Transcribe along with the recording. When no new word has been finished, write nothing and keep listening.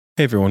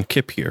Hey everyone,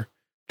 Kip here.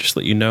 Just to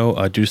let you know,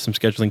 due to some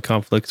scheduling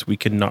conflicts, we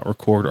cannot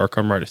record our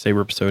Kamen Rider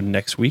Saber episode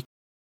next week.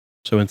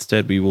 So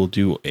instead, we will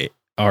do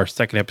our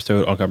second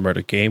episode on Kamen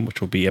Rider Game,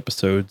 which will be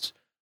episodes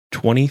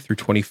 20 through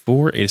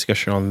 24, a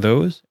discussion on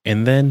those.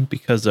 And then,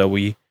 because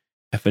we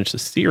have finished the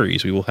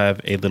series, we will have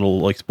a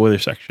little spoiler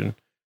section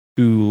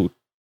to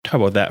talk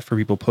about that for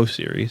people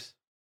post-series.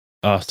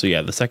 So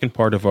yeah, the second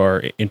part of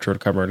our intro to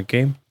Kamen Rider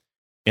Game.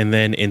 And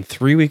then in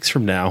 3 weeks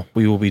from now,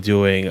 we will be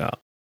doing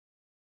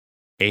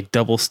a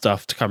double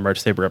stuffed Kamen Rider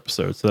Saber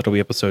episode. So that'll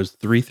be episodes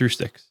 3 through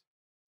 6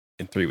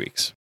 in 3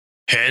 weeks.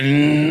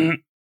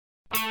 Henshin!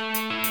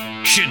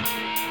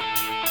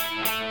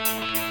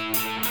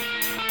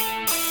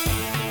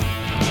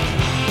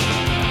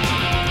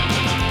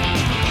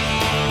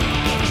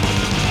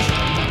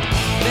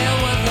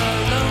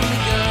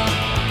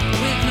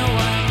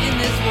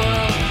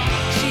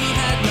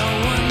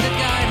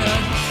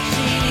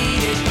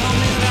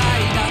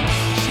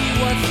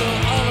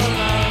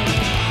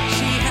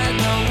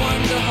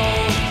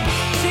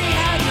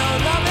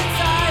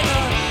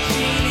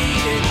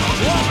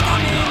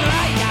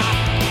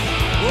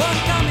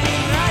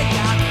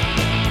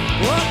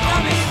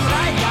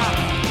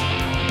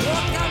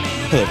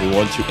 Hello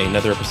everyone to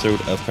another episode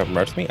of Kamen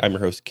Rider Me. I'm your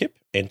host Kip,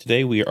 and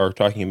today we are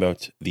talking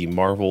about the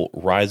Marvel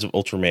Rise of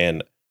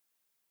Ultraman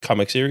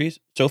comic series.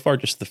 So far,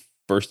 just the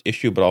first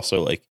issue, but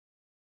also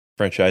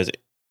franchise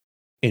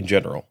in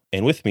general.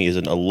 And with me is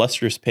an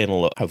illustrious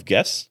panel of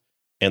guests.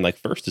 And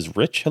first is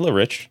Rich. Hello,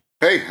 Rich.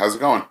 Hey, how's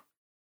it going?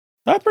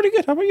 Pretty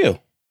good. How about you?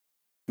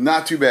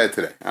 Not too bad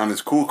today. On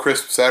this cool,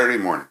 crisp Saturday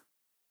morning.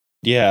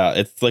 Yeah,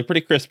 it's pretty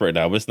crisp right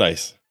now, but it's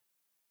nice.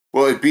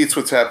 Well, it beats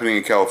what's happening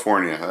in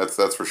California.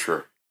 That's for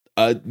sure.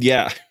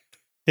 Yeah,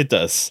 it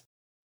does.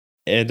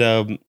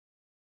 And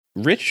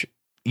Rich,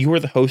 you were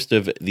the host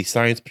of the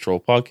Science Patrol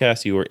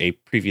podcast. You were a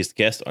previous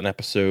guest on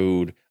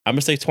episode, I'm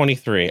gonna say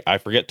 23. I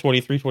forget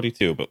 23,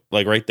 22, but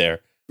right there.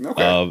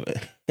 Okay.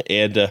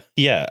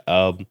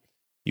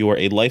 You are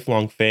a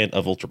lifelong fan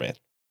of Ultraman.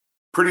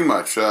 Pretty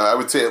much. I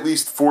would say at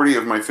least 40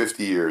 of my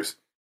 50 years.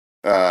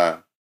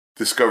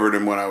 Discovered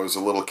him when I was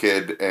a little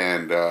kid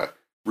and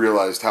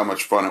realized how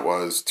much fun it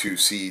was to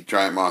see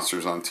giant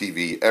monsters on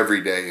TV every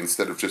day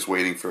instead of just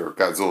waiting for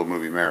Godzilla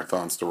movie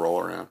marathons to roll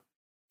around.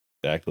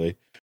 Exactly.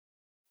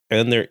 And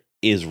then there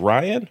is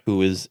Ryan,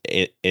 who is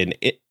an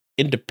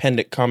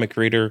independent comic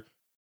creator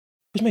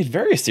who's made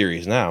various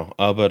series now,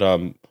 but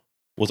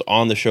was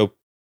on the show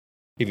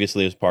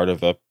previously as part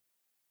of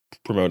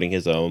promoting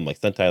his own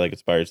Sentai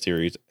inspired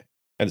series,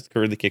 and is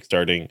currently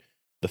kickstarting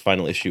the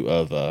final issue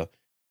of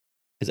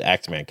his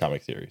Axeman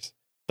comic series.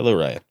 Hello,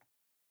 Ryan.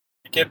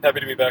 Kip, happy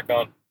to be back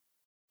on.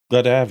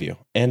 Glad to have you.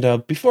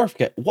 And before I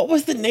forget, what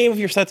was the name of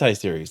your Sentai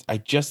series? I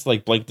just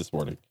blanked this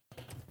morning.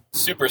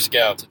 Super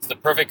Scouts. It's the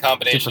perfect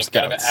combination of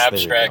kind of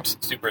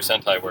abstract Super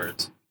Sentai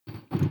words.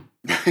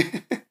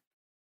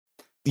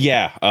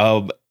 Yeah,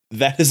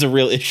 that is a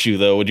real issue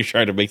though when you're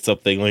trying to make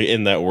something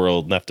in that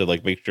world and have to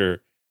make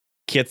sure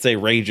can't say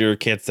Ranger,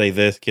 can't say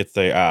this, can't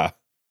say I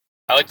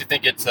like to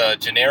think it's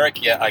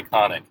generic yet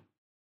iconic.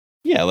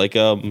 Yeah,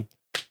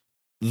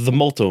 the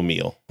Molto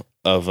meal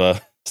of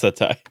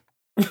Sentai.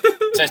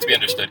 It's nice to be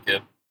understood,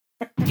 Kip.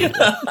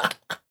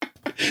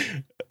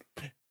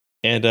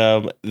 And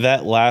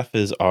that laugh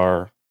is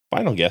our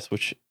final guest,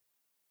 which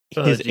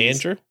is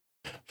Andrew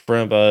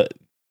from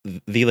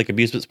the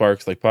Amusement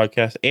Sparks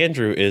podcast.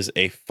 Andrew is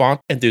a font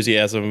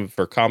enthusiasm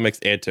for comics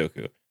and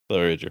Toku.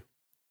 Hello, Andrew.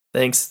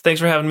 Thanks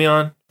for having me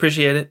on.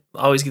 Appreciate it.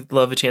 Always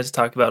love a chance to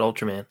talk about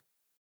Ultraman.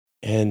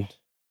 And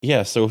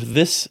yeah, so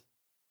this,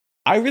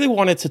 I really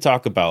wanted to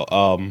talk about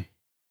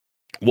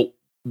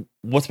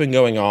what's been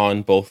going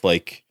on both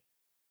with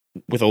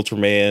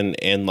Ultraman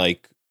and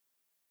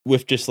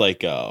with just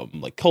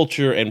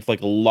culture and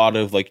a lot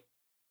of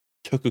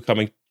Toku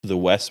coming to the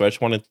West. So I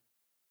just wanted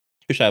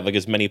to have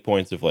as many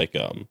points of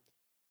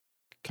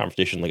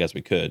conversation as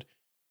we could.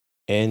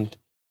 And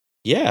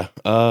yeah,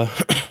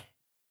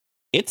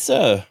 it's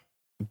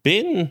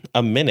been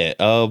a minute.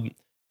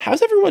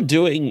 How's everyone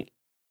doing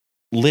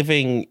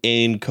living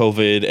in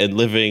COVID and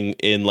living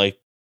in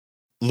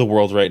the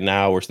world right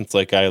now, or since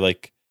I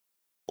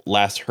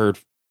last heard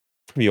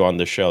from you on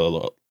the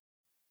show?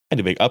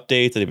 Any big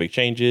updates, any big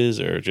changes,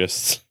 or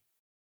just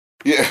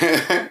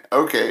Yeah.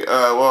 Okay.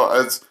 Well,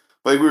 as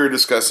we were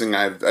discussing,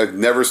 I've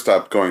never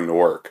stopped going to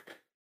work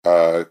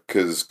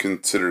because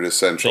considered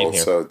essential.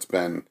 So it's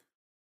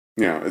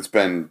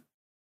been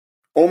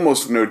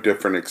almost no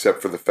different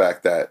except for the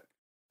fact that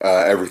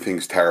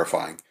everything's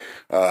terrifying.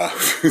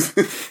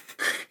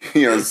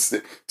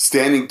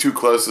 Standing too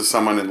close to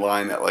someone in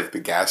line at the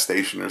gas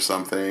station or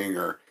something,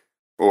 or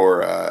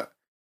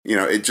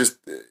it just.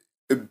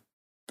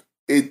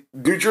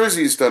 New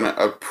Jersey's done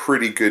a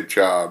pretty good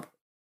job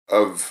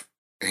of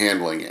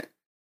handling it.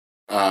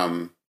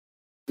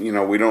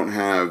 We don't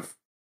have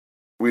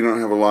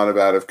a lot of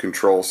out of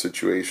control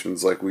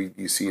situations like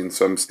you see in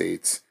some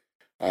states.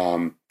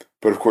 But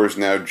of course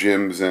now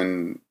gyms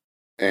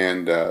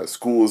and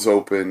school is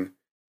open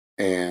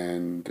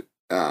and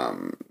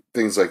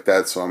things like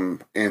that. So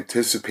I'm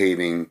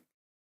anticipating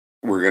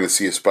we're going to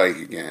see a spike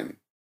again.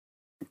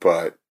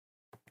 But,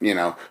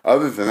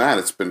 other than that,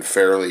 it's been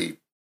fairly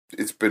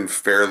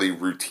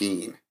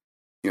routine.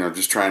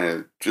 Just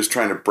trying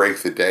to break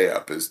the day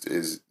up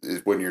is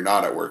when you're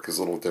not at work is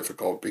a little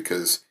difficult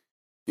because,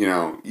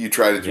 you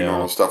try to do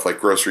normal stuff like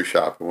grocery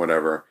shop and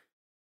whatever,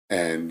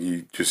 and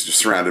you just are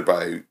surrounded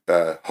by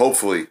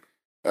hopefully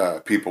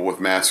people with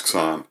masks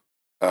on,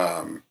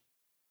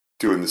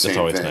 doing the same thing. That's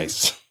always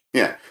nice.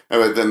 Yeah,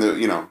 but then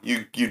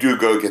you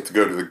do get to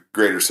go to the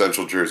Greater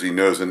Central Jersey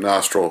Nose and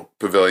Nostril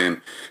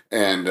Pavilion,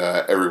 and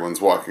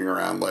everyone's walking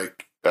around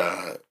like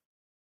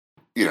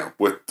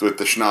with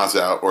the schnoz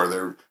out, or they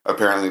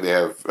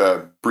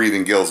have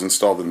breathing gills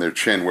installed in their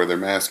chin where their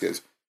mask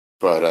is.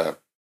 But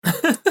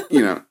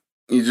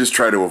you just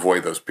try to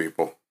avoid those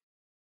people.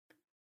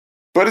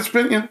 But it's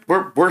been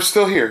we're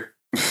still here.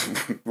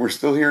 We're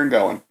still here and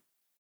going.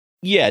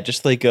 Yeah,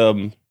 just like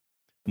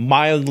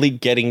mildly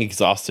getting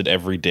exhausted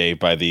every day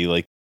by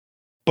the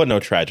but no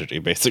tragedy,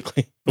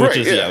 basically. Which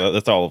is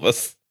that's all of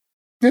us.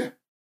 Yeah. How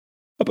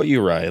about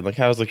you, Ryan?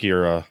 How's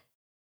your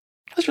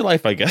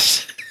life, I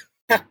guess?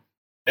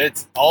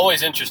 It's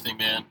always interesting,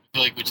 man. I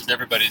feel like which is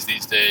everybody's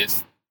these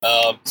days.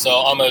 So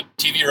I'm a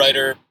TV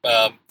writer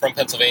from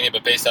Pennsylvania,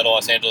 but based out of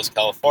Los Angeles,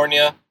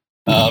 California.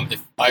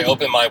 If I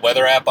open my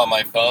weather app on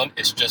my phone,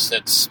 it's just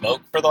said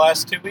smoke for the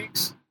last 2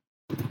 weeks.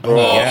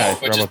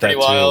 Which is pretty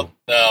wild.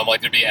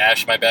 There'd be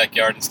ash in my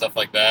backyard and stuff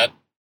like that.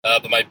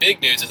 But my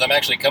big news is I'm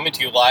actually coming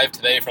to you live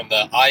today from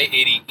the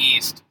I-80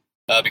 East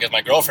because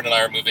my girlfriend and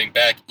I are moving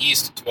back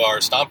east to our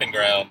stomping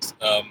grounds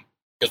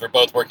because we're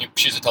both working.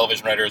 She's a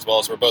television writer as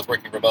well, so we're both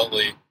working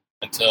remotely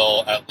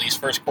until at least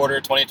first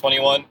quarter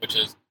 2021, which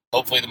is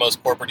hopefully the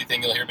most corporate-y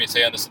thing you'll hear me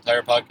say on this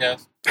entire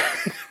podcast.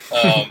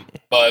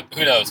 But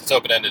who knows? It's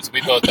open-ended. So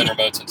we've both been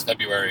remote since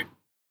February.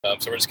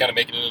 So we're just kind of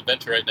making an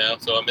adventure right now.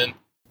 So I'm in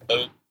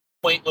a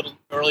quaint little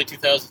early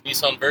 2000s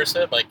Nissan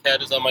Versa. My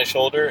cat is on my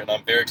shoulder, and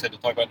I'm very excited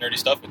to talk about nerdy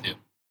stuff with you.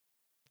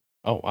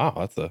 Oh, wow.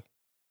 That's a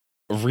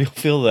real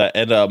feel that.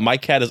 And my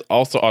cat is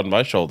also on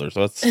my shoulder. So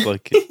that's just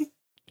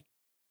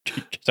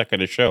that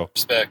kind of show.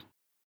 Respect.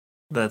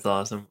 That's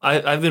awesome.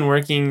 I've been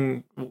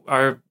working.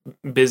 Our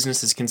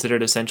business is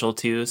considered essential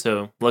too.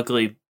 So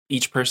luckily,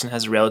 each person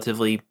has a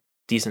relatively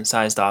decent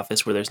sized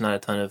office where there's not a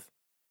ton of,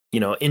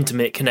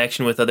 intimate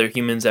connection with other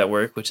humans at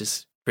work, which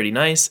is pretty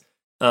nice.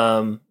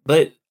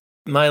 But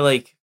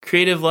my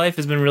creative life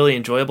has been really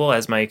enjoyable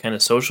as my kind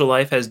of social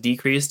life has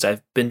decreased.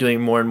 I've been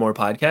doing more and more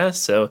podcasts,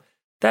 so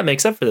that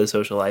makes up for the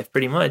social life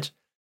pretty much.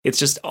 It's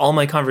just all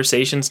my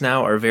conversations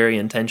now are very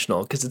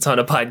intentional because it's on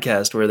a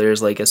podcast where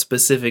there's a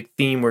specific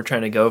theme we're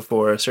trying to go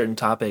for, a certain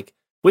topic,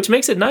 which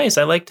makes it nice.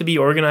 I like to be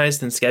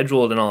organized and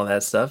scheduled and all of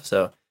that stuff.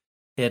 So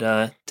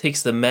it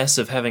takes the mess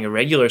of having a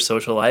regular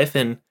social life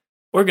and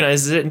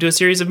organizes it into a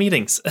series of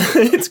meetings.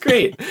 It's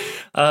great.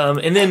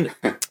 And then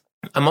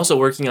I'm also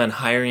working on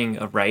hiring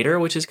a writer,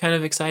 which is kind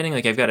of exciting.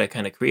 I've got a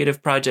kind of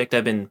creative project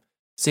I've been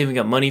saving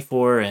up money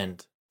for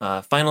and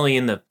finally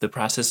in the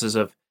processes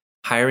of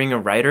hiring a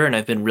writer, and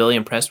I've been really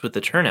impressed with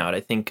the turnout. I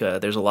think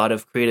there's a lot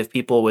of creative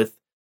people with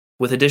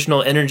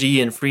additional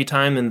energy and free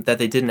time and that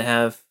they didn't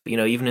have,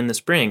 even in the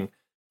spring.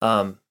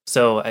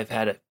 So I've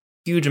had a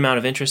huge amount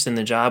of interest in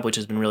the job, which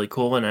has been really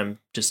cool, and I'm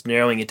just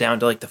narrowing it down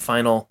to the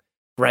final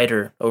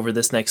writer over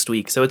this next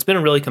week. So it's been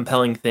a really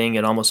compelling thing.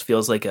 It almost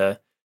feels like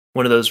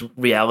one of those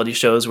reality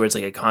shows where it's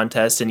a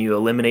contest and you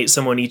eliminate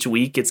someone each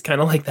week. It's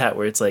kind of like that,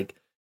 where it's I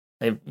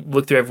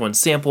look through everyone's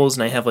samples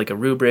and I have a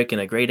rubric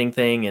and a grading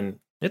thing, and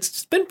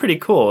it's been pretty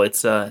cool.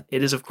 It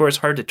is of course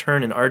hard to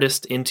turn an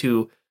artist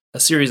into a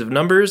series of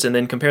numbers and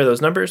then compare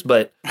those numbers,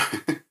 but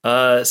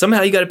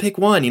somehow you got to pick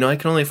one. I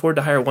can only afford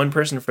to hire one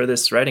person for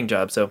this writing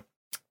job, so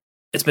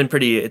it's been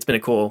a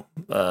cool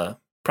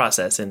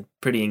process and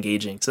pretty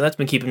engaging. So that's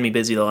been keeping me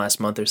busy the last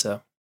month or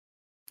so.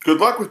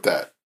 Good luck with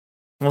that.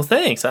 Well,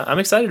 thanks. I'm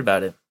excited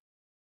about it.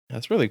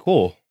 That's really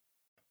cool.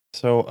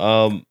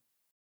 So,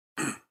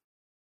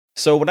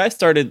 so when I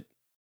started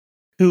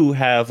to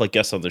have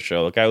guests on the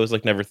show, I was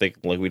never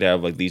thinking we'd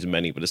have these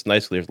many, but it's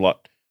nice. There's a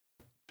lot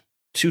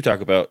to talk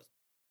about.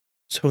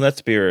 So in that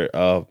spirit,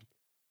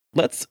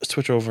 let's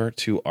switch over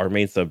to our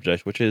main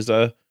subject, which is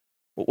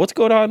what's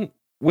going on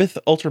with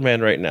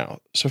Ultraman right now.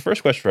 So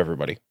first question for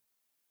everybody.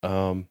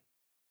 How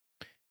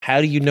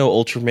do you know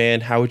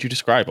Ultraman? How would you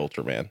describe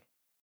Ultraman?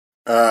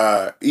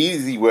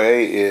 Easy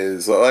way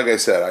is, like I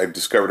said, I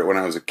discovered it when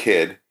I was a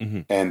kid,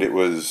 and it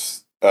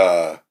was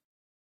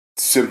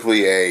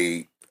simply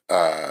a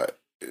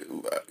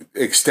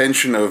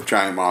extension of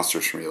Giant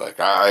Monsters for me.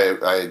 I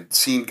had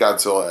seen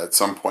Godzilla at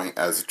some point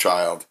as a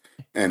child,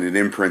 and it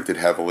imprinted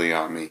heavily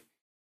on me.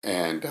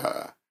 And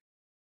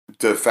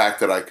the fact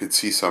that I could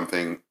see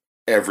something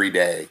every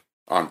day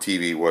on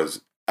TV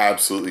was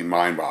absolutely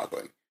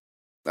mind-boggling.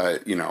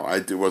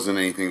 It wasn't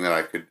anything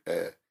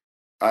that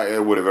I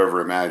would have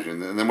ever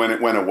imagined. And then when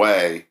it went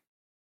away,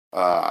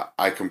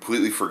 I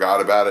completely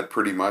forgot about it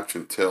pretty much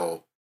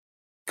until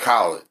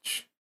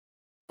college,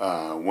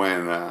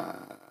 when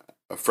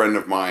a friend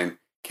of mine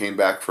came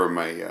back from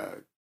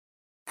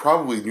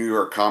probably New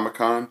York Comic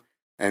Con,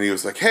 And he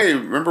was like, "Hey,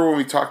 remember when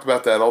we talked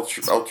about that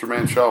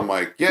Ultraman show?" I'm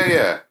like,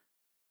 "Yeah."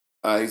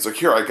 He's like,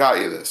 "Here, I got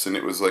you this," and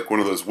it was like one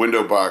of those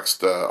window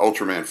boxed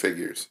Ultraman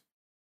figures.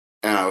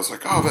 And I was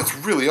like, "Oh, that's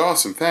really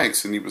awesome,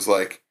 thanks." And he was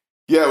like,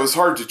 "Yeah, it was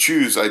hard to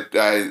choose.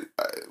 I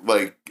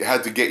like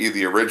had to get you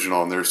the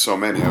original, and there's so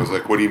many." I was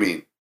like, "What do you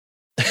mean?"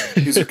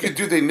 He's like,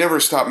 "Dude, they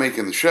never stopped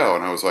making the show."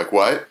 And I was like,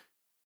 "What?"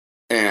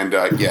 And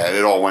yeah,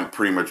 it all went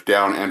pretty much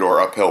down and or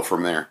uphill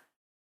from there.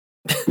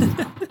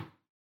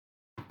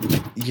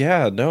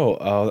 Yeah,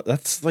 no,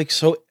 that's like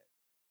so.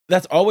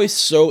 That's always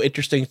so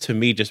interesting to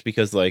me, just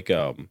because like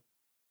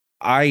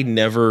I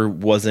never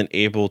wasn't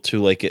able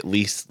to like at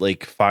least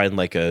like find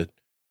like a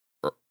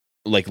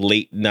like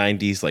late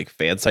 90s like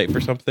fan site for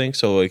something.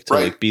 So like to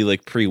like be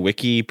like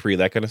pre-wiki, pre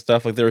that kind of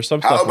stuff. Like there was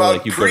some How stuff about where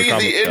like you pre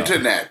the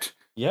internet?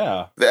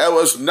 Yeah. There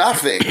was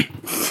nothing.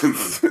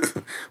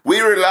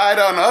 We relied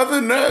on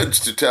other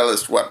nerds to tell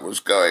us what was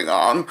going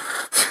on.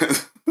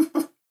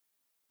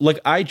 Like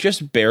I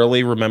just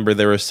barely remember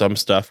there was some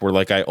stuff where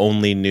like I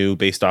only knew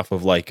based off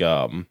of like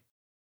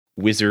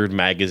Wizard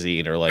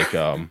magazine or like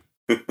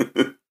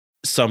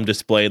some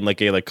display in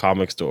like a like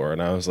comic store,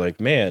 and I was like,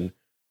 man,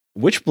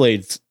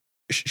 Witchblades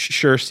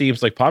sure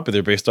seems like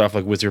popular based off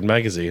like Wizard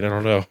magazine. I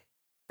don't know.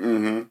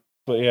 Mm-hmm.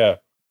 But yeah,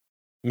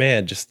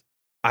 man, just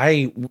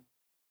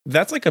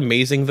that's like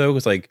amazing though,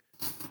 because like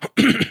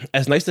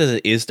as nice as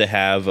it is to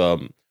have a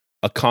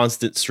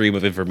constant stream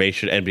of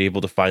information and be able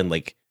to find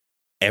like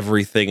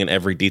everything in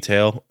every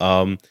detail,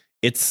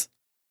 it's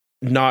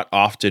not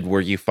often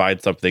where you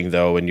find something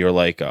though and you're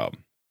like,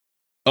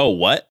 oh,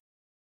 what?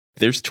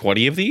 There's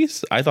 20 of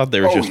these? I thought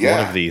there was just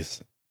one of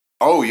these.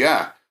 Oh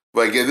yeah.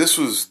 Like this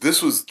was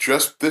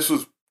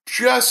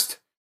just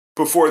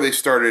before they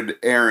started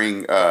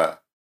airing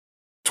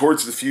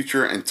Towards the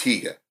Future and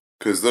Tiga,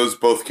 because those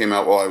both came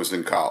out while I was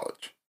in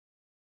college.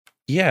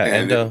 Yeah,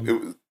 and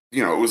it was,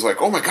 you know, it was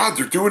like, oh my God,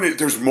 they're doing it.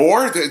 There's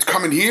more. It's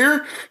coming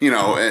here. You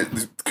know,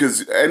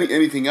 because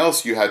anything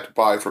else you had to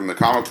buy from the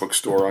comic book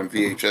store on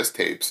VHS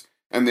tapes,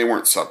 and they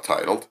weren't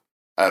subtitled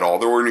at all.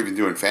 They weren't even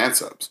doing fan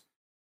subs,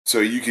 so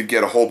you could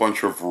get a whole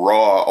bunch of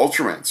raw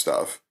Ultraman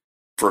stuff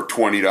for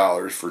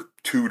 $20 for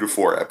 2 to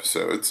 4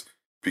 episodes,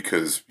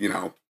 because, you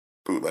know,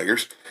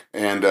 bootleggers.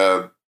 And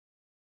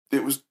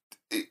it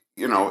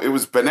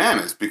was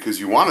bananas, because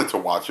you wanted to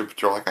watch it,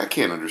 but you're like, I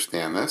can't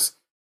understand this.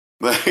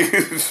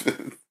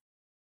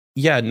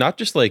 Yeah, not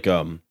just like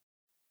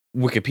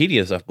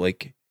Wikipedia stuff,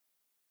 like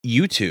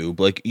YouTube,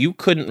 like you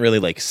couldn't really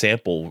like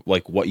sample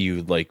like what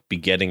you like be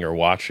getting or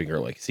watching or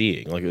like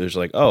seeing. Like there's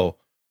like, oh,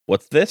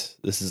 what's this?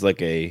 This is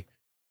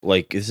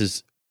this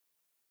is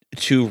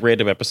 2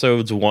 random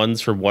episodes,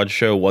 one's from one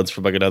show, one's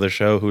from like another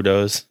show, who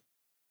knows?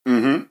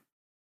 Or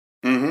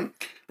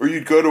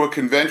you'd go to a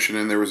convention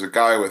and there was a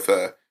guy with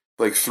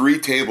like 3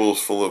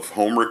 tables full of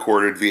home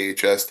recorded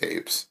VHS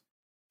tapes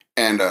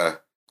and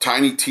a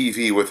tiny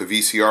TV with a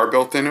VCR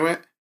built into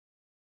it,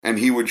 and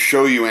he would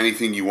show you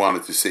anything you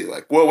wanted to see.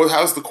 Like, well,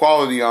 how's the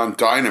quality on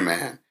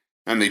Dynaman?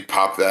 And they'd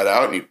pop that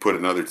out and he'd put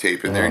another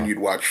tape in there, and you'd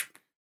watch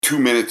 2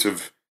 minutes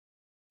of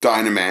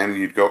Dynaman, and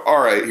you'd go, all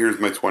right, here's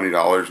my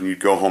 $20, and you'd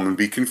go home and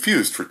be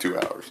confused for 2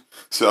 hours.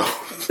 So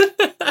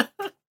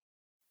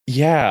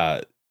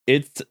yeah,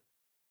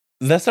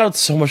 that sounds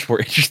so much more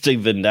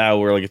interesting than now,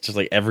 where like it's just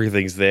like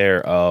everything's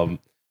there. Oh,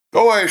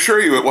 I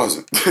assure you it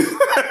wasn't.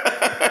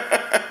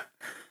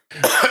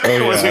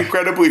 It was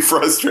incredibly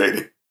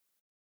frustrating.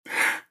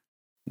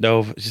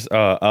 No, just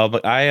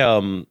but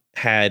I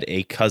had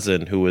a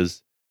cousin who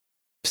was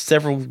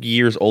several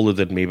years older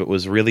than me, but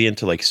was really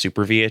into like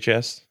Super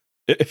VHS,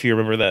 if you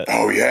remember that.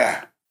 Oh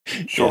yeah,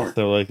 sure. Yeah,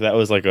 so like that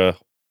was like a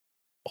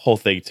whole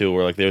thing too,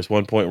 where like there was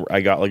one point where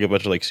I got like a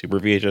bunch of like Super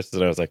VHS,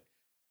 and I was like,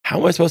 how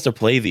am I supposed to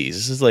play these?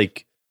 This is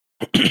like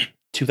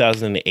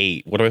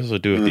 2008. What am I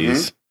supposed to do with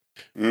these?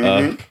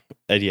 And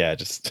yeah,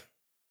 just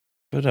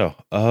but no.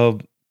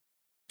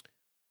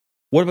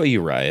 What about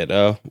you,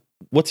 Ryan?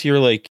 What's your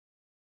like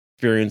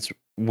experience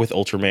with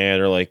Ultraman,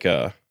 or like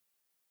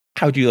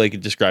how do you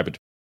like describe it?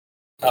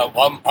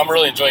 I'm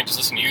really enjoying just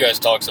listening to you guys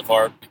talk so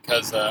far,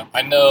 because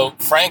I know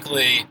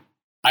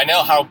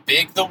how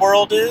big the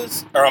world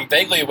is, or I'm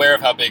vaguely aware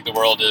of how big the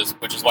world is,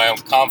 which is why I'm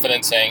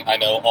confident saying I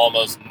know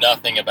almost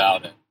nothing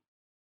about it.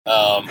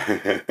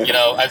 You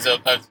know,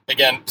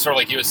 again, sort of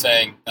like he was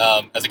saying,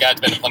 as a guy who's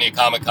been to plenty of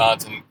Comic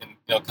Cons and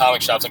you know,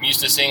 comic shops, I'm used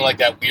to seeing like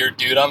that weird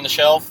dude on the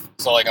shelf.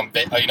 So like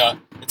you know,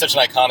 it's such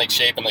an iconic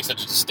shape and like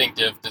such a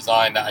distinctive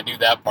design that I knew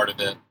that part of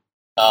it.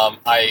 I'm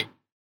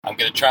going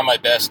to try my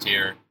best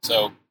here.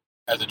 So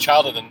as a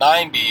child of the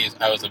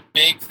 90s, I was a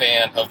big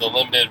fan of the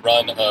limited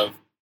run of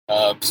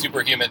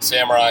Superhuman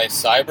Samurai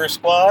Cyber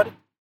Squad,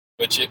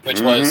 which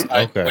which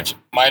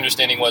my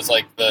understanding was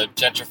like the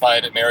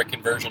gentrified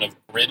American version of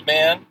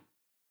Gridman.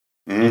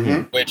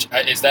 Which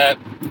is that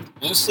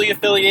loosely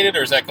affiliated,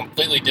 or is that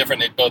completely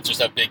different? They both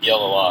just have big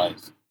yellow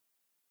eyes.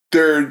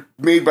 They're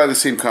made by the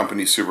same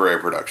company, Super 8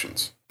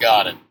 Productions.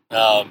 Got it.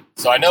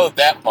 So I know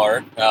that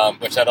part,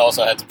 which that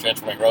also had some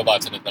transforming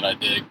robots in it that I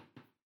dig.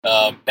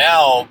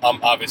 Now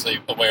I'm obviously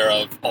aware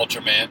of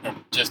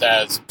Ultraman just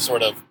as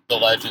sort of the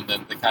legend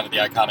and the kind of the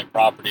iconic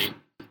property.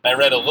 And I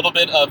read a little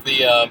bit of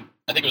the, I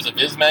think it was a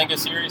Viz manga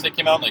series that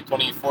came out in like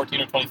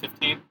 2014 or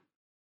 2015.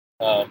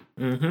 Oh,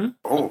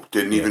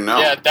 didn't even know.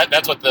 Yeah,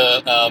 that's what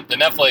the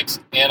Netflix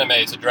anime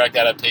is, a direct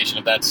adaptation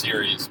of that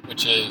series,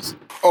 which is...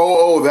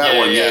 that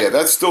one. Yeah,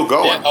 that's still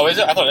going. Yeah. Oh, is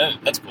it? I thought it ended.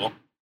 That's cool.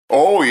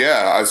 Oh,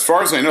 yeah. As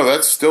far as I know,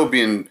 that's still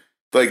being...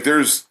 Like,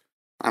 there's,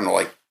 I don't know,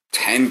 like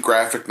 10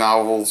 graphic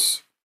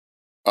novels,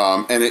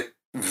 and it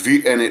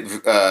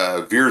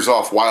veers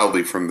off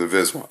wildly from the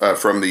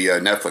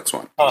Netflix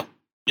one. Huh.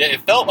 Yeah,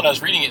 it felt, when I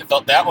was reading it,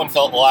 that one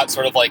felt a lot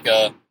sort of like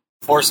a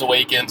Force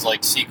Awakens,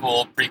 like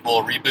sequel,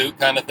 prequel, reboot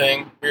kind of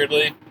thing,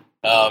 weirdly.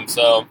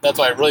 So that's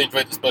why I really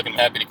enjoyed this book, and I'm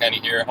happy to kind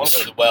of hear. I want to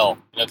go to the well.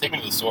 Take me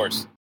to the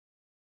source.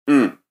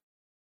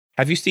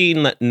 Have you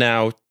seen that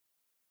now?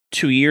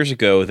 2 years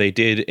ago, they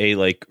did a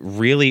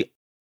really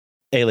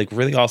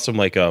awesome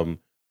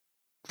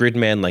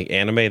Gridman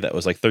anime that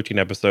was 13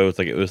 episodes.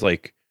 It was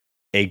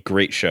a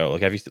great show.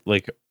 Have you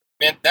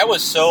Man, that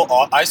was so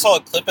awesome. I saw a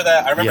clip of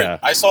that. I remember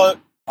I saw it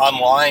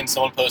online.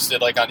 Someone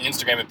posted on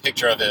Instagram a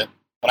picture of it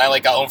when I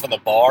got home from the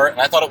bar, and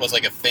I thought it was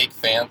a fake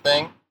fan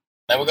thing. And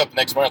I woke up the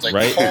next morning, I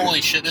was like,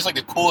 holy shit, this is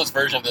the coolest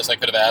version of this I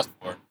could have asked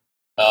for.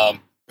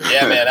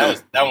 Yeah, man,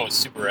 that one was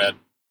super rad.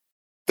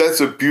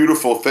 That's a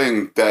beautiful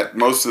thing that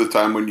most of the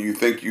time when you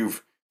think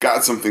you've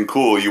got something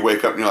cool, you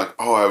wake up and you're like,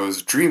 oh, I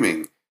was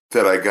dreaming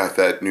that I got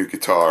that new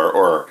guitar,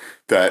 or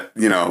that,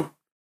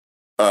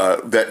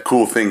 that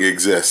cool thing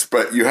exists.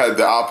 But you had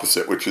the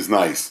opposite, which is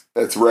nice.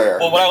 That's rare.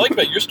 Well, what I like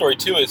about your story,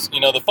 too, is,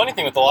 the funny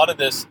thing with a lot of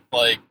this,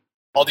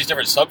 all these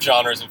different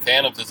subgenres and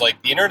fandoms is,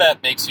 the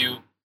internet makes you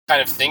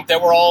kind of think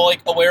that we're all,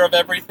 aware of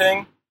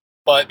everything.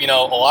 But, a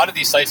lot of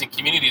these sites and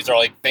communities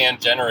are,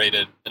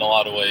 fan-generated in a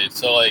lot of ways.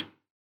 So,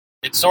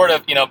 it's sort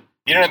of, the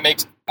internet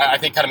makes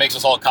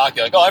us all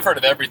cocky. Oh, I've heard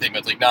of everything.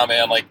 But it's nah,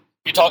 man.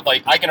 You talk,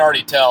 I can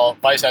already tell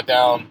if I sat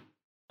down,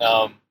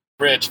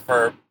 Rich,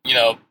 for,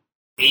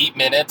 8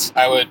 minutes,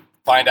 I would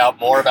find out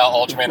more about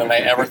Ultraman than I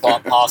ever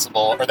thought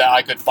possible, or that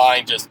I could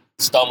find just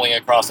stumbling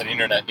across the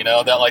internet,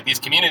 that, these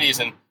communities,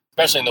 and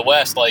especially in the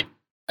West, God,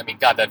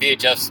 that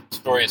VHS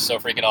story is so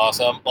freaking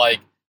awesome.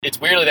 It's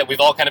weirdly that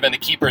we've all kind of been the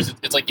keepers.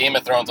 It's like Game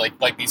of Thrones,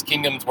 like these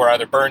kingdoms were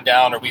either burned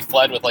down or we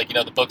fled with,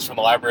 the books from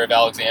the Library of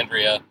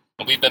Alexandria.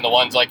 And we've been the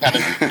ones kind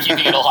of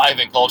keeping it alive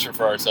in culture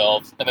for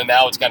ourselves. And then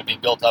now it's kind of being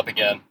built up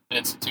again and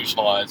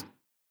institutionalized.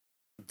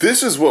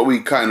 This is what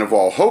we kind of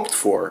all hoped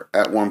for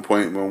at one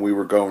point when we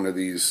were going to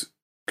these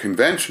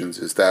conventions,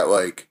 is that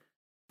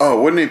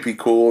wouldn't it be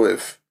cool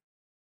if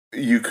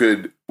you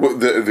could,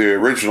 the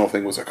original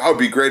thing was it'd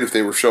be great if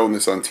they were showing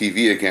this on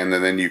TV again,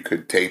 and then you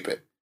could tape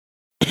it.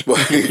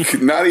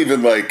 Not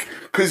even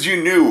because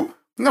you knew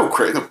no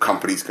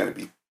company's going to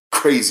be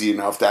crazy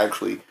enough to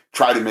actually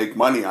try to make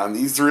money on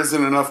these. There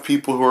isn't enough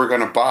people who are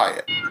going to buy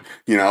it,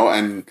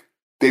 and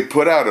they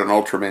put out an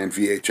Ultraman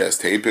VHS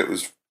tape. It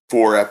was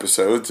 4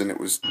 episodes, and it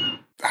was,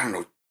 I don't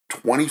know,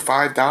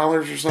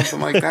 $25 or something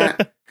like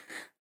that.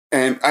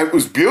 And it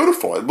was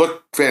beautiful. It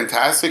looked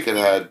fantastic. It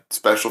had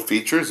special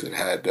features. It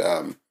had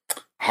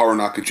Haru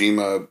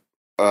Nakajima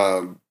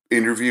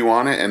interview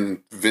on it,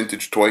 and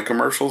vintage toy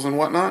commercials and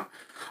whatnot.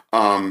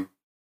 But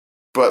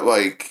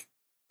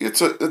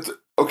it's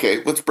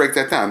okay, let's break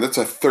that down. That's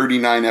a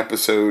 39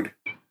 episode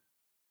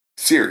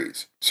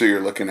series. So you're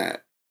looking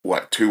at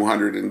what,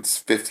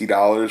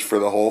 $250 for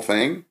the whole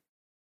thing?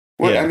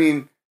 What, yeah. I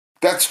mean,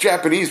 that's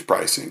Japanese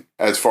pricing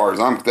as far as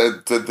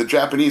the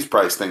Japanese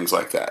price things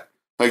like that.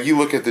 You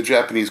look at the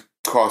Japanese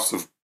cost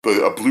of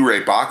a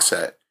Blu-ray box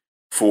set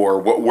for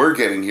what we're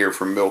getting here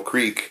from Mill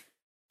Creek,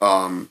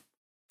 for,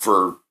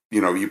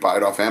 you buy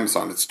it off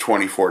Amazon, it's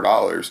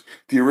 $24.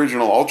 The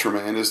original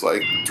Ultraman is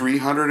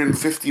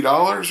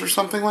 $350 or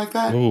something like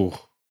that. Ooh.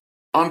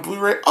 On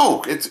Blu-ray.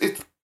 Oh, it's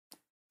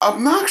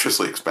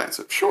obnoxiously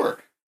expensive, sure.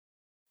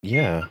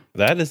 Yeah,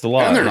 that is a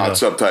lot. And they're not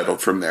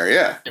subtitled from there,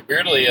 yeah.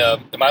 Weirdly,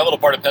 in my little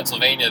part of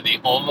Pennsylvania, the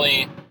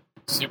only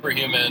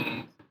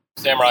Superhuman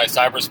Samurai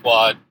Cyber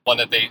Squad one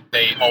that they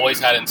always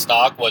had in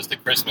stock was the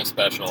Christmas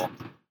special.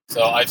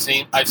 So I've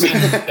seen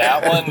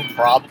that one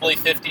probably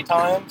 50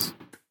 times.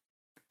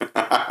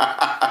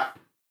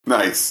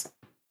 Nice.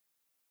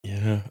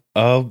 Yeah.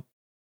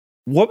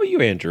 What about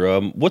you,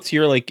 Andrew? What's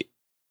your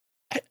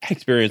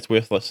experience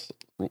with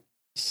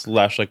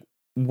slash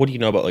what do you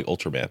know about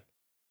Ultraman?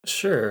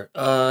 Sure.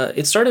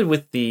 It started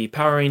with the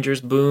Power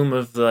Rangers boom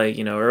of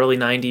early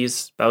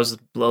 90s. I was a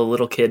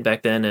little kid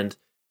back then, and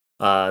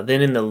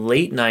then in the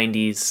late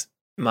 90s,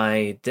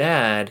 my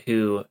dad,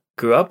 who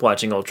grew up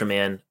watching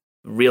Ultraman,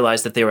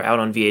 realized that they were out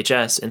on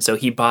VHS, and so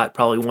he bought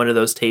probably one of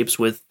those tapes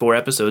with 4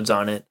 episodes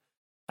on it.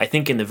 I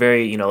think in the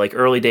very,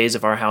 early days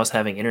of our house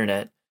having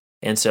internet.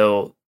 And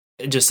so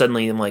just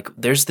suddenly I'm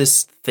there's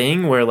this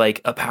thing where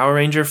a Power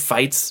Ranger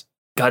fights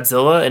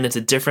Godzilla and it's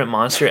a different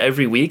monster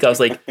every week. I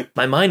was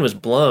my mind was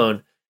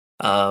blown.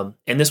 And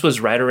this was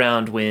right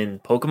around when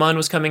Pokemon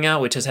was coming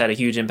out, which has had a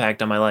huge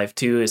impact on my life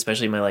too,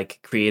 especially my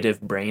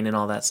creative brain and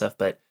all that stuff.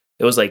 But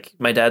it was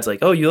my dad's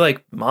oh, you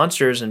like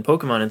monsters and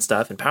Pokemon and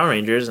stuff and Power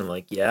Rangers? I'm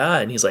yeah.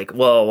 And he's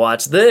well,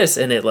 watch this.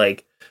 And it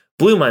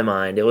blew my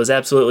mind. It was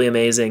absolutely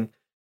amazing.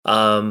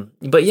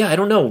 But yeah, I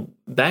don't know.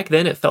 Back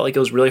then, it felt like it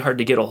was really hard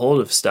to get a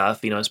hold of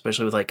stuff,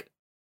 especially with like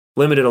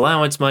limited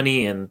allowance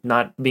money and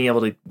not being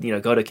able to,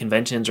 go to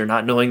conventions or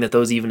not knowing that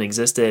those even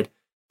existed.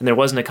 And there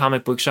wasn't a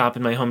comic book shop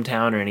in my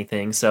hometown or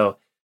anything. So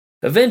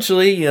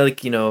eventually,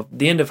 the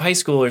end of high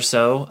school or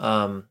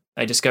so,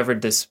 I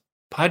discovered this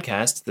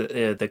podcast,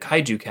 the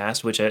Kaiju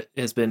Cast, which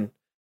has been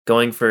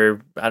going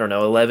for, I don't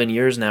know, 11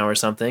 years now or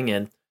something.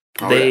 And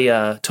they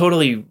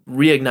totally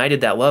reignited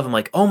that love. I'm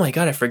like, oh my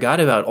God, I forgot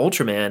about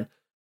Ultraman.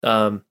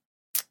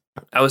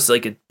 I was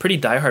like a pretty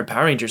diehard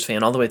Power Rangers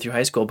fan all the way through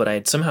high school, but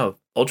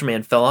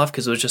Ultraman fell off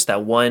because it was just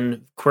that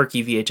one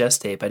quirky VHS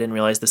tape. I didn't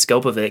realize the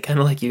scope of it, kind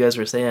of like you guys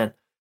were saying.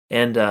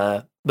 And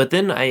but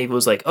then I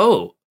was like,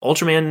 oh,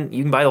 Ultraman,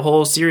 you can buy the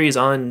whole series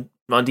on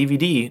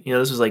DVD.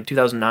 This was like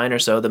 2009 or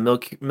so, the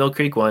Mill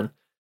Creek one.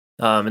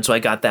 And so I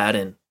got that,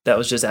 and that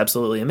was just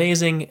absolutely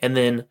amazing. And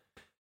then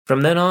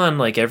from then on,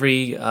 like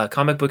every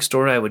comic book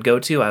store I would go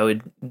to, I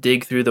would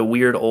dig through the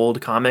weird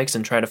old comics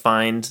and try to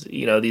find,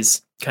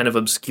 these kind of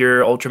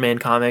obscure Ultraman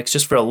comics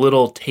just for a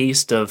little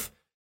taste of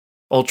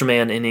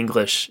Ultraman in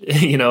English,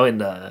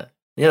 and that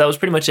was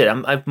pretty much it.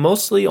 I've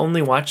mostly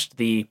only watched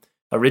the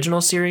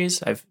original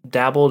series. I've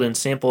dabbled and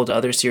sampled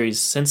other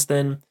series since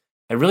then.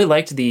 I really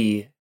liked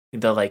the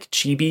like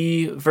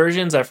chibi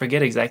versions. I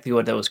forget exactly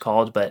what that was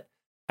called, but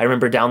I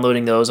remember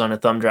downloading those on a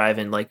thumb drive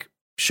and like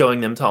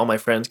showing them to all my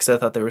friends because I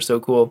thought they were so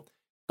cool.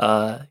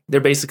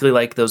 They're basically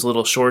like those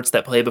little shorts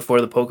that play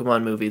before the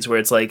Pokemon movies, where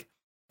it's like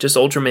just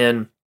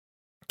Ultraman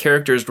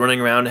characters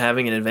running around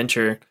having an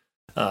adventure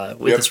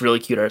with this really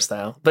cute art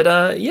style. But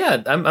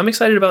I'm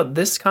excited about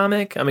this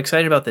comic. I'm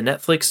excited about the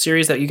Netflix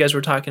series that you guys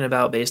were talking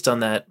about based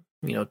on that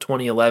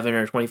 2011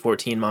 or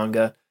 2014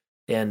 manga,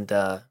 and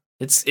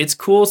it's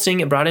cool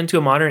seeing it brought into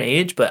a modern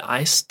age. But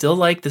I still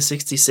like the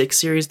 66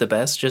 series the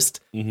best.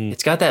 Just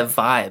It's got that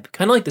vibe,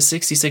 kind of like the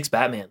 66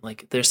 Batman.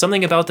 Like there's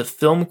something about the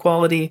film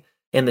quality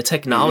and the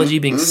technology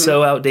being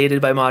so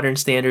outdated by modern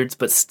standards,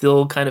 but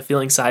still kind of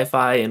feeling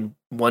sci-fi and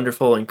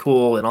wonderful and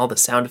cool, and all the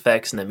sound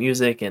effects and the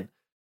music, and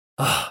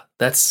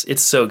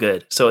it's so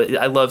good. So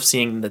I love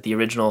seeing that the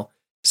original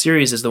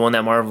series is the one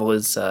that Marvel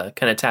is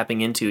kind of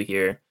tapping into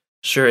here.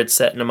 Sure, it's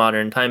set in a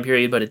modern time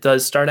period, but it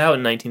does start out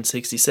in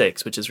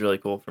 1966, which is really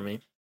cool for me.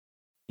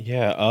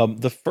 Yeah,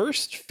 the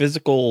first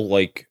physical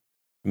like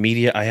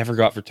media I ever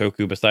got for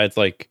Toku, besides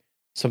like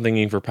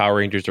something for Power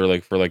Rangers or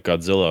like for like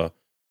Godzilla,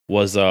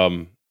 was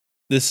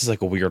this is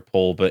like a weird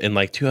poll, but in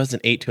like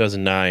 2008,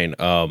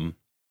 2009,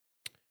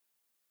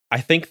 I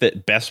think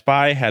that Best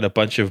Buy had a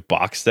bunch of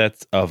box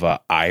sets of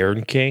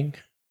Iron King,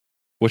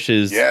 which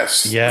is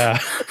yeah.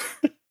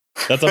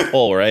 That's a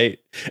poll, right?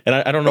 And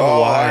I don't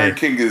know why. Iron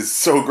King is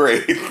so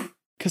great.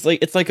 Because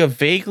like it's like a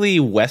vaguely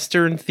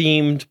Western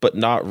themed, but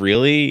not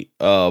really.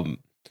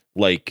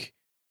 Like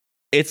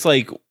it's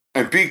like,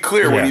 and be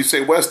clear, when you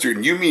say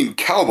Western, you mean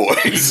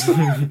cowboys.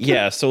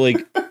 Yeah, so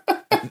like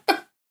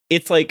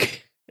it's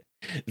like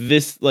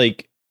this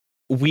like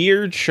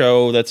weird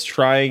show that's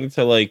trying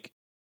to like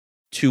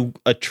to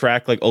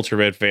attract like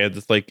Ultraman fans.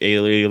 It's like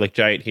a like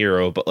giant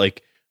hero, but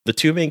like the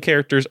two main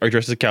characters are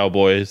dressed as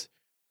cowboys.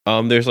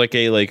 There's like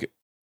a like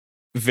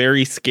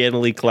very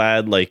scantily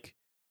clad, like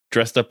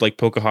dressed up like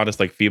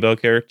Pocahontas, like female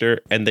character,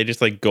 and they just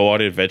like go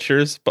on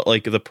adventures. But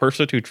like the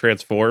person who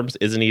transforms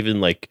isn't even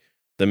like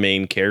the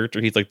main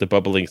character. He's like the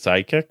bubbling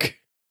sidekick.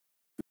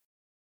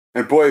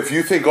 And boy, if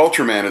you think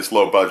Ultraman is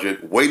low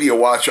budget, wait till you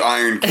watch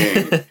Iron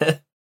King.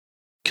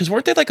 Because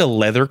weren't they like a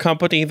leather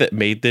company that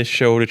made this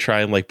show to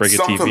try and like bring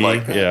Something a TV?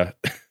 like that.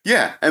 Yeah.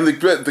 Yeah, and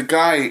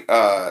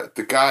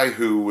the guy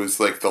who was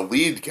like the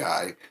lead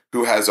guy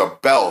who has a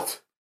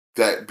belt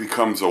that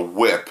becomes a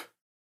whip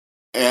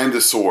and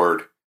a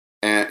sword,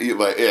 and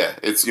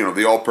it's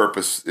the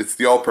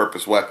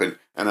all-purpose weapon.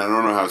 And I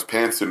don't know how his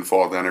pants didn't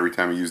fall down every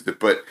time he used it,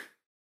 but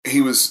he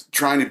was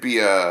trying to be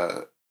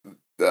a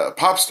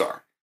pop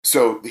star,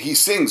 so he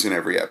sings in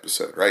every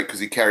episode, right? Because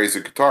he carries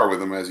a guitar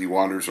with him as he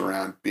wanders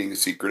around being a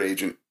secret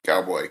agent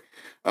cowboy.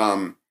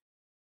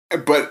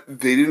 But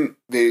they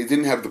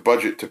didn't have the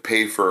budget to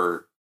pay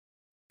for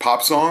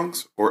pop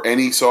songs or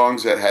any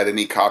songs that had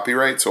any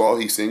copyright, so all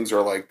he sings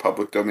are like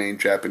public domain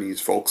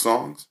Japanese folk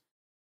songs.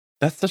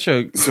 That's such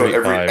a great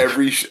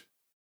vibe.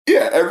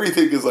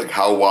 Everything is like,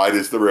 how wide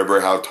is the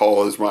river? How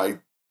tall is my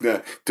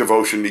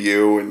devotion to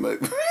you? And like,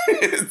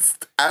 it's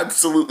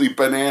absolutely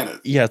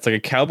bananas. Yeah, it's like a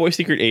cowboy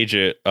secret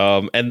agent.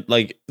 And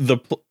like the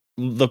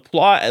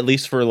plot, at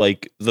least for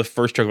like the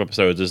first chunk of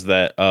episodes, is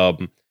that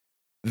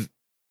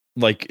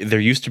like there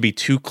used to be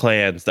two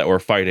clans that were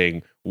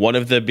fighting. One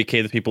of them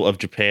became the people of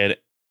Japan,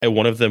 and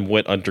one of them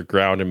went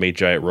underground and made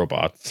giant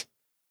robots.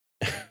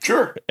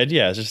 Sure. And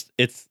yeah,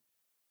 it's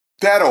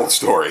that old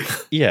story.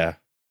 Yeah.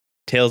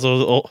 It's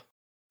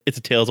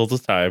a tale as old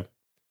as time.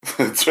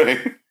 That's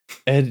right.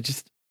 And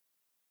just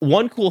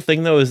one cool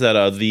thing though is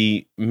that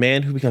the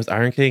man who becomes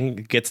Iron King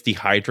gets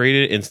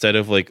dehydrated instead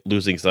of like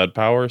losing sun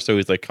power, so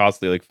he's like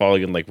constantly like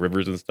falling in like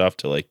rivers and stuff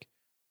to like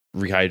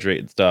rehydrate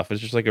and stuff.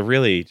 It's just like a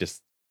really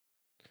just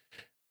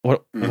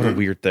what a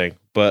weird thing.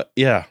 But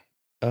yeah.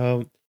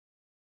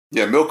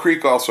 Yeah, Mill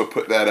Creek also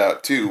put that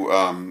out too.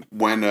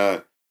 When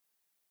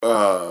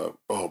oh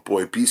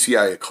boy,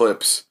 BCI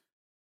Eclipse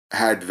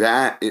had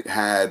that. It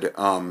had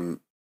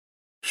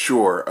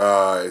sure,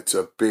 it's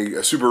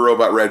a Super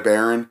Robot Red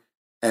Baron,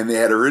 and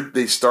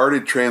they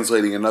started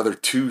translating another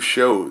 2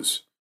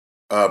 shows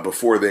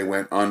before they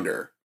went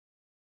under.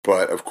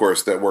 But of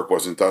course, that work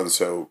wasn't done,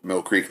 so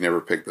Mill Creek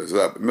never picked those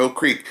up. Mill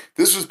Creek,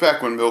 this was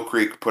back when Mill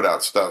Creek put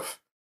out stuff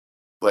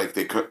like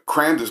they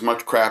crammed as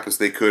much crap as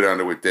they could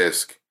onto a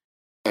disc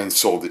and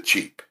sold it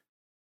cheap,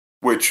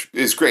 which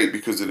is great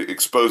because it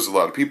exposed a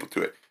lot of people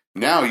to it.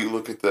 Now you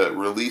look at the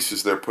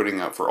releases they're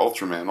putting out for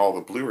Ultraman, all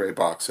the Blu-ray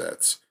box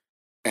sets,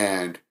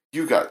 and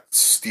you got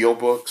steel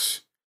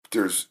books.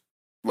 There's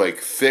like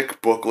thick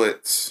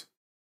booklets.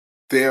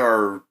 They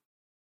are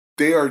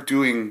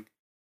doing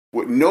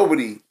what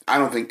I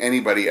don't think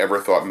anybody ever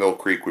thought Mill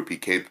Creek would be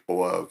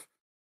capable of,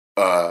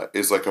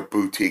 is like a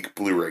boutique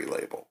Blu-ray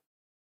label.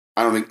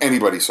 I don't think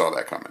anybody saw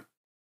that coming.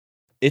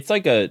 It's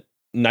like a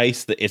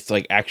nice that it's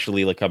like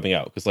actually like coming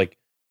out, because like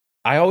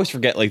I always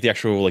forget like the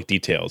actual like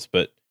details,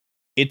 but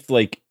it's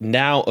like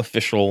now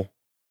official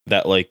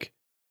that like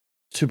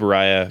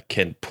Tsuburaya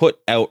can put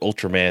out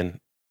Ultraman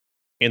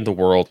in the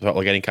world without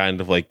like any kind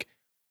of like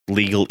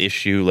legal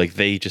issue. Like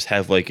they just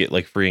have like it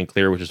like free and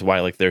clear, which is why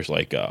like there's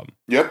like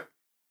Yep.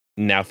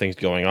 now things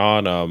going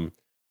on.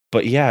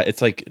 But yeah,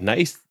 it's like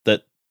nice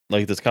that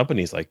like this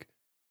company's like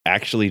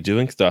actually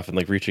doing stuff and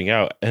like reaching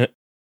out, and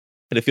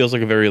it feels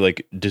like a very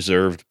like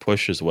deserved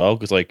push as well,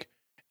 because like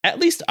at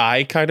least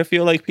I kind of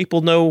feel like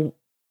people know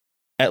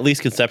at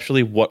least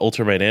conceptually what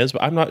Ultraman is,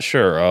 but I'm not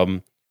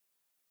sure.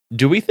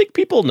 Do we think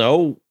people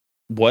know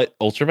what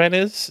Ultraman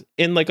is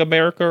in like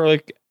America, or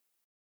like?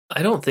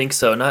 I don't think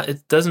so. Not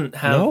it doesn't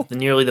have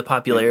nearly the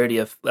popularity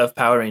of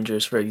Power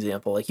Rangers, for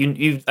example. Like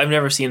I've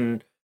never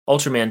seen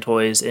Ultraman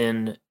toys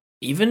in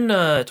even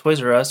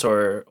Toys R Us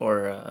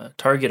or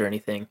Target or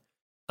anything.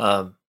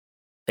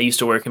 I used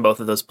to work in both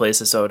of those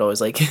places, so I'd always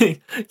like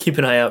keep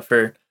an eye out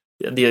for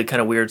the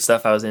kind of weird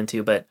stuff I was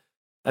into. But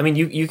I mean,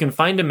 you can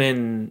find them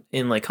in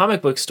like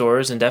comic book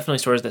stores and definitely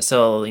stores that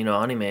sell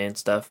anime and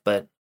stuff.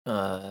 But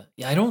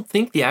yeah, I don't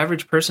think the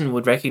average person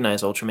would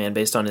recognize Ultraman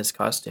based on his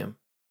costume.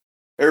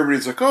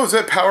 Everybody's like, "Oh, is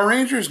that Power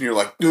Rangers?" And you're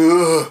like,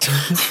 "Ugh."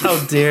 How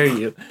dare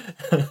you?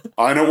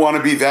 I don't want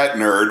to be that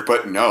nerd,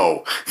 but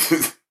no.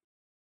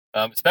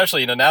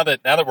 Especially, now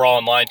that we're all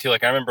online too.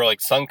 Like I remember, like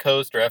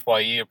Suncoast or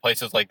FYE or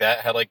places like that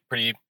had like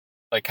pretty,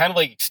 like kind of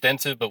like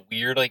extensive but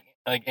weird like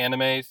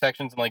anime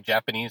sections and like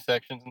Japanese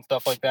sections and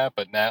stuff like that.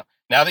 But now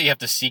that you have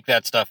to seek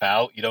that stuff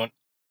out, you don't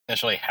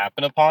necessarily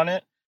happen upon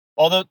it.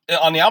 Although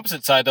on the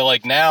opposite side, though,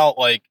 like now,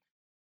 like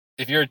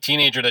if you're a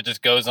teenager that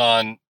just goes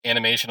on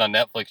animation on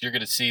Netflix, you're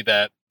going to see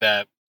that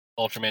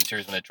Ultraman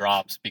series when it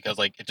drops, because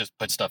like it just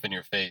puts stuff in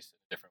your face in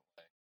a different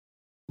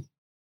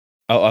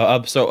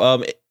way.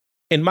 So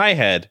in my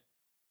head,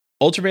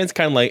 Ultraman's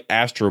kind of like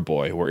Astro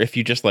Boy, where if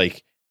you just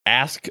like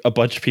ask a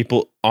bunch of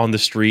people on the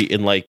street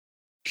in like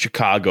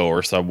Chicago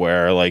or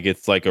somewhere, like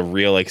it's like a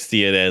real like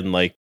CNN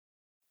like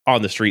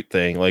on the street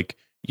thing, like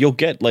you'll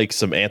get like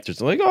some answers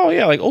like, oh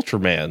yeah, like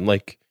Ultraman,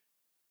 like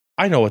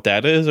I know what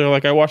that is, or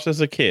like I watched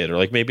as a kid, or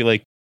like maybe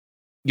like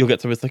you'll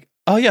get something that's like,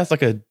 oh yeah, it's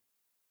like a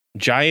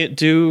giant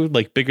dude,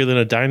 like bigger than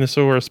a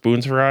dinosaur,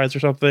 spoons for eyes or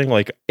something.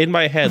 Like in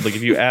my head, like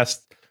if you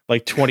asked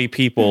like 20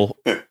 people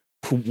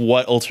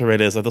what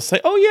Ultraman is, like, they'll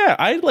say, oh yeah,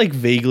 I like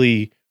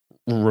vaguely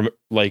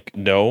like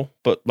know,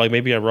 but like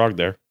maybe I'm wrong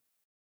there.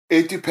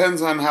 It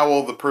depends on how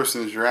old the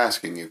person is you're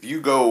asking. If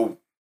you go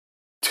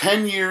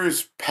 10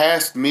 years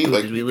past me,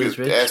 like you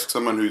could ask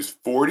someone who's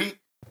 40,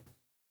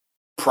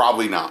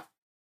 probably not.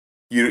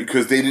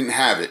 Because they didn't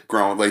have it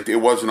growing, like it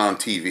wasn't on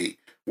TV.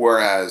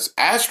 Whereas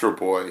Astro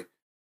Boy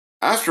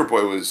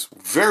was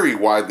very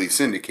widely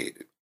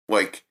syndicated.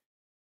 Like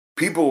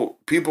people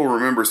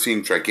remember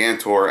seeing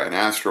Gigantor and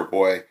Astro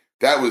Boy.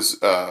 That was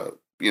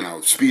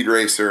Speed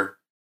Racer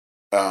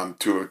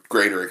to a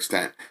greater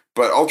extent.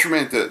 But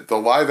Ultraman, the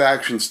live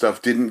action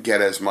stuff didn't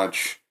get as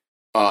much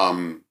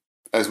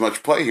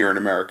play here in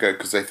America,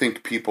 because I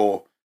think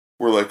people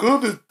were like, oh,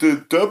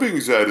 the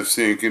dubbing's out of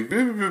sync,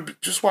 and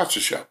just watch the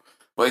show.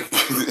 Like,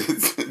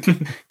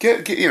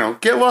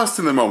 get lost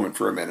in the moment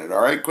for a minute,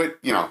 all right? Quit,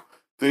 you don't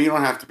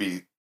have to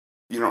be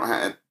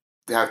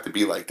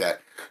like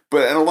that.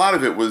 And a lot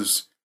of it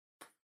was,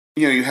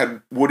 you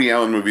had Woody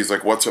Allen movies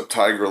like What's Up,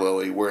 Tiger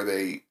Lily, where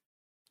they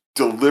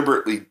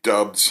deliberately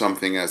dubbed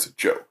something as a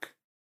joke.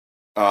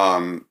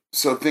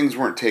 So things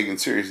weren't taken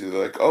seriously.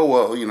 They're like, oh,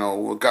 well,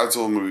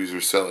 Godzilla movies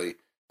are silly.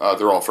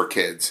 They're all for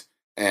kids.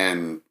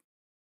 And,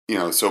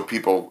 so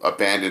people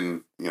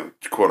abandoned,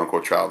 quote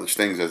unquote childish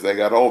things as they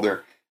got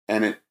older.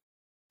 And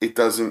it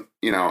doesn't,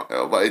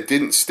 it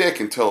didn't stick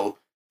until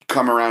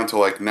come around to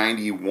like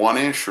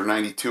 91-ish or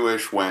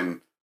 92-ish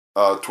when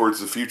Towards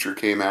the Future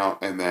came out,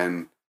 and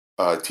then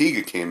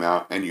Tiga came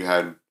out, and you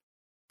had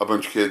a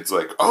bunch of kids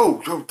like,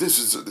 oh, this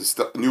is this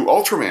new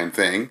Ultraman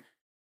thing.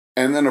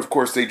 And then, of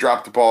course, they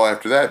dropped the ball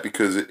after that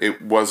because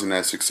it wasn't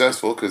as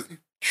successful, because they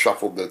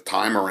shuffled the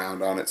time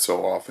around on it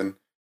so often.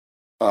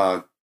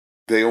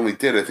 they only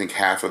did, I think,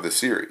 half of the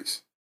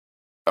series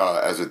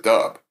as a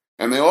dub.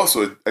 And they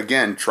also,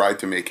 again, tried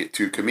to make it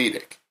too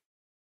comedic.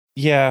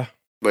 Yeah.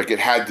 Like, it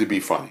had to be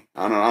funny.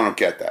 I don't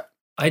get that.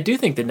 I do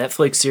think the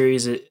Netflix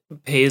series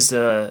pays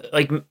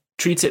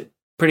treats it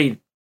pretty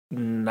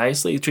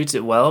nicely, treats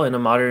it well in a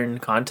modern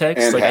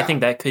context. And like, I how?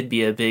 think that could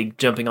be a big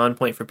jumping on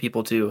point for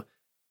people to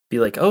be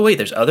like, oh wait,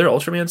 there's other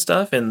Ultraman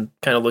stuff, and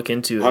kind of look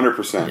into it.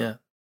 100%. Yeah.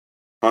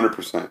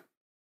 100%.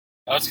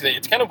 I was gonna say,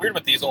 it's kind of weird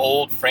with these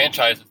old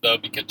franchises though,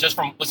 because just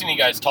from listening to you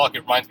guys talk, it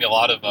reminds me a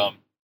lot of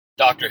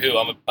Doctor Who.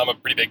 I'm a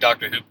pretty big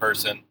Doctor Who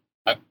person,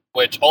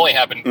 which only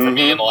happened for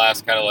me in the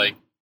last kind of like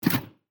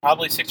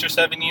probably 6 or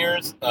 7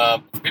 years.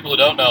 For people who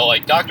don't know,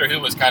 like Doctor Who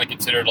was kind of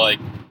considered like,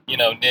 you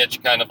know,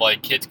 niche kind of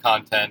like kids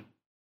content,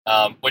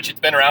 which it's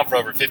been around for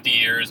over 50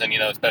 years, and you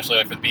know, especially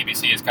like for the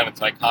BBC, is kind of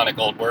its iconic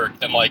old work.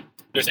 And like,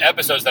 there's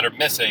episodes that are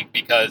missing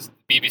because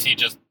BBC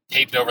just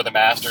taped over the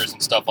masters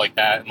and stuff like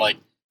that. And like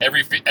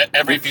every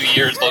few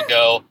years they'll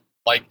go,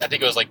 like I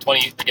think it was like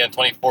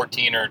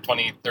 2014 or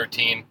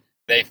 2013.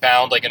 They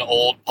found like an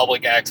old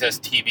public access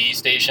TV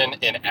station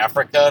in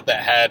Africa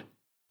that had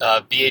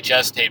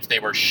VHS tapes. They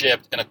were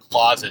shipped in a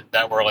closet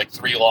that were like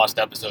 3 lost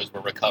episodes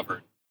were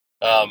recovered.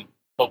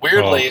 But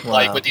weirdly,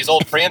 like with these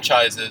old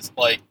franchises,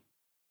 like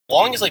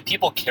long as like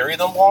people carry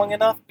them long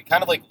enough, they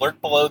kind of like lurk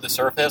below the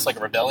surface, like a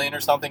rebellion or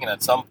something, and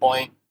at some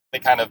point they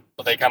kind of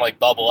like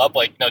bubble up.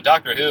 Like, you know,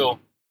 Doctor Who,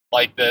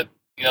 like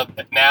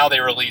now they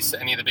release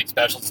any of the big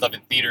special stuff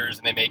in theaters,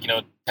 and they make, you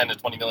know, $10 to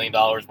 $20 million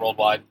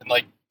worldwide, and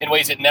like in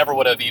ways it never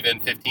would have even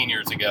 15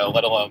 years ago,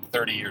 let alone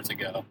 30 years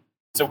ago.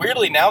 So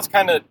weirdly, now it's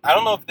kind of, I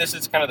don't know if this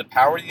is kind of the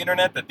power of the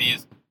internet, that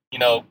these, you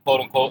know,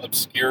 quote unquote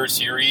obscure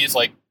series,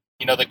 like,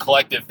 you know, the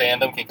collective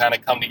fandom can kind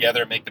of come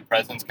together and make the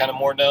presence kind of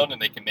more known,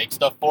 and they can make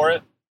stuff for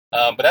it.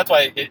 But that's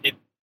why it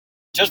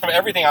just from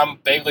everything I'm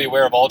vaguely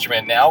aware of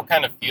Ultraman, now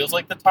kind of feels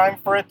like the time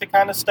for it to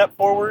kind of step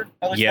forward,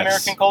 at least in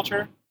American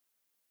culture.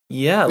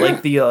 Yeah,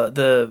 like the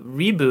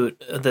reboot,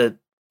 the,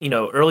 you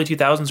know, early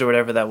 2000s or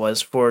whatever that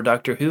was for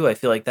Doctor Who, I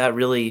feel like that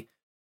really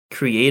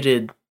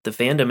created the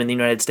fandom in the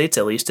United States,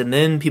 at least, and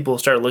then people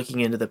start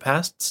looking into the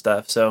past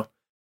stuff. So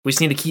we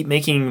just need to keep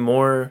making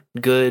more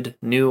good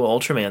new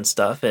Ultraman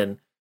stuff, and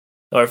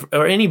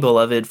or any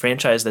beloved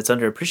franchise that's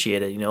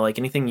underappreciated. You know, like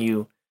anything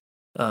you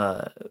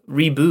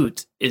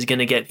reboot is going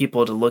to get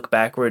people to look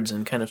backwards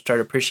and kind of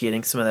start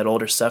appreciating some of that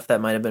older stuff that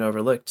might have been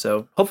overlooked.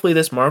 So hopefully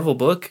this Marvel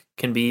book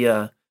can be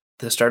the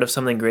start of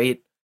something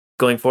great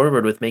going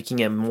forward with making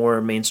it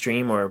more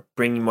mainstream or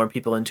bringing more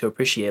people in to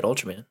appreciate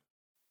Ultraman.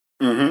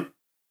 Mm-hmm.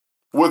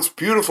 What's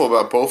beautiful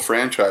about both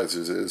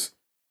franchises is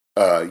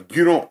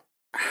you don't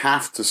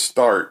have to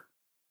start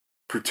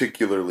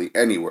particularly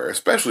anywhere,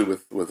 especially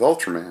with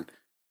Ultraman.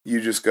 You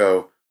just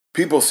go,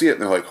 people see it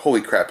and they're like,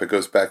 holy crap, it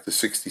goes back to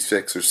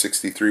 66 or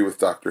 63 with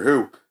Doctor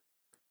Who.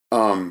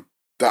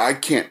 I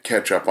can't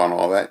catch up on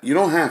all that. You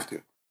don't have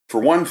to. For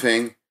one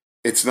thing,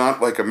 it's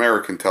not like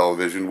American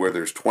television where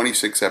there's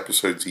 26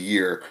 episodes a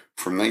year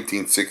from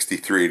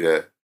 1963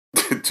 to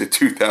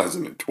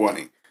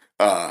 2020.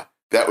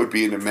 That would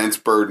be an immense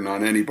burden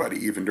on anybody,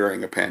 even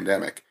during a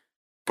pandemic.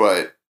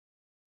 But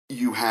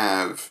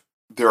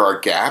there are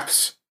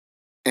gaps.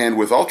 And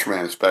with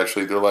Ultraman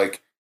especially, they're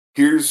like,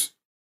 here's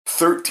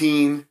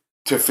 13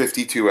 to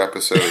 52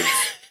 episodes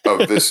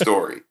of this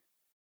story.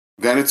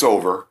 Then it's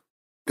over.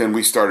 Then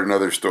we start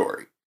another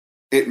story.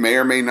 It may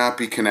or may not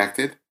be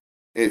connected.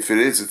 If it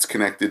is, it's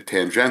connected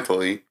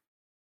tangentially.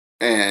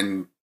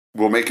 And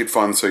we'll make it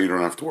fun so you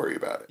don't have to worry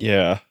about it.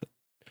 Yeah.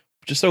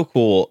 Which is so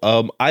cool.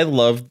 I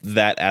love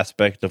that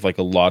aspect of like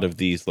a lot of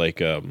these like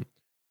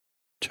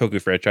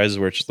Toku franchises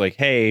where it's just like,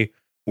 hey,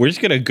 we're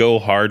just gonna go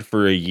hard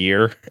for a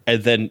year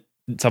and then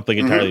something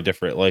entirely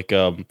different. Like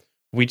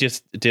we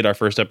just did our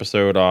first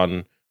episode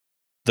on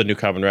the new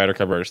Kamen Rider,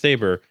 Kamen Rider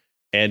Saber,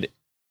 and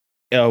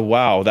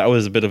wow, that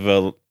was a bit of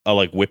a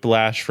like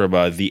whiplash from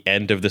the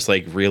end of this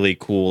like really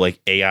cool like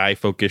AI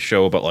focused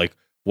show about like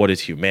what is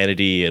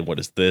humanity and what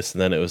is this,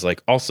 and then it was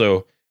like,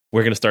 also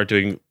we're gonna start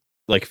doing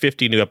like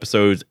 50 new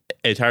episodes,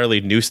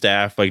 entirely new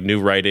staff, like new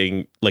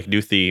writing, like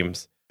new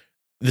themes.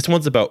 This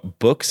one's about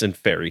books and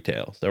fairy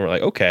tales, and we're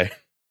like, okay,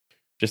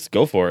 just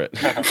go for it.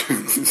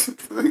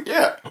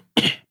 Yeah.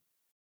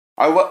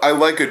 I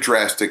like a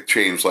drastic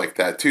change like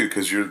that too,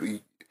 because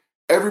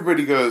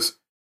everybody goes,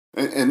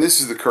 and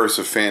this is the curse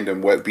of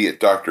fandom, be it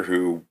Doctor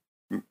Who,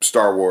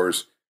 Star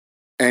Wars,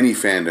 any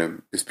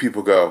fandom, is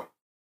people go,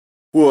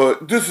 well,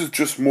 this is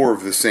just more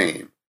of the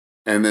same.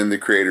 And then the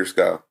creators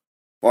go,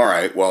 all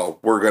right, well,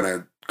 we're going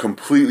to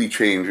completely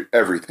change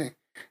everything.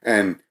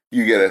 And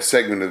you get a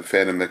segment of the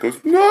fandom that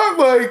goes, not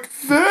like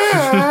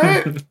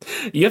that.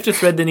 You have to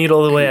thread the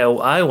needle the way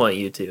I want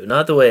you to,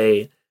 not the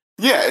way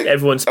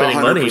everyone's spending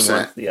 100%.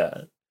 Money.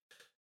 Yeah.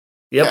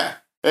 Yep. Yeah.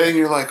 And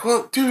you're like,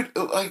 well, dude,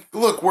 like,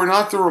 look, we're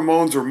not the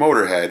Ramones or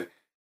Motorhead,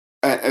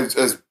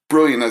 as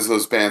brilliant as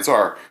those bands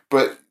are,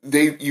 but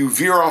you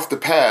veer off the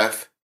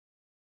path,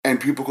 and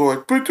people go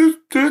like, but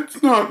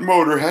that's not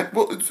Motorhead.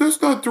 Well,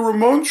 that's not the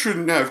Ramones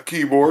shouldn't have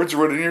keyboards or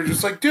whatever. And you're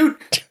just like, dude,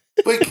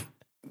 like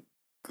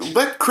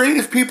let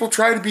creative people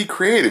try to be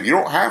creative. You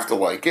don't have to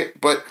like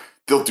it, but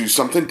they'll do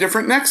something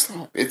different next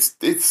time.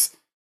 It's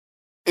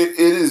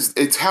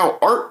how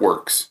art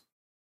works.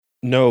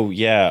 No,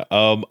 yeah.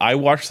 I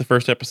watched the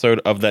first episode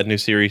of that new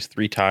series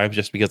 3 times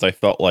just because I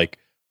felt like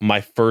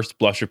my first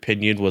blush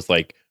opinion was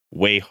like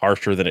way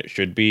harsher than it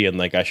should be, and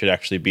like I should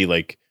actually be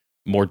like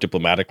more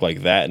diplomatic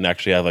like that and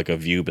actually have like a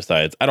view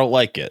besides I don't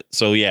like it.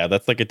 So yeah,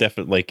 that's like a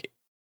definite like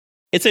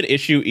it's an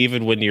issue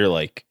even when you're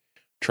like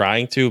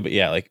trying to, but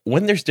yeah, like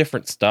when there's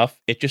different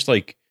stuff, it just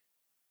like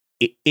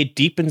it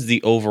deepens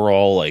the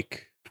overall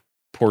like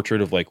portrait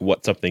of like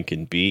what something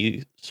can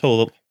be.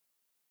 So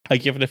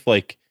like even if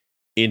like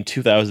in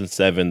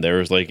 2007 there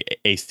was like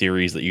a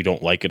series that you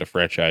don't like in a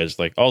franchise,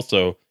 like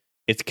also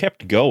it's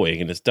kept going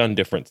and it's done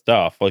different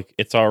stuff, like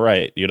it's all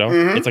right, you know.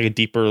 Mhm. It's like a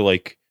deeper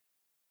like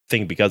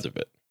thing because of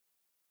it.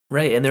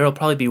 Right, and there will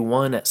probably be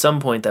one at some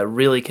point that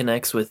really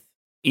connects with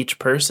each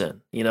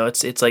person. You know,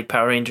 it's like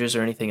Power Rangers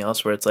or anything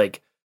else where it's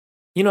like,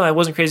 you know, I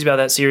wasn't crazy about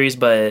that series,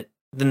 but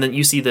then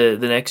you see the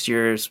next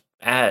year's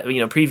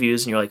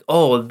previews and you're like,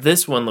 oh,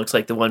 this one looks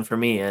like the one for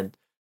me. And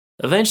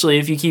eventually,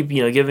 if you keep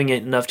giving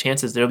it enough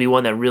chances, there'll be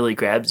one that really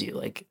grabs you.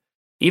 Like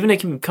even it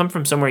can come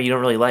from somewhere you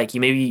don't really like.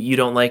 Maybe you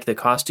don't like the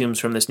costumes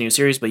from this new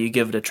series, but you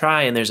give it a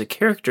try and there's a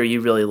character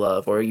you really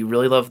love, or you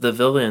really love the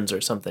villains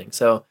or something.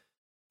 So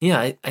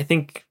yeah, I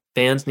think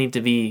fans need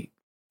to be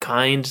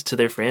kind to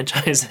their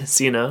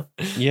franchises, you know?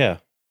 Yeah.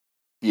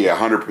 Yeah,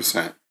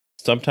 100%.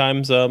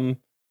 Sometimes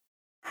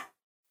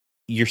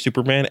you're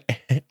Superman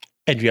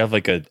and you have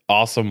like an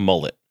awesome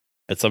mullet,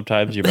 and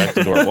sometimes you're back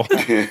to normal.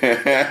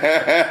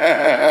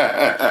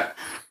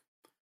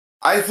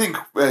 I think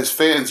as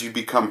fans, you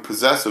become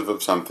possessive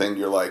of something.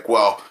 You're like,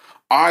 well,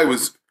 I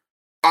was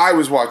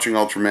watching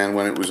Ultraman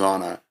when it was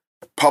on a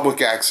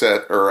public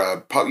access or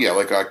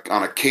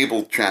on a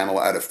cable channel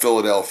out of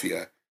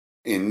Philadelphia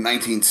in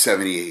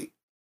 1978,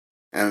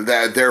 and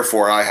that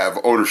therefore I have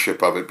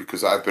ownership of it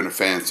because I've been a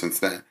fan since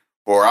then.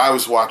 Or I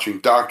was watching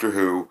Doctor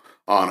Who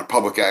on a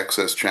public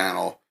access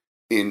channel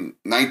in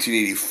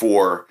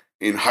 1984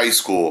 in high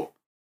school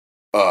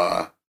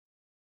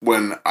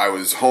when I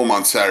was home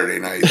on Saturday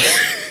nights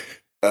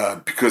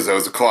because I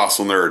was a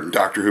colossal nerd and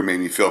Doctor Who made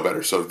me feel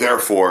better. So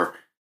therefore,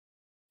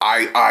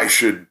 I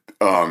should,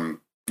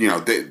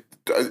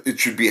 it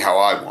should be how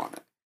I want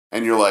it.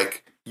 And you're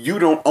like, you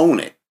don't own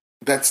it.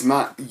 That's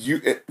not you.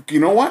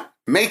 You know what?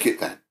 Make it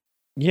then.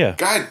 Yeah.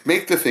 God,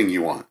 make the thing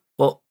you want.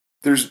 Well,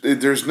 there's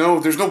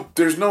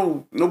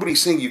nobody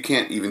saying you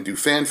can't even do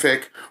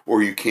fanfic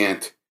or you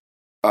can't.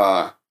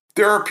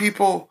 There are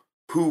people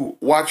who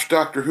watched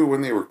Doctor Who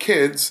when they were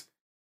kids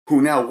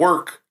who now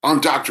work on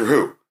Doctor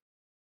Who.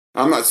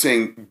 I'm not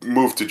saying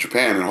move to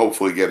Japan and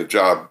hopefully get a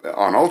job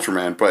on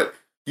Ultraman, but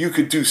you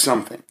could do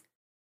something.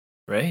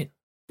 Right.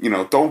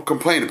 Don't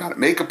complain about it.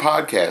 Make a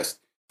podcast.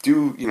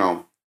 Do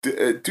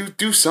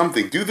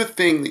something. Do the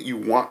thing that you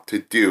want to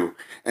do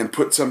and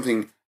put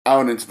something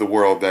out into the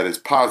world that is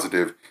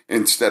positive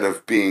instead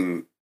of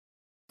being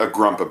a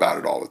grump about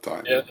it all the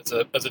time. Yeah,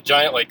 as a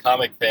giant like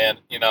comic fan,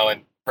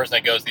 and person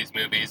that goes to these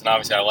movies, and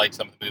obviously I like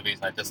some of the movies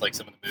and I dislike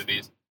some of the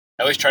movies.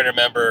 I always try to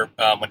remember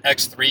when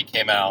X3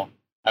 came out,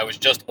 I was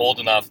just old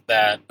enough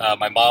that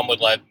my mom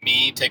would let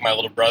me take my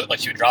little brother, like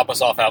she would drop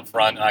us off out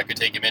front and I could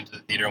take him into the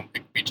theater and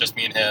it'd be just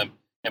me and him,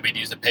 and we'd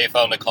use a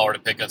payphone to call her to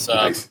pick us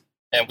up. Nice.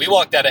 And we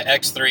walked out of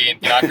X3,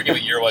 and I forget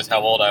what year it was,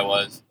 how old I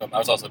was. I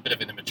was also a bit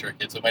of an immature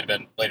kid, so it might have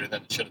been later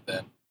than it should have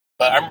been.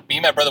 But me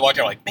and my brother walked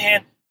out like,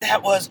 man,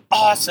 that was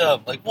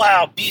awesome. Like,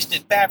 wow, Beast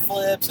did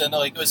backflips, and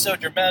like it was so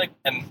dramatic.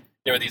 And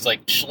there were these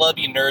like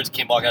schlubby nerds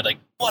came walking out like,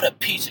 what a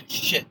piece of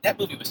shit. That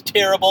movie was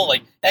terrible.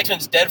 Like,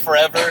 X-Men's dead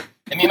forever.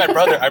 And me and my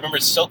brother, I remember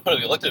so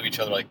clearly, we looked at each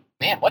other like,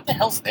 man, what the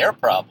hell's their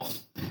problem?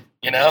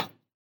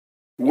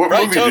 What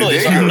Right, movie totally.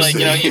 did So they I'm go like,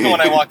 see? even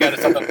when I walk out of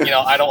something,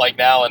 I don't like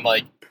now, and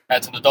like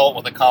as an adult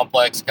with a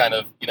complex kind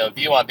of,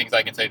 view on things,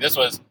 I can say this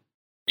was,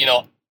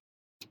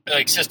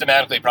 like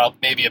systematically probably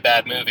maybe a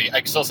bad movie. I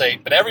can still say,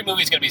 but every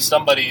movie's going to be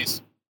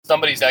somebody's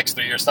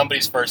X3 or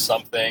somebody's first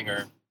something,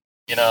 or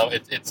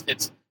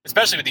it's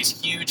especially with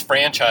these huge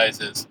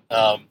franchises.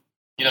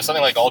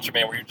 Something like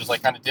Ultraman, where you're just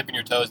like kind of dipping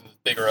your toes in this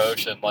bigger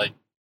ocean. Like,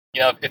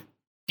 if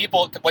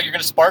people, what you're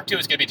going to spark to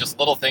is going to be just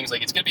little things.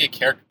 Like it's going to be a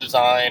character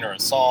design or a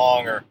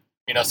song or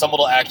some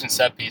little action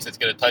set piece that's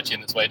going to touch you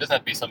in this way. It doesn't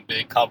have to be some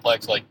big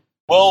complex like,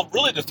 well,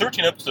 really, the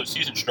 13 episode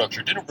season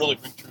structure didn't really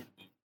ring true to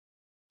me.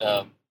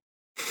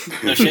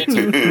 No shade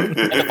to it.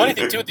 And the funny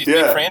thing too with these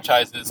big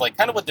franchises, like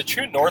kind of what the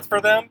true north for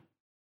them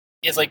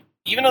is, like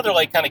even though they're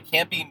like kind of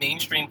campy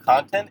mainstream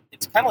content,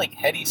 it's kind of like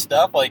heady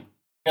stuff. Like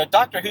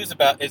Doctor Who's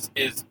about is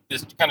this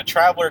kind of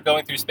traveler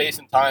going through space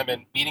and time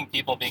and meeting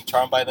people, being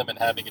charmed by them, and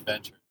having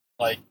adventures.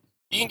 Like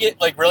you can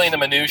get like really in the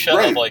minutia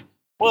of like,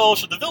 well,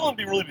 should the villain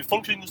really be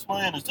functioning this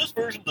way? And is this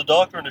version of the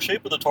Doctor in the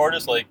shape of the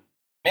TARDIS? Like,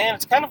 man,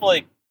 it's kind of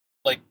like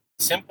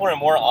simpler and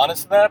more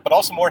honest than that, but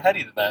also more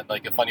heady than that,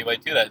 like a funny way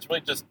to that. It's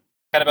really just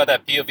kind of about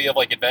that POV of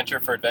like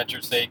adventure for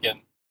adventure's sake. And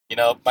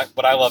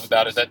what I love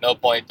about it is at no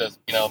point does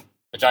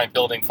a giant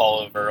building fall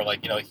over, or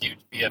like a huge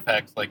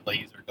VFX like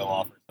laser go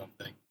off or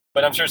something.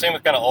 But I'm sure same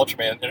with kind of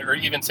Ultraman, or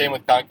even same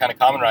with kind of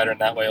Kamen Rider in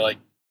that way. Like,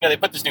 they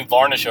put this new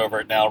varnish over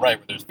it now, right?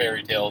 Where there's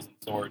fairy tales and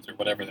swords or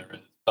whatever there is.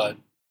 But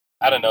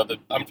I don't know.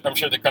 I'm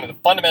sure the kind of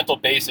the fundamental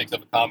basics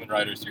of a Kamen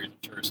Rider series, I'm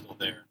sure, are still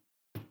there.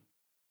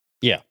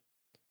 Yeah.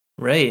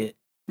 Right.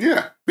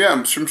 Yeah,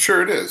 I'm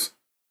sure it is.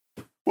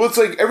 Well, it's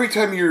like every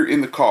time you're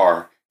in the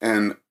car,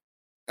 and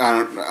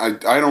I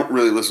don't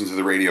really listen to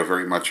the radio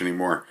very much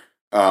anymore,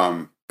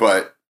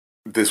 but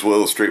this will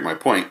illustrate my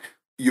point.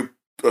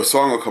 A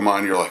song will come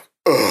on, you're like,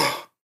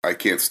 ugh, I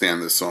can't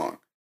stand this song.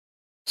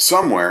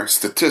 Somewhere,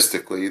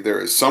 statistically, there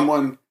is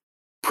someone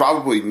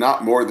probably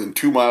not more than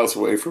 2 miles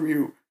away from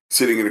you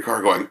sitting in a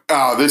car going,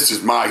 oh, this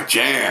is my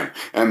jam.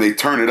 And they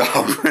turn it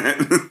up.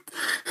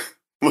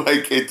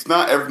 Like, it's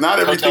not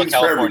everything's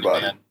for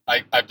everybody. Man.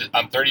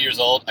 I'm 30 years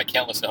old. I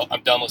can't listen.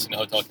 I'm done listening to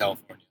Hotel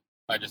California.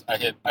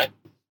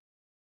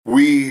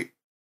 We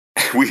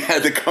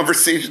had the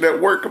conversation at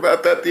work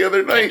about that the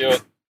other night.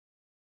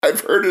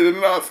 I've heard it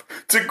enough.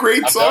 It's a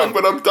great song,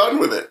 but I'm done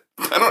with it.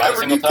 I don't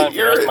ever need to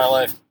hear it. My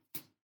life.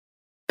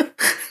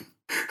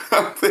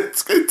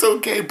 It's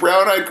okay.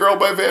 Brown Eyed Girl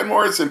by Van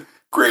Morrison.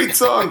 Great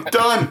song.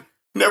 Done.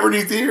 Never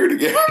need to hear it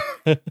again.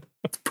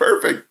 It's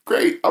perfect.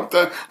 Great. I'm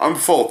done. I'm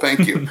full.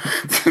 Thank you.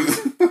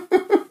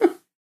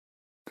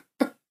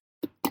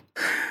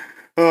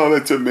 Oh,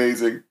 that's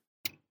amazing.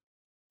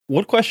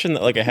 One question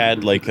that I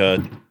had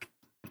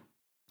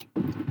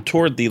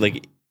toward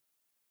the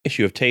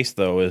issue of taste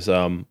though is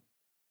how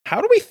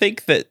do we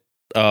think that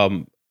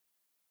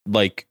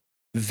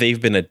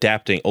they've been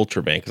adapting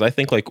Ultraman? Because I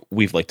think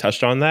we've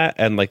touched on that,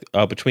 and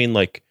between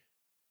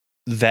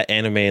that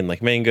anime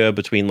and manga,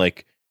 between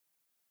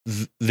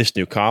this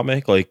new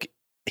comic,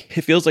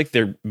 it feels like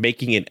they're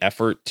making an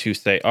effort to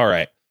say, all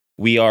right,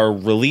 we are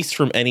released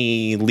from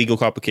any legal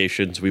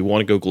complications. We want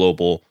to go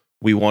global.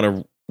 We want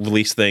to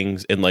release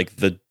things in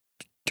the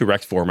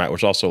direct format,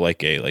 which is also a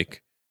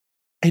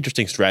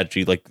interesting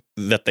strategy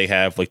that they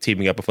have,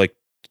 teaming up with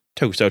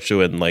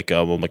Tokusatsu and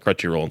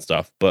Crunchyroll and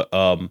stuff. But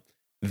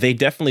they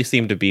definitely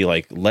seem to be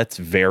let's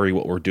vary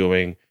what we're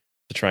doing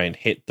to try and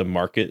hit the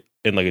market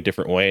in a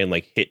different way and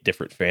hit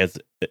different fans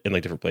in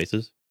different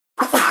places.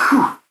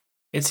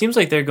 It seems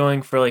like they're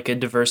going for a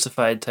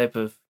diversified type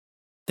of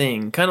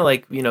thing, kind of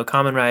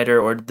Kamen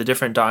Rider or the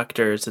different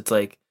Doctors.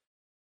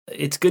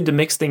 It's good to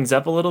mix things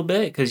up a little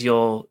bit because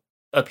you'll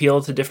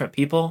appeal to different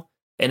people.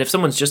 And if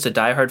someone's just a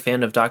diehard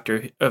fan of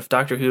Doctor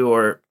Who,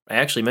 or I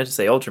actually meant to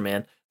say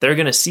Ultraman, they're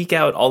going to seek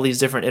out all these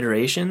different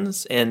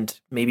iterations and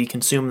maybe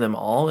consume them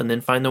all and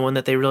then find the one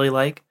that they really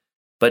like.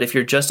 But if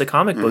you're just a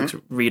comic book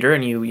reader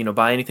and you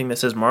buy anything that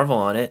says Marvel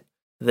on it,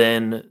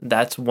 then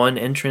that's one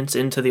entrance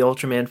into the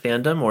Ultraman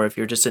fandom. Or if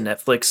you're just a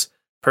Netflix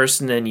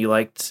person and you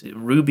liked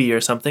Ruby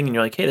or something and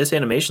you're like, hey, this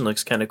animation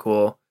looks kind of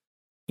cool,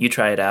 you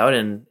try it out,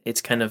 and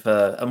it's kind of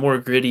a more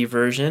gritty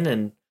version.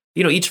 And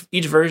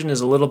each version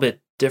is a little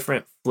bit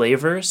different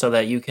flavor so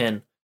that you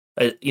can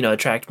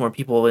attract more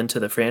people into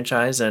the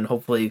franchise and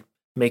hopefully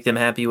make them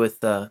happy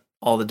with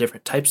all the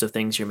different types of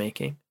things you're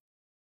making.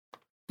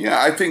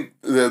 Yeah, I think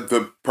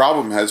the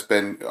problem has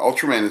been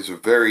Ultraman is a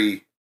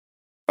very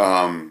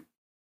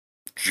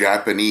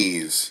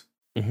Japanese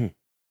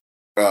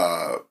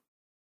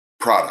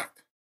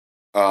product.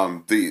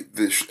 You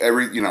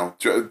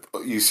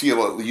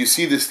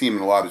see this theme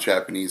in a lot of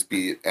Japanese,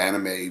 be it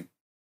anime,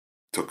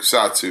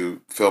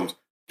 tokusatsu films.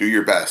 Do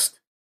your best.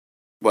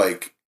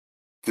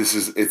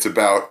 It's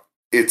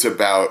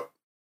about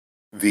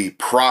the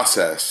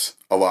process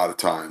a lot of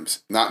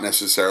times, not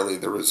necessarily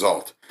the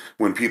result.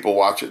 When people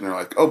watch it and they're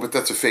like, oh, but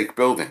that's a fake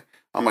building.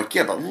 I'm like,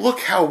 yeah, but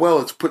look how well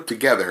it's put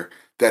together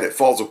that it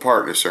falls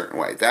apart in a certain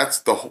way.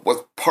 That's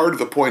what's part of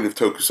the point of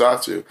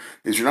tokusatsu,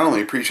 is you're not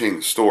only appreciating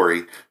the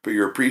story, but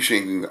you're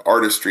appreciating the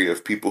artistry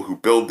of people who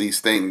build these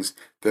things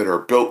that are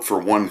built for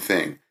one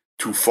thing,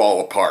 to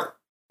fall apart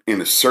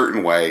in a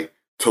certain way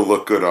to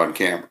look good on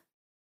camera.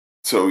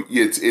 So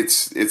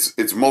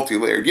it's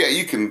multi-layered. Yeah,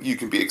 you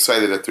can be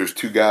excited that there's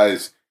two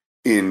guys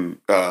in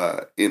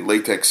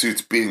latex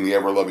suits beating the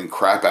ever-loving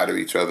crap out of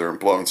each other and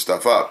blowing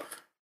stuff up.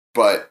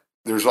 But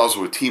there's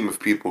also a team of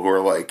people who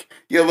are like,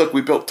 yeah, look,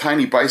 we built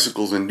tiny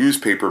bicycles and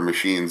newspaper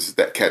machines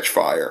that catch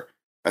fire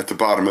at the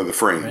bottom of the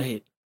frame.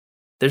 Right.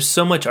 There's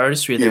so much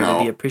artistry there to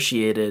be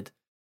appreciated.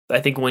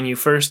 I think when you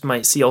first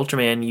might see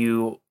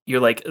Ultraman,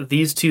 you're like,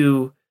 these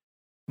two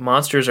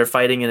monsters are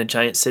fighting in a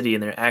giant city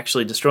and they're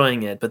actually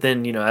destroying it. But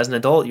then, as an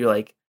adult, you're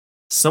like,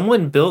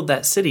 someone built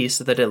that city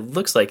so that it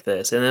looks like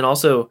this. And then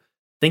also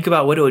think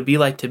about what it would be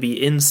like to be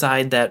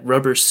inside that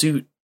rubber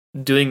suit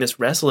doing this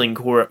wrestling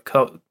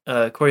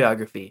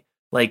choreography.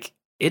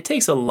 It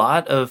takes a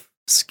lot of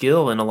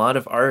skill and a lot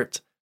of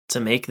art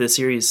to make the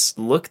series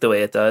look the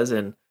way it does.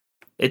 And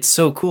it's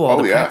so cool.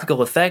 All the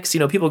practical effects,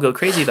 people go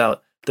crazy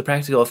about the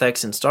practical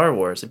effects in Star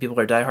Wars and people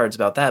are diehards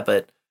about that.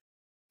 But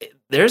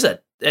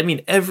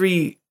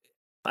every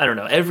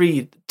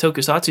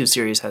tokusatsu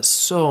series has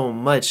so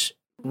much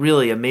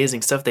really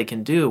amazing stuff they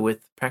can do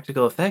with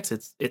practical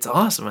effects. It's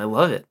awesome. I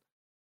love it.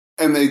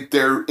 And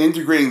they're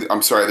integrating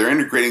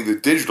the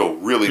digital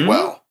really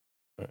well.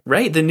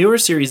 Right. The newer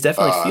series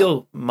definitely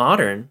feel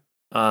modern.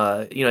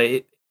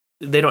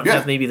 They don't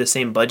have maybe the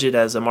same budget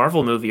as a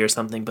Marvel movie or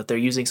something, but they're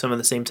using some of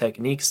the same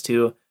techniques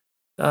to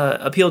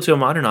appeal to a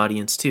modern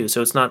audience too.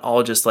 So it's not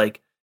all just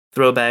like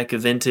throwback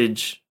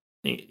vintage,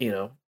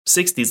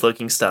 60s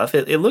looking stuff.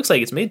 It looks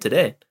like it's made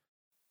today.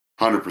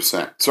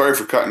 100%. Sorry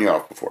for cutting you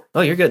off before.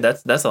 Oh, you're good.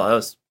 That's all I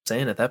was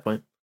saying at that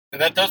point.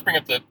 And that does bring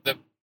up that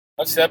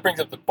brings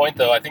up the point,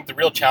 though. I think the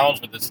real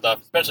challenge with this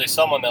stuff, especially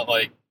someone that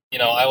I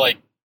like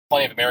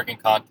plenty of American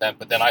content,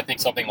 but then I think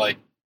something like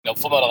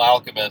Full Metal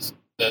Alchemist,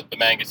 the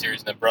manga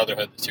series, and then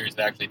Brotherhood, the series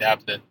that actually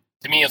adapted it,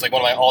 to me is like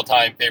one of my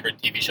all-time favorite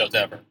TV shows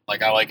ever.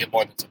 Like, I like it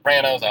more than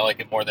Sopranos. I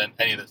like it more than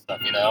any of this stuff,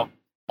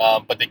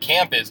 But the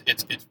camp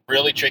it's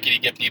really tricky to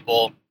get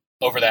people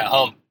over that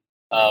hump.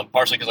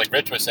 Partially because, like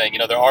Rich was saying,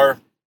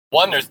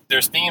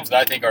 there's themes that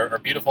I think are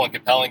beautiful and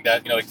compelling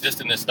that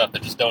exist in this stuff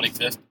that just don't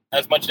exist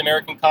as much in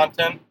American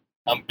content.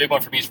 Big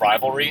one for me is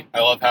rivalry.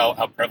 I love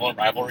how prevalent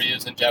rivalry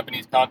is in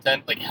Japanese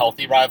content, like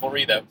healthy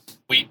rivalry that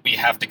we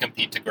have to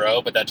compete to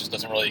grow, but that just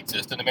doesn't really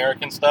exist in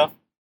American stuff.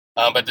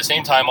 But at the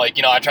same time, I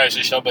try to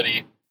show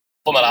somebody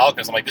Full Metal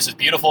Alchemist. I'm like, this is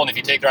beautiful, and if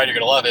you take the ride, you're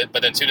gonna love it.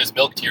 But then as soon as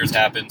Milk Tears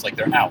happens, like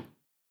they're out.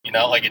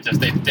 It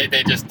just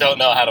they just don't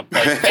know how to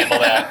handle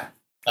that.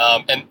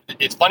 And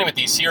it's funny with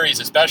these series,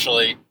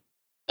 especially.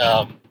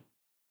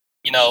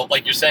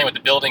 Like you're saying with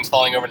the buildings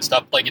falling over and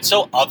stuff, like it's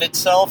so of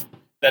itself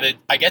that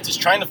I guess it's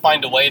trying to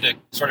find a way to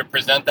sort of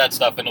present that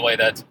stuff in a way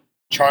that's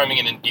charming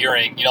and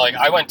endearing.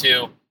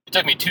 It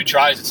took me 2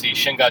 tries to see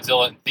Shin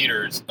Godzilla in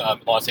theaters in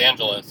Los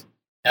Angeles.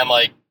 And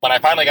like when I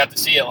finally got to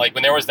see it, like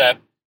when there was that,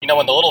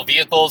 when the little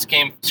vehicles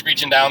came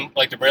screeching down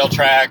like the rail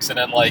tracks, and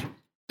then like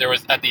there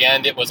was at the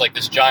end, it was like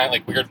this giant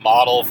like weird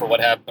model for what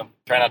happened. I'm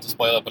trying not to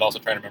spoil it, but also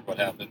trying to remember what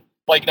happened.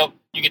 Like,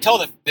 you could tell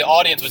that the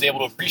audience was able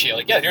to appreciate,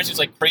 like, yeah, here's these,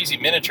 like, crazy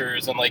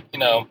miniatures and, like,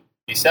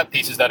 these set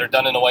pieces that are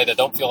done in a way that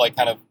don't feel like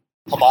kind of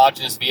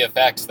homogenous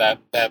VFX that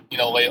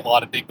way a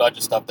lot of big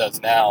budget stuff does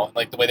now, and,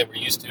 like, the way that we're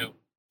used to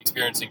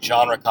experiencing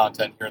genre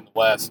content here in the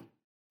West.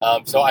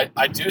 So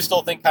I do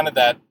still think kind of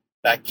that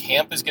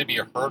camp is going to be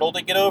a hurdle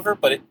to get over,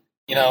 but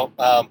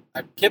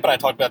Kip and I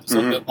talked about this a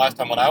little bit last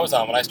time when I was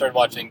on, when I started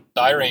watching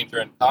Die Ranger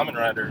and Kamen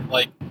Rider,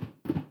 like,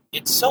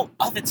 it's so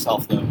of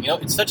itself, though.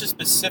 It's such a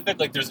specific,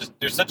 like, there's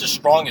such a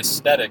strong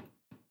aesthetic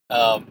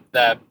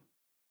that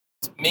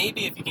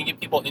maybe if you can get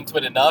people into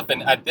it enough,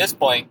 and at this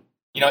point,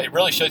 it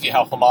really shows you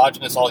how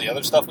homogenous all the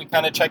other stuff we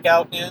kind of check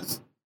out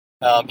is.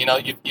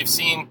 You've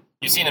seen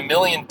a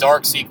million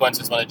dark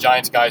sequences when a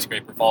giant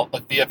skyscraper a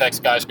VFX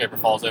skyscraper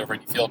falls over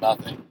and you feel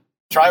nothing.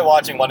 Try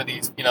watching one of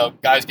these,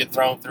 guys get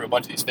thrown through a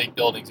bunch of these fake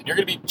buildings, and you're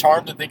going to be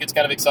charmed and think it's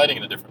kind of exciting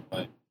in a different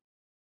way.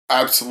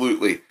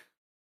 Absolutely.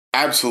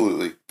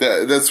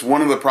 That's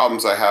one of the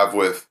problems I have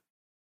with,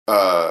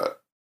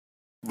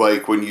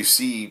 like, when you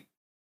see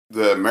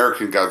the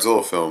American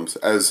Godzilla films,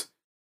 as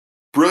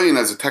brilliant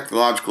as a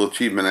technological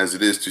achievement as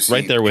it is to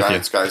see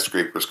giant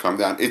skyscrapers come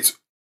down, it's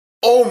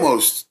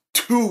almost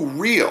too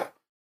real.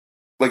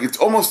 Like, it's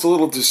almost a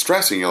little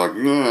distressing. You're like,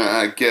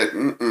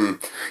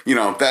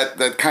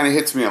 that kind of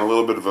hits me on a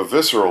little bit of a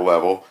visceral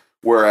level,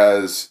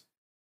 whereas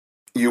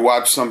you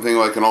watch something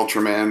like an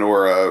Ultraman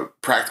or a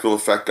practical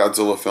effect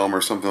Godzilla film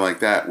or something like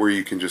that, where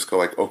you can just go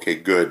like, okay,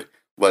 good.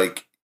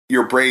 Like,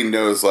 your brain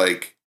knows,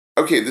 like,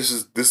 okay, this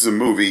is a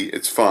movie.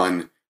 It's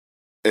fun.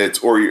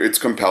 It's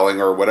compelling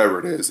or whatever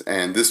it is.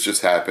 And this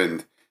just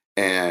happened.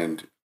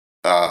 And,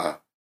 I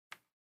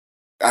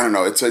don't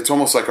know. It's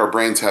almost like our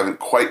brains haven't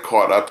quite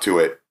caught up to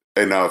it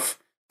enough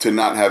to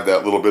not have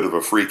that little bit of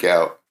a freak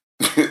out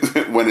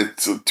when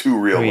it's too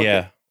real. Oh,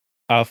 yeah.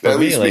 For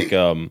me, like,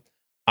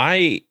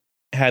 I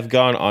have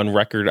gone on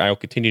record. I will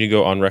continue to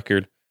go on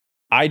record.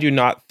 I do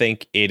not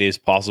think it is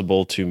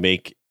possible to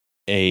make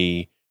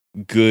a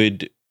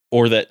good,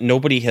 or that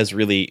nobody has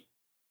really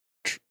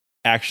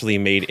actually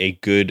made a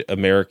good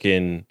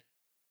American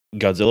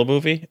Godzilla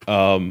movie.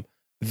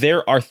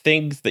 There are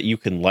things that you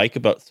can like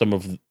about some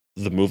of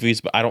the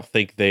movies, but I don't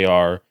think they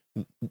are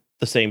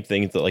the same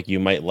things that like you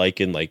might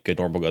like in like a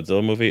normal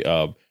Godzilla movie.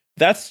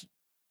 That's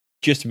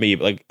just me.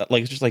 Like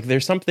it's just like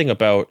there's something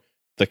about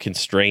the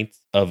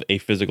constraints of a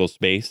physical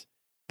space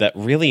that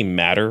really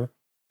matter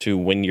to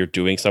when you're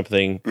doing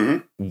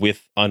something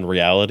with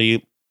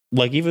unreality.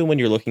 Like even when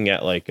you're looking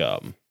at like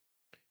Ray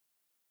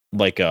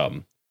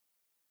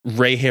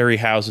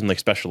Harryhausen like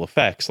special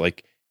effects,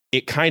 like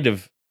it kind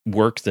of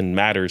works and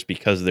matters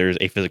because there's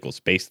a physical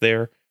space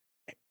there.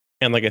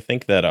 And like I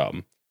think that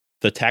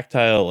the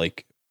tactile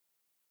like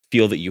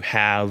feel that you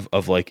have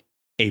of like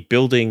a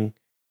building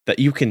that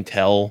you can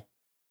tell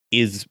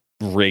is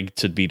rigged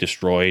to be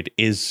destroyed,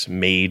 is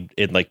made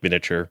in like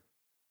miniature,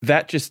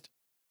 that just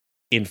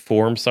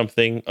informs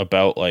something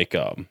about like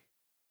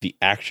the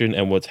action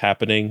and what's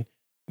happening,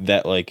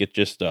 that like it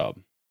just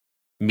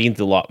means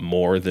a lot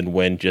more than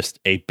when just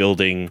a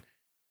building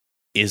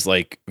is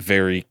like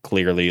very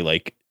clearly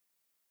like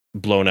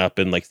blown up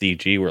in like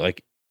CG, where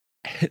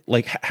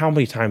like how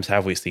many times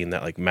have we seen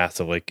that like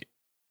massive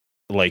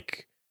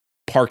like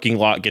parking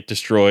lot get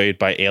destroyed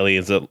by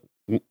aliens that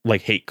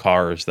like hate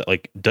cars, that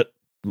like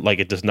like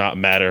it does not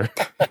matter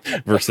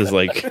versus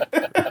like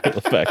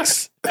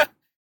effects.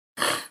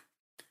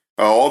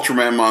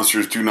 Ultraman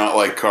monsters do not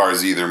like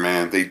cars either,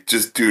 man. They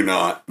just do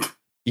not.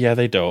 Yeah,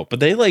 they don't. But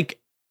they like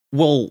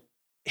will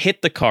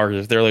hit the cars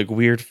if they're like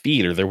weird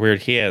feet or their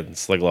weird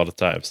hands, like a lot of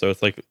times. So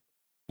it's like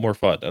more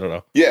fun. I don't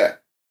know. Yeah.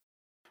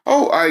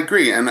 Oh, I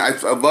agree. And I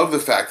love the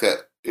fact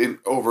that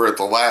over at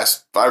the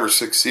last 5 or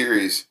 6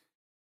 series,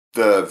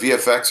 the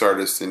VFX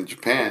artists in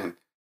Japan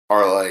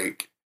are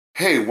like,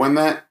 hey, when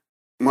that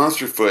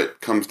monster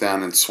foot comes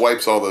down and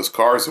swipes all those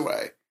cars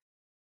away,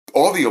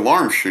 all the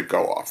alarms should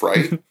go off,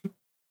 right?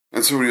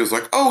 And somebody was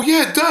like, oh,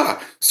 yeah, duh.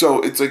 So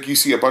it's like you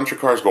see a bunch of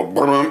cars go,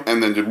 brum,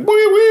 and then just wee,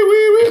 wee,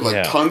 wee, wee,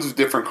 like tons of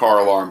different car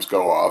alarms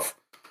go off.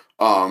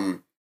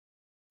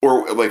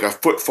 Or like a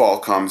footfall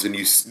comes and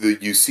you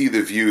see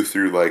the view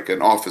through like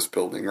an office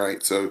building,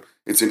 right? So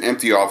it's an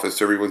empty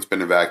office. Everyone's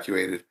been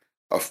evacuated.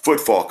 A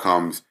footfall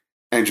comes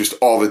and just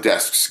all the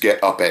desks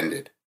get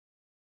upended.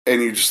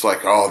 And you're just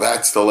like, oh,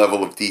 that's the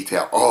level of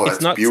detail. Oh, that's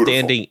beautiful. It's not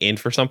standing in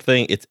for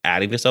something. It's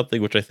adding to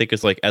something, which I think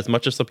is like, as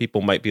much as some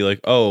people might be like,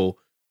 oh,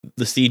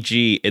 the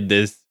CG in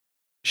this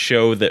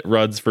show that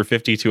runs for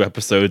 52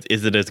 episodes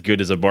isn't as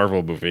good as a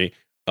Marvel movie.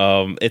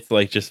 It's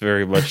like just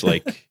very much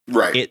like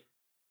right. It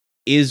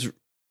is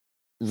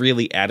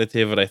really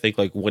additive, and I think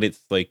like when it's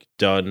like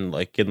done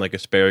like in like a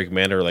sparing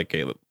manner, like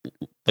a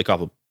like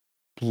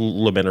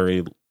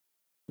complimentary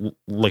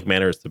like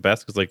manner is the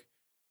best, because like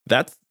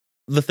that's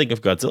the thing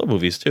of Godzilla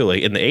movies too.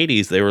 Like in the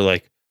 80s they were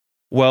like,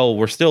 well,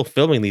 we're still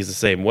filming these the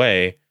same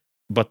way,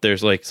 but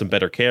there's like some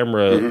better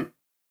camera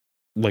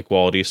like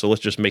quality, so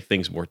let's just make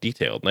things more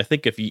detailed. And I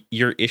think if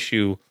your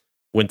issue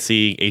when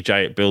seeing a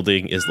giant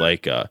building is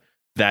like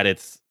that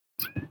it's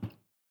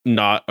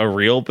not a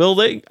real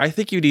building, I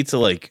think you need to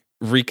like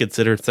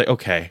reconsider and say,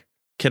 okay,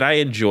 can I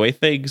enjoy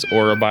things,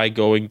 or am I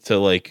going to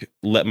like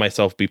let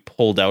myself be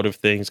pulled out of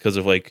things because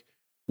of like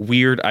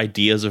weird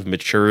ideas of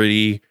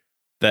maturity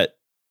that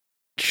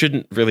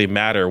shouldn't really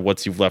matter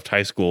once you've left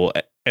high school,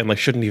 and like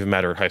shouldn't even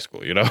matter at high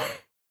school, you know?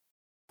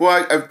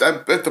 Well,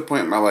 I'm at the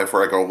point in my life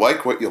where I go,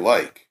 like what you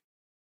like.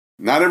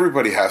 Not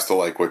everybody has to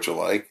like what you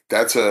like.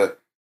 That's a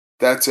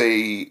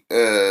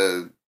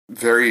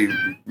very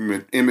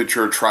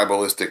immature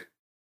tribalistic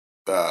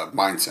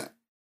mindset.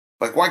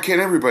 Like, why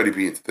can't everybody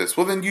be into this?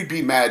 Well, then you'd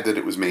be mad that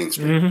it was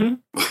mainstream.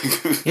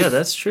 Mm-hmm. Yeah,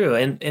 that's true.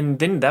 And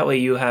then that way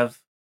you have,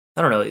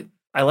 I don't know,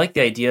 I like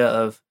the idea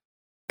of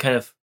kind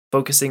of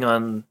focusing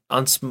on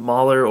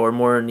smaller or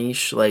more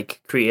niche like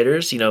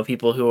creators, you know,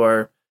 people who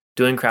are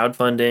doing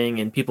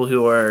crowdfunding and people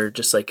who are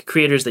just like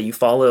creators that you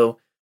follow,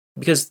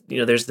 because, you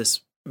know, there's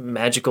this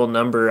magical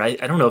number. I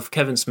don't know if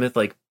Kevin Smith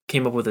like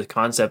came up with a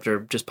concept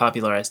or just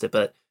popularized it,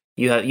 but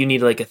you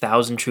need like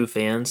 1,000 true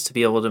fans to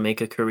be able to make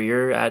a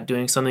career at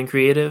doing something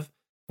creative.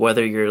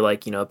 Whether you're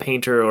like, you know, a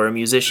painter or a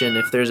musician,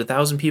 if there's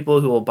 1,000 people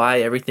who will buy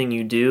everything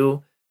you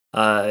do,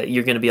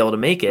 you're going to be able to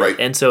make it. Right.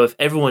 And so if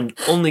everyone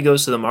only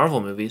goes to the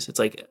Marvel movies, it's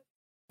like,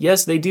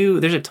 yes, they do.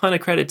 There's a ton of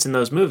credits in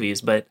those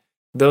movies, but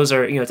those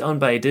are, you know, it's owned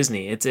by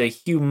Disney. It's a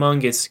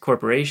humongous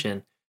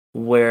corporation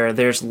where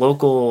there's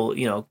local,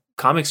 you know,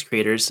 comics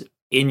creators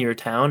in your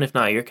town, if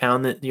not your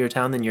town, then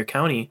your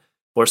county,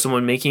 or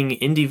someone making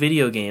indie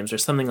video games or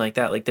something like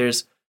that. Like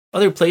there's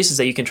other places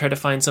that you can try to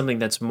find something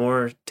that's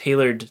more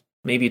tailored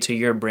maybe to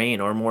your brain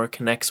or more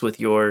connects with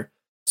your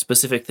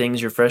specific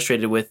things you're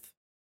frustrated with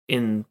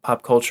in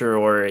pop culture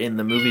or in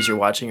the movies you're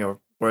watching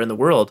or in the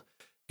world.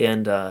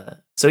 And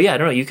so, yeah, I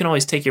don't know. You can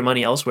always take your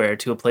money elsewhere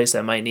to a place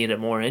that might need it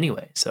more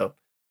anyway. So,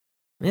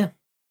 yeah,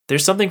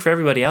 there's something for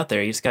everybody out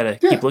there. You just got to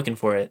keep looking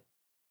for it.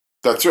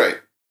 That's right.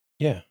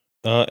 Yeah.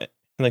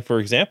 Like, for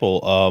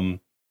example,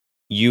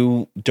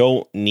 you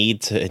don't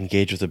need to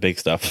engage with the big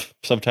stuff.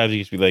 Sometimes you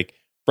just be like,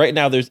 right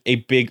now, there's a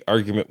big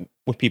argument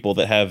with people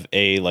that have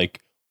a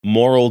like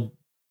moral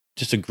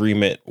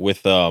disagreement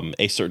with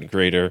a certain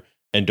creator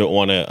and don't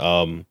want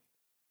to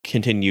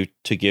continue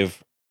to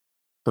give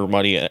her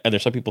money. And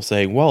there's some people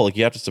saying, well, like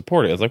you have to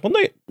support it. It's like, well,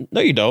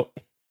 no, you don't.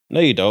 No,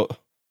 you don't.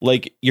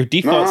 Like your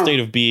default state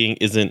of being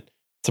isn't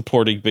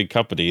supporting big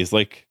companies.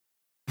 Like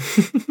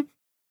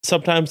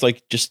sometimes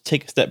like just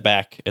take a step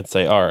back and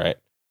say, all right,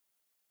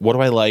 what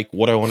do I like?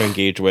 What do I want to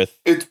engage with?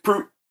 It's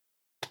proof.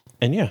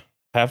 And yeah,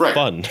 have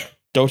fun.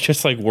 Don't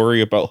just like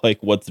worry about like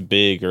what's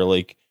big or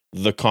like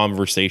the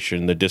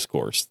conversation, the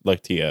discourse,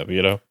 like TM,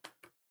 you know?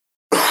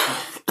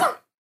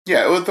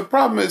 Yeah, well, the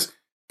problem is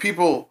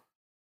people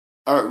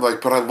are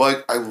like, but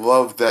I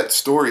love that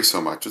story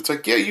so much. It's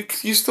like, yeah,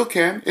 you still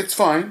can. It's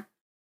fine.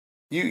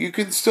 You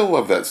can still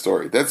love that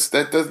story.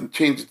 That doesn't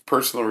change its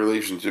personal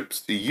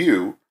relationships to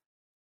you.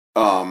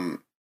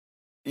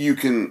 You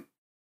can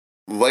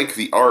like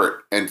the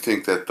art and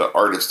think that the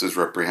artist is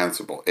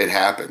reprehensible. It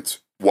happens.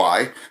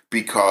 Why?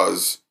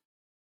 Because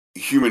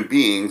human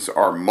beings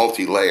are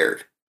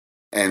multi-layered.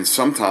 And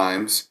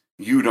sometimes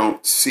you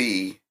don't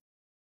see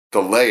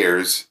the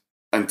layers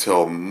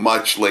until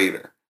much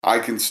later. I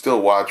can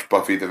still watch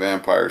Buffy the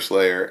Vampire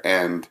Slayer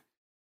and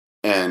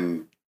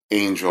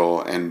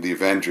Angel and the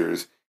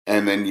Avengers,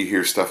 and then you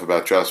hear stuff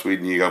about Joss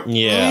Whedon, and you go,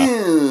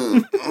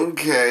 yeah,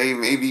 okay,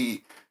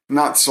 maybe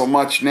not so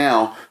much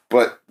now,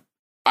 but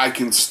I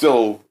can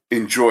still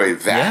enjoy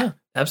that.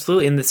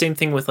 Absolutely. And the same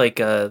thing with like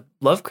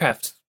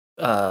Lovecraft.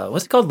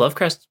 What's it called?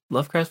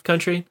 Lovecraft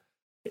Country.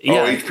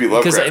 Yeah, H.P.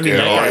 Lovecraft. Because I mean,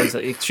 that guy right. is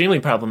extremely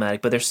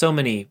problematic. But there's so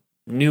many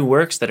new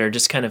works that are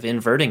just kind of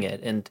inverting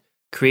it, and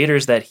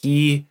creators that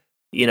he,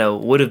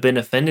 would have been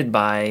offended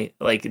by,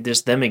 like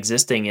just them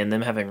existing and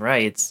them having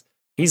rights.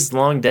 He's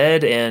long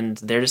dead, and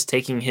they're just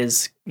taking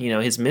his,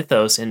 his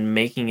mythos and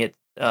making it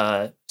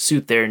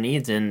suit their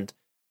needs and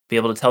be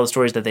able to tell the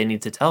stories that they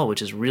need to tell,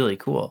 which is really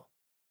cool.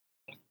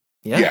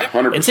 Yeah,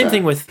 100%. And same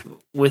thing with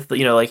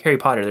like Harry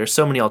Potter. There's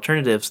so many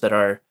alternatives that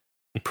are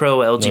pro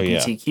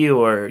LGBTQ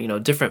or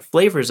different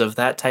flavors of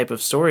that type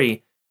of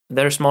story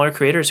that are smaller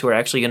creators who are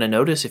actually going to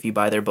notice if you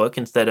buy their book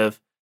instead of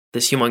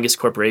this humongous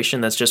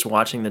corporation that's just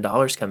watching the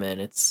dollars come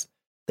in.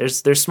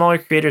 There's smaller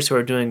creators who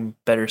are doing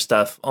better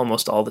stuff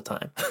almost all the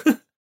time.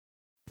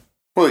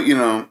 Well,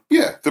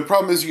 the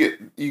problem is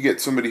you get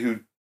somebody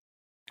who,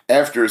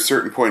 after a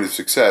certain point of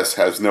success,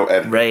 has no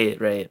editing.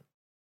 Right.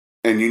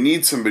 And you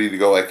need somebody to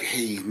go like,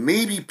 hey,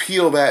 maybe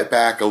peel that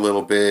back a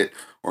little bit,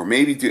 or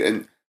maybe do,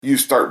 and you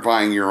start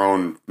buying your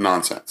own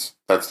nonsense.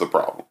 That's the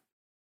problem.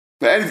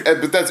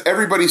 But that's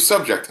everybody's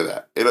subject to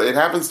that. It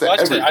happens to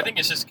everybody. I think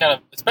it's just kind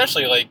of,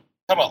 especially like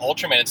talking about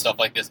Ultraman and stuff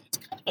like this, it's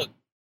kind of a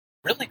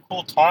really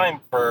cool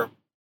time for,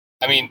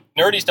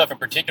 nerdy stuff in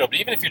particular, but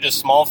even if you're just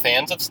small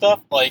fans of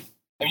stuff, like,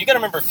 you got to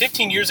remember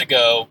 15 years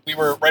ago, we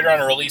were right around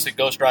the release of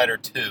Ghost Rider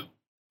 2.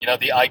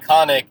 The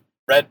iconic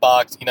red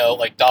box,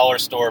 like dollar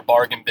store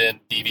bargain bin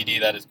DVD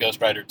that is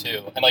Ghost Rider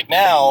 2. And like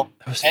now,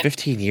 that was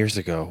 15 years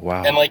ago.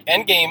 Wow. And like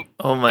Endgame,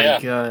 oh my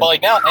god. But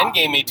like now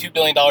Endgame made $2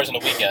 billion in a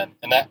weekend,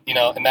 and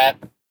that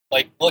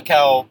like look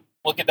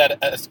at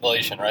that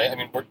escalation,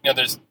 right?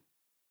 There's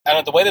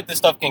the way that this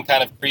stuff can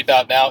kind of creep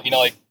out now.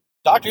 Like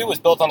Doctor Who was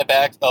built on the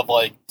backs of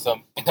like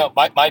some,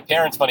 my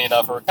parents, funny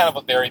enough, are kind of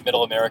a very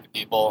middle American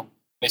people.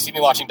 They see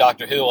me watching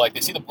Doctor Who, like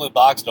they see the blue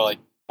box, they're like,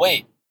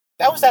 wait.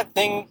 That was that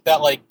thing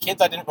that, like,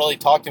 kids I didn't really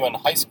talk to in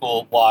high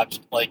school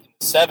watched, like, in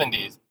the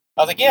 70s.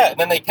 I was like, yeah, and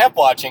then they kept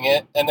watching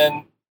it, and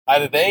then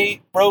either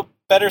they wrote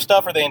better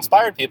stuff or they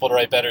inspired people to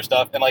write better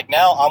stuff, and, like,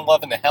 now I'm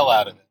loving the hell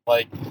out of it.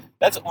 Like,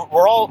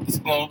 we're all,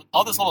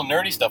 all this little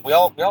nerdy stuff, we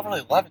all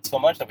really love it so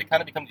much that we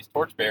kind of become these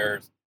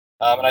torchbearers.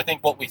 And I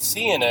think what we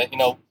see in it,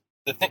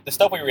 the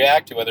stuff we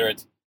react to, whether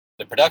it's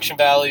the production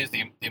values,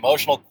 the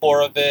emotional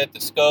core of it, the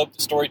scope,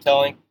 the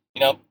storytelling,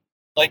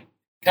 like,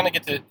 kind of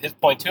get to his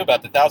point too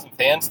about the 1,000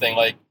 fans thing.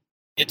 Like,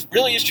 it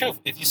really is true.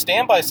 If you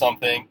stand by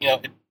something,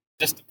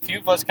 just a few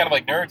of us kind of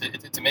like nerds.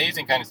 It's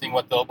amazing kind of seeing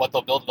what they'll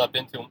build it up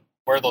into,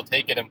 where they'll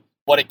take it, and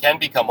what it can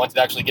become once it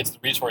actually gets the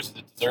resources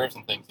it deserves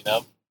and things.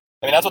 That's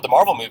what the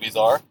Marvel movies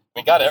are.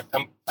 God,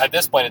 at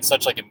this point, it's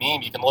such like a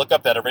meme. You can look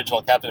up that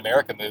original Captain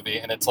America movie,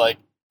 and it's like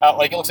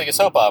it looks like a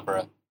soap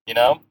opera.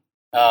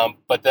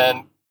 But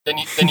then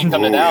you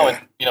come to now,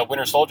 and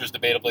Winter Soldier is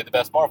debatably the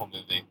best Marvel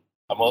movie.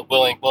 I'm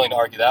willing to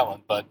argue that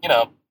one, but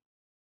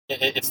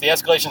it's the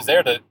escalations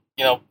there to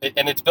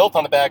and it's built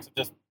on the backs of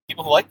just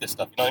people who like this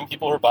stuff.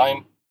 People who are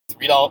buying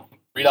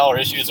 $3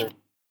 issues or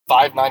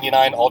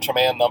 $5.99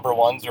 Ultraman number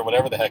ones or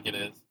whatever the heck it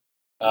is.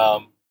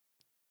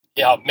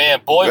 Yeah,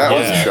 man, boy, that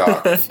was a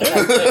shock.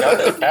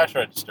 the cash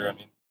register.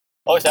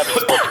 Always happy to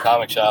support the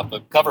comic shop,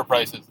 but cover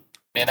prices,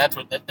 man, that's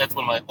one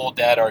of my old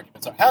dad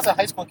arguments are. How's a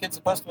high school kid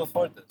supposed to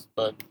afford this?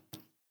 But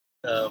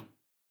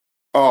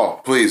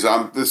oh, please!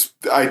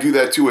 I do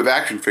that too with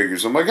action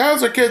figures. I'm like,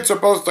 how's a kid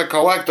supposed to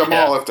collect them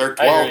all if they're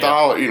 $12?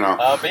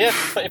 But yeah,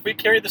 if we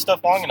carry this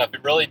stuff long enough,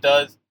 it really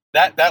does.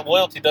 That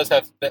loyalty does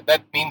have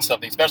that means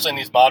something, especially in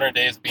these modern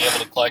days, being able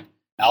to collect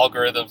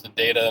algorithms and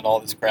data and all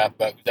this crap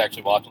about who's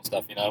actually watching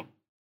stuff.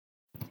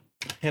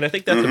 And I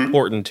think that's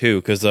important too,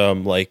 because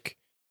like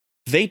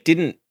they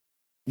didn't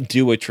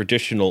do a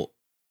traditional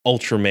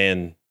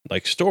Ultraman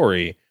like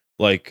story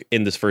like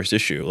in this first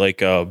issue.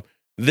 Like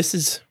this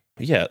is.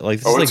 Yeah, like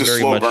this is like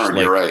very much burn,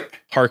 like right.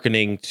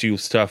 Hearkening to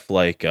stuff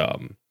like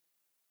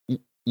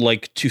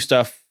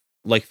stuff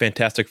like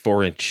Fantastic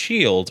Four and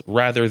Shield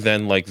rather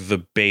than like the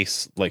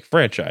base like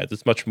franchise.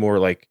 It's much more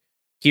like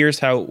here's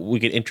how we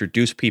can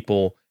introduce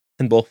people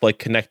and both like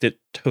connect it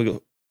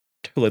to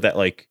like that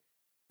like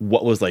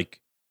what was like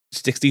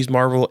 60s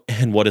Marvel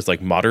and what is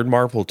like modern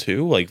Marvel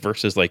too, like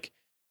versus like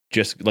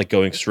just like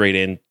going straight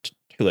in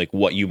to like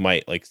what you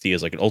might like see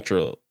as like an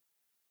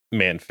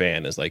Ultraman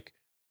fan is like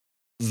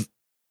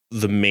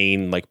the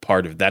main like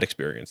part of that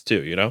experience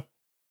too,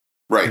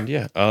 right? And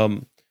yeah,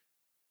 and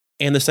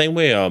the same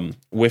way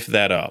with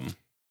that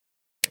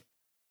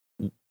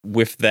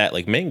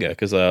like manga,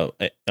 because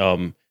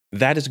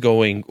that is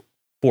going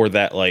for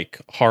that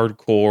like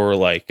hardcore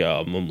like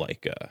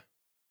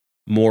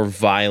more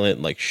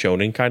violent like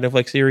shonen kind of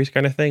like series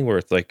kind of thing, where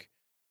it's like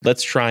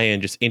let's try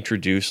and just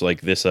introduce like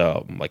this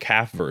like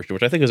half version,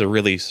 which I think is a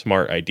really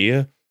smart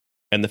idea.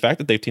 And the fact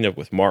that they've teamed up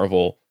with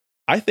Marvel,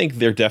 I think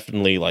they're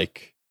definitely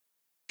like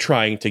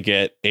trying to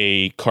get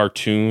a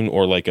cartoon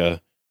or like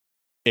a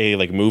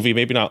like movie,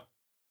 maybe not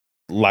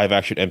live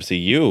action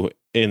MCU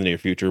in the near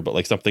future, but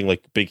like something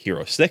like Big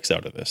Hero 6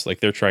 out of this. Like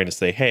they're trying to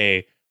say,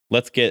 hey,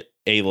 let's get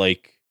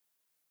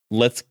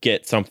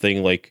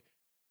something like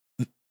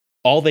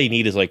all they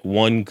need is like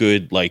one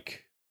good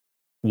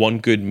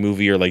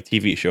movie or like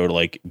TV show to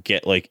like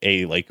get like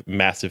a like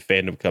massive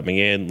fandom coming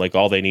in. Like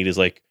all they need is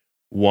like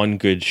one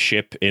good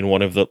ship in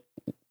one of the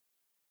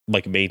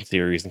like main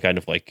series and kind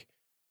of like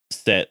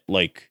set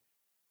like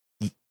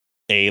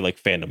a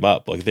like fandom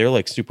up. Like they're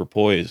like super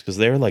poised because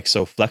they're like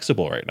so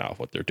flexible right now of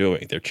what they're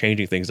doing. They're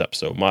changing things up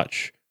so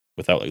much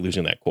without like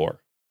losing that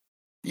core.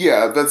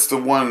 Yeah, that's the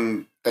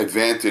one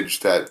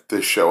advantage that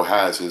this show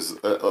has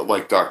is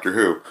like Doctor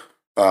Who.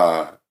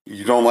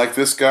 You don't like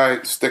this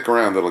guy, stick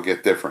around. It'll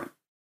get different.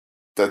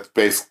 That's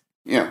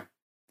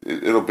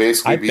it'll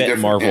basically be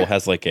different. Marvel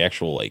has like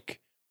actual like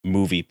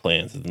movie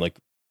plans in like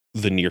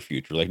the near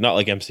future, like not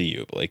like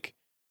MCU, but like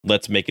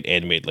let's make an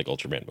animated like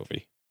Ultraman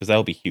movie because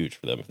that'll be huge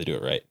for them if they do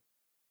it right.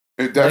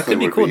 It That could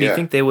be cool. Do yeah. you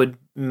think they would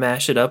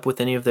mash it up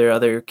with any of their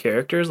other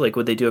characters? Like,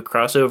 would they do a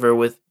crossover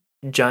with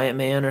Giant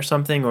Man or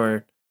something?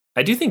 Or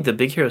I do think the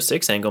Big Hero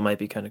 6 angle might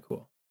be kind of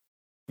cool.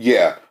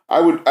 Yeah,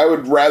 I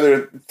would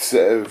rather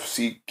see them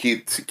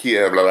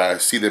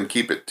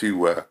keep it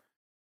to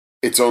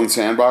its own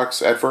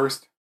sandbox at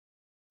first.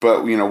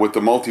 But, with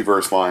the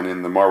multiverse line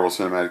in the Marvel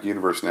Cinematic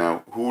Universe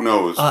now, who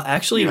knows?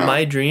 Actually,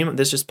 my dream,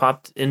 this just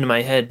popped into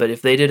my head, but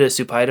if they did a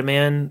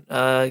Spider-Man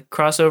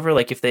crossover,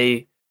 like if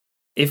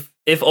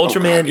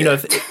Ultraman,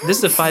 if this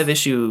is a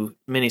 5-issue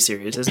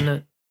miniseries, isn't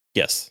it?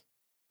 Yes.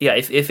 Yeah,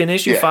 if in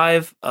issue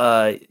 5,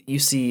 you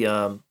see,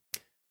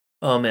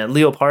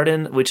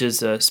 Leopardon, which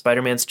is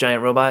Spider-Man's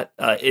giant robot,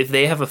 if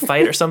they have a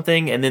fight or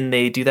something, and then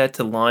they do that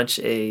to launch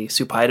a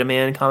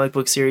Spider-Man comic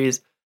book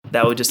series,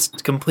 that would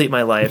just complete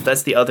my life.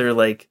 That's the other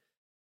like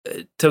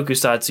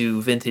tokusatsu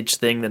vintage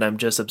thing that I'm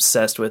just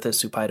obsessed with is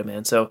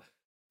Spider-Man. So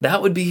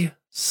that would be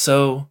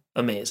so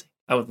amazing.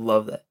 I would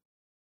love that.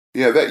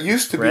 Yeah, that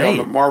used to be on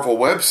the Marvel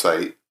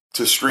website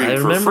to stream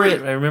for free.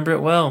 I remember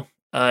it well.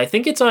 I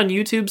think it's on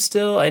YouTube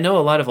still. I know a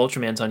lot of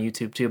Ultraman's on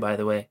YouTube too, by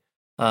the way.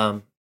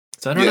 So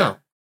I don't know.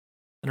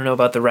 I don't know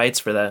about the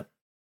rights for that.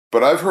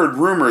 But I've heard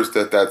rumors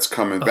that that's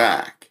coming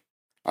back.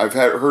 I've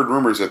heard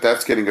rumors that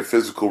that's getting a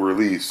physical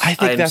release. I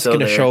think that's going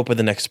to show up in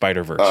the next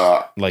Spider-Verse.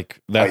 Almost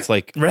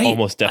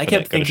definitely. I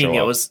kept thinking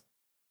it was.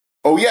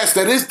 Oh yes,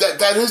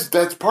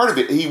 that's part of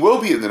it. He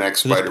will be in the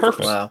next Spider-Verse.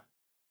 Wow,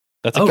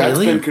 that's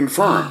really? been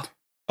confirmed.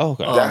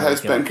 Okay. That has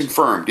been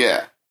confirmed.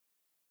 Yeah.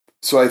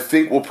 So I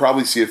think we'll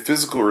probably see a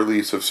physical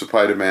release of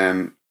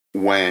Spider-Man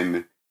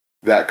when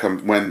that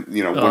comes. Once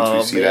we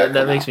see that.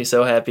 That makes me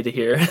so happy to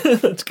hear.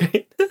 That's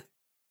great.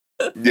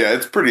 Yeah,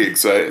 it's pretty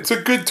exciting. It's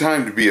a good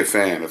time to be a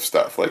fan of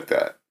stuff like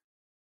that.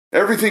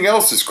 Everything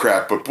else is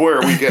crap, but boy,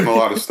 are we getting a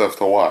lot of stuff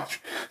to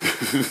watch.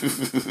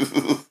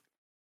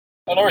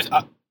 No worries.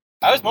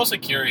 I was mostly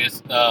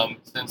curious,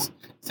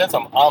 since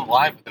I'm on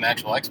live with an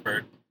actual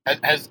expert,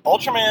 has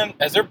Ultraman,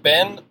 has there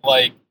been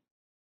like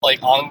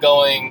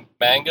ongoing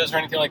mangas or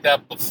anything like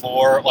that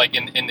before, like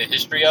in the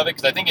history of it?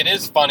 Because I think it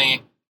is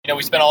funny,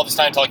 we spent all this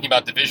time talking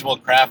about the visual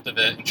craft of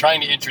it and trying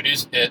to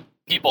introduce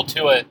people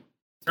to it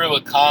through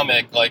a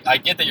comic. Like, I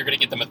get that you're going to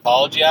get the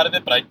mythology out of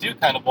it, but I do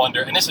kind of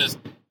wonder, and this is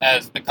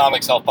as the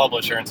comic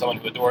self-publisher and someone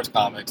who adores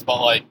comics, but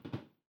like,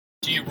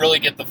 do you really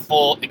get the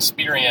full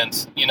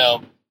experience,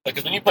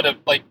 because when you put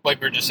like we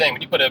were just saying,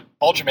 when you put an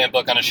Ultraman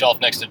book on a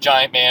shelf next to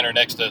Giant Man or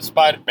next to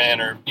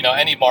Spider-Man or,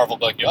 any Marvel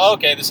book,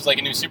 okay, this is like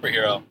a new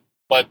superhero.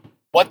 But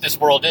what this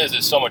world is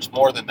so much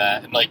more than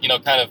that. And like,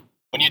 kind of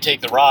when you take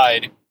the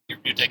ride,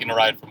 you're taking a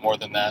ride for more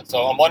than that. So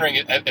I'm wondering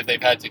if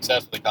they've had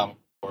success with the comic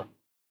before.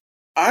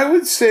 I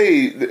would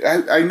say,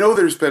 I know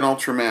there's been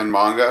Ultraman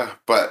manga,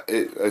 but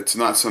it's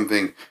not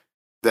something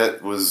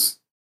that was,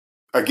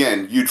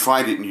 again, you'd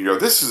find it and you'd go,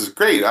 this is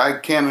great, I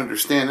can't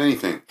understand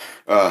anything.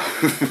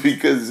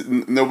 Because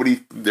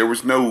nobody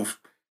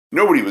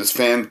was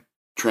fan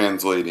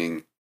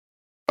translating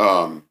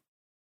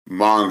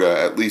manga,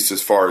 at least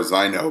as far as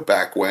I know,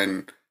 back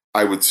when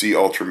I would see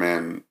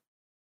Ultraman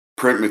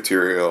print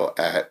material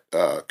at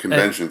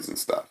conventions and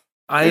stuff.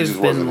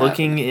 I've been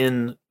looking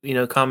in,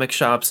 comic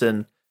shops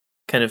and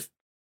kind of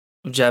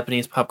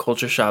Japanese pop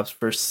culture shops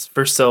for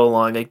so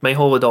long, like my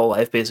whole adult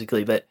life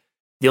basically, but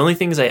the only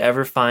things I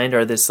ever find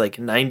are this like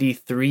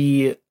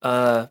 93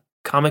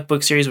 comic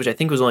book series, which I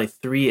think was only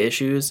 3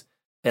 issues,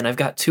 and I've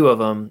got 2 of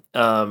them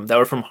that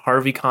were from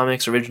Harvey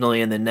Comics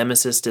originally, and then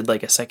Nemesis did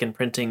like a second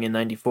printing in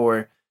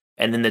 94,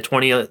 and then the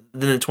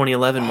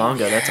 2011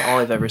 manga. That's all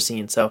I've ever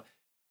seen. So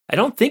I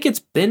don't think it's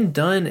been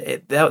done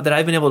that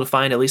I've been able to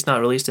find, at least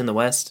not released in the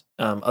West,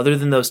 other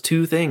than those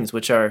 2 things,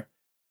 which are,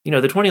 the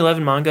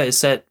 2011 manga is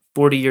set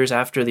 40 years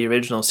after the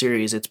original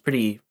series. It's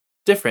pretty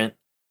different.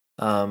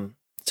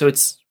 So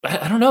it's,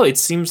 I don't know, it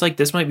seems like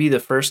this might be the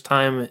first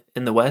time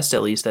in the West,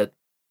 at least, that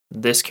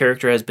this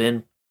character has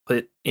been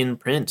put in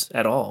print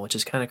at all, which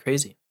is kind of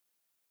crazy.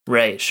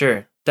 Right,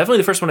 sure. Definitely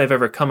the first one I've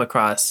ever come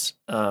across.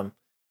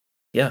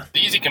 Yeah. The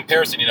easy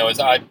comparison, is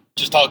I'm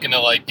just talking to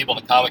like people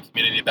in the comic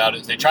community about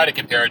it, is they try to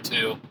compare it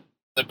to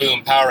the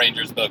Boom Power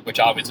Rangers book, which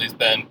obviously has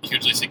been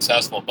hugely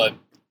successful, but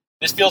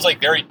this feels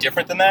like very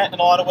different than that in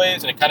a lot of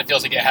ways, and it kind of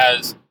feels like it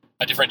has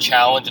a different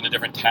challenge and a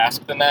different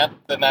task than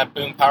that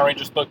Boom Power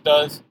Rangers book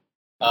does.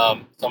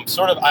 So I'm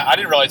sort of, I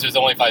didn't realize there's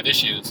only 5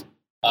 issues.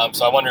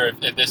 So I wonder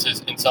if this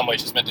is in some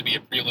ways just meant to be a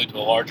prelude to a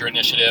larger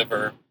initiative,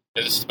 or if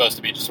this is supposed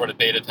to be just sort of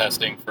beta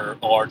testing for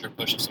a larger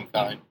push of some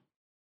kind.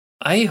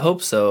 I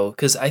hope so,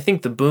 because I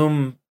think the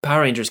Boom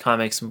Power Rangers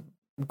comics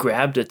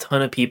grabbed a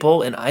ton of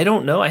people, and I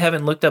don't know. I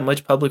haven't looked at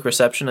much public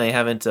reception. I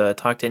haven't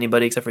talked to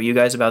anybody except for you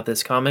guys about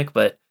this comic,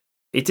 but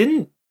it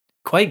didn't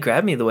quite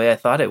grab me the way I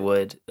thought it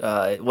would.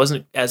 It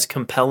wasn't as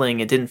compelling.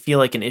 It didn't feel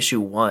like an issue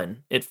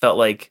 1. It felt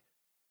like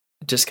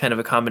just kind of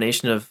a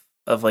combination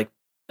of like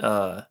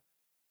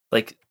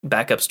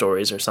backup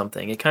stories or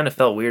something. It kind of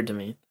felt weird to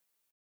me.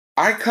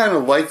 I kind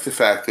of like the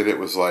fact that it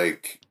was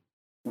like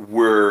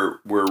we're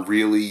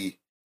really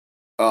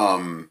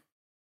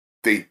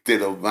they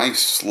did a nice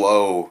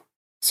slow,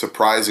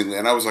 surprisingly,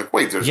 and I was like,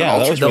 wait, there's an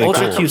Ultra the really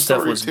Ultra cool. Q stuff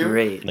story was too?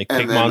 great. Like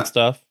And Pigmon then-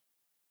 stuff.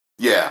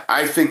 Yeah,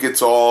 I think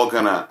it's all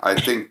gonna.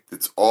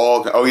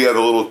 Oh yeah,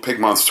 the little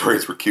Pigmon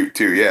stories were cute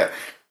too. Yeah,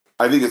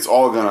 I think it's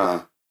all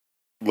gonna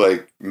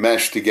like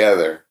mesh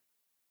together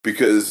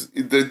because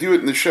they do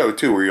it in the show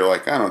too, where you're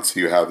like, I don't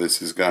see how this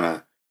is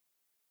gonna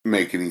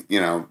make any.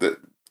 You know,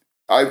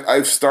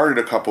 I've started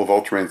a couple of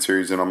Ultraman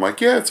series, and I'm like,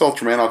 yeah, it's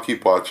Ultraman. I'll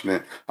keep watching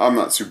it. I'm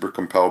not super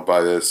compelled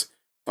by this,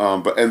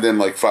 and then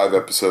like 5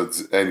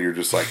 episodes, and you're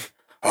just like,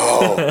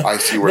 oh, I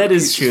see where That the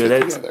is pieces true.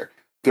 fit That's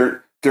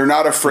together. They're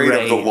not afraid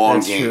of the long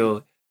that's game.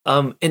 true.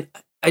 And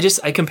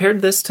I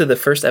compared this to the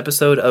first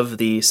episode of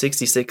the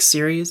 66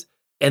 series,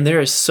 and there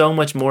is so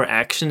much more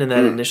action in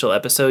that initial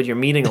episode. You're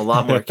meeting a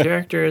lot more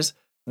characters.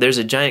 There's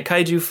a giant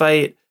kaiju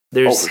fight.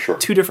 There's for sure.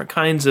 2 different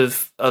kinds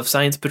of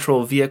Science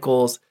Patrol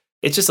vehicles.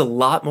 It's just a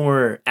lot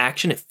more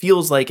action. It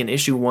feels like an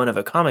issue 1 of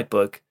a comic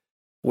book,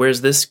 whereas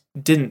this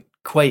didn't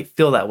quite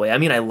feel that way. I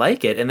mean, I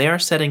like it, and they are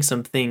setting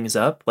some things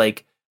up.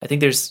 Like, I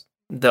think there's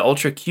the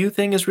Ultra Q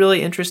thing is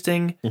really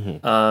interesting,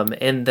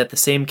 and that the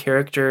same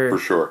character For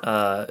sure.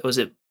 Was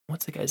it,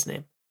 what's the guy's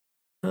name?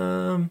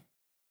 Of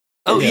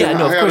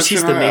Yeah, course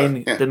he's the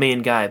Hayata.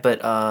 main guy, but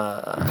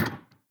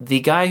the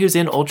guy who's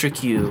in Ultra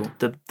Q,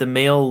 the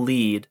male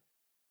lead,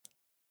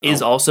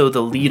 is also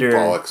the leader.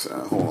 Bollocks.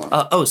 Hold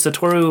on.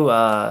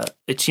 Satoru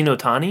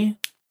Ichinotani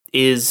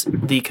is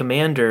the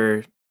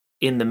commander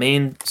in the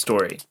main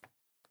story.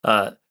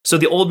 So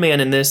the old man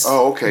in this,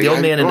 Oh, okay. the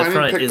old man in I the didn't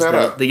front pick is that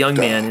up. the young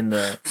Duh. man in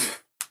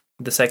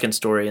the second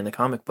story in the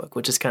comic book,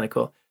 which is kind of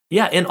cool.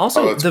 Yeah, and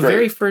also that's the great.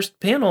 very first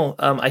panel,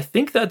 I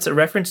think that's a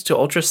reference to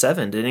Ultra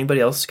 7. Did anybody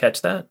else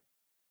catch that?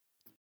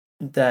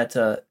 That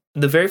the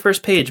very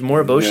first page,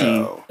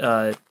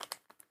 Moriboshi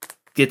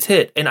gets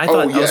hit, and I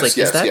thought, I was like,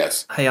 is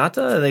that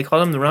Hayata? They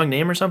called him the wrong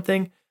name or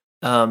something?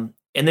 And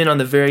then on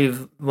the very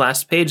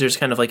last page, there's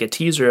kind of like a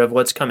teaser of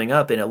what's coming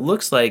up, and it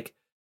looks like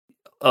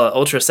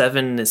Ultra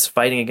 7 is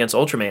fighting against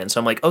Ultraman.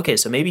 So I'm like, okay,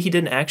 so maybe he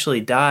didn't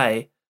actually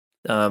die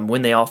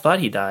when they all thought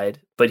he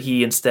died, but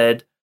he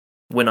instead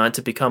went on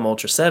to become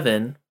Ultra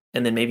 7,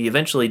 and then maybe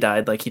eventually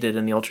died like he did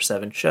in the Ultra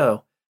 7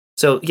 show.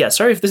 So yeah,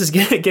 sorry if this is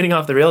getting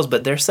off the rails,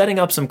 but they're setting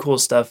up some cool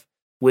stuff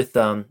with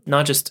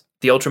not just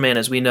the Ultraman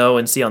as we know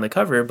and see on the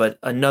cover, but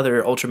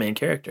another Ultraman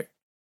character.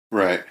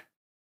 Right.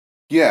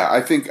 Yeah,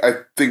 I think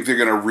they're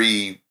gonna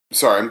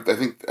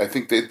I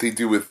think they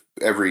do with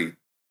every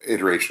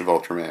iteration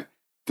of Ultraman.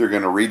 They're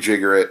gonna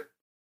rejigger it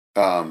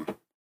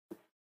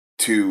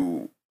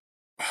to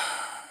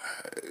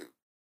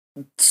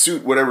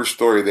suit whatever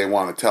story they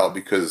want to tell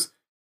because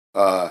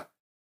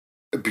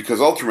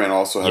Ultraman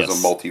also has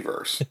a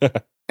multiverse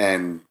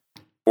and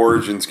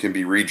origins can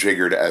be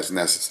rejiggered as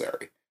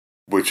necessary,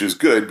 which is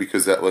good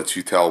because that lets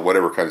you tell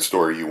whatever kind of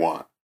story you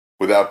want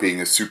without being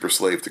a super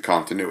slave to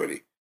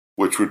continuity,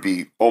 which would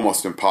be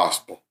almost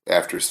impossible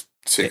after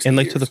 60 and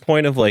like years. to the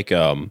point of like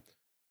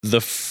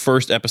the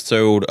first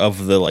episode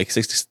of the like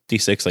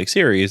 66 like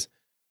series,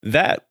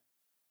 that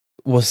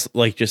was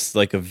like just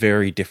like a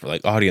very different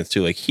like audience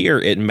too. Like here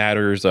it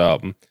matters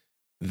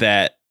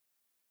that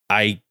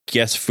I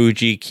guess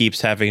Fuji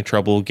keeps having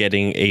trouble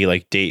getting a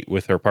like date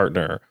with her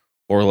partner,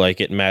 or like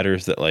it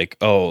matters that like,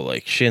 oh,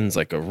 like Shin's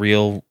like a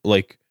real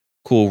like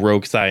cool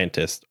rogue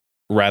scientist,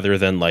 rather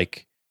than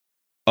like,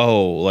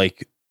 oh,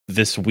 like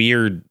this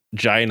weird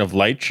giant of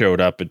light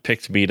showed up and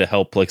picked me to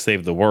help like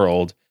save the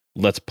world.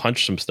 Let's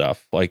punch some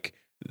stuff. Like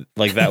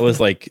that was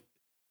like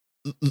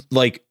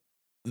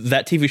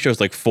that TV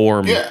show's like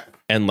form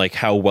and like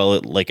how well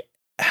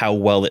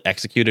it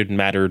executed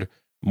mattered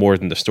more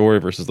than the story,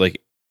 versus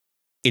like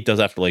it does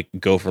have to like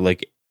go for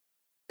like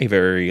a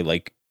very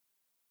like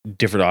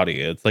different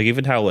audience. Like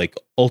even how like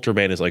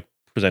Ultraman is like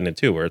presented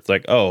too, where it's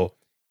like, oh,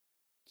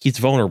 he's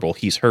vulnerable,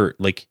 he's hurt,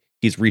 like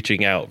he's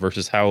reaching out,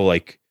 versus how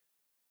like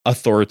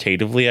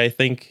authoritatively I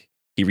think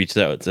he reaches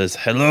out and says,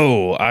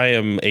 hello, I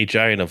am a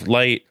giant of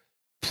light,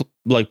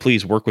 like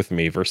please work with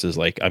me, versus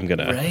like I'm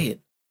gonna Right.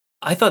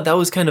 I thought that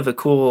was kind of a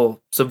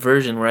cool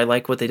subversion where I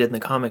like what they did in the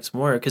comics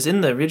more, because in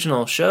the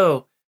original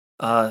show,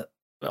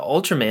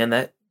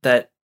 Ultraman,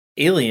 that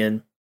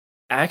alien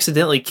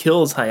accidentally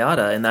kills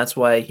Hayata, and that's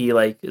why he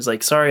like is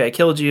like, sorry, I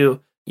killed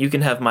you, you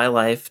can have my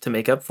life to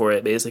make up for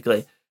it,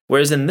 basically.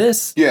 Whereas in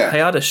this,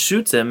 Hayata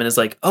shoots him and is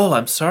like, oh,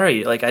 I'm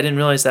sorry, like I didn't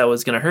realize that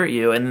was gonna hurt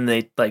you, and then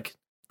they like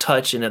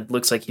touch, and it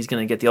looks like he's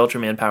going to get the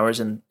Ultraman powers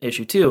in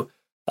issue 2.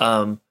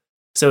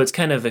 So it's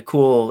kind of a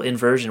cool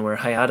inversion where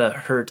Hayata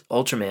hurt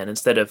Ultraman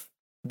instead of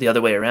the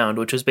other way around,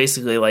 which was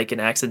basically like an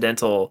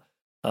accidental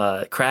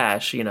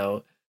crash, you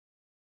know.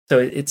 So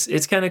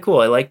it's kind of cool.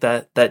 I like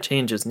that. That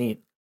change is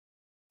neat.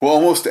 Well,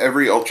 almost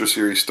every Ultra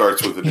series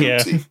starts with an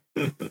oopsie.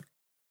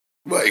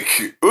 Like,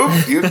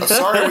 oops,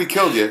 sorry we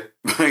killed you.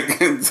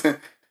 Like,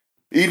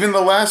 even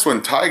the last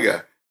one,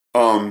 Taiga,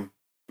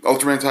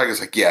 Ultraman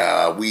Taiga's like,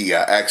 yeah, we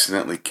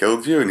accidentally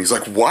killed you. And he's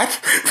like,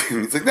 what?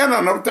 And he's like,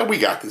 no, we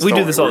got this. We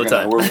do this all the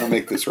time. We're going to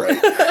make this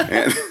right.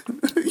 And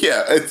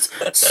yeah, it's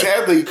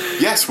sadly,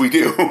 yes, we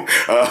do.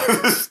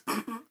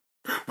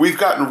 We've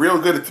gotten real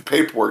good at the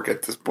paperwork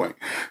at this point.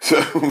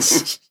 So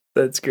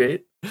that's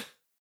great.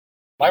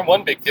 My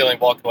one big feeling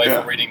walking away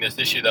from reading this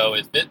issue, though,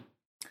 is that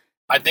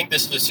I think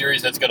this is a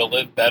series that's going to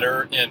live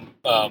better in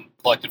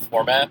collected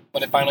format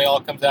when it finally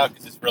all comes out,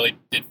 because this really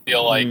did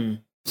feel like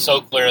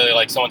so clearly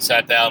like someone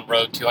sat down,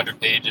 wrote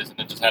 200 pages, and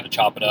then just had to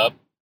chop it up.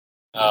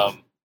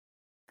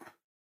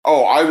 I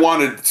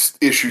wanted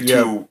issue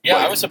 2. Yeah,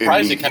 I was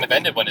surprised it kind of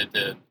ended when it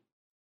did.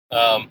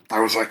 I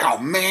was like, oh,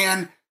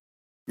 man.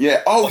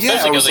 Yeah. Oh, well,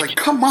 yeah. I was like,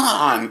 come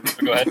on.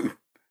 Go ahead.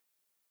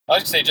 I was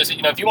going to say, just,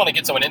 if you want to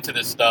get someone into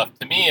this stuff,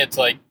 to me, it's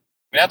like,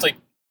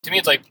 to me,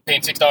 it's like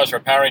paying $6 for a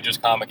Power Rangers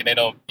comic, and they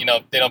don't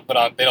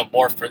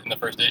morph for it in the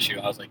first issue.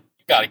 I was like,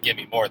 you got to give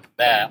me more than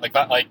that.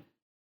 At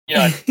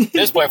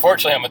this point,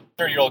 fortunately, I'm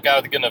a 30-year-old guy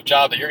with a good enough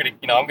job that you're gonna,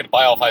 I'm gonna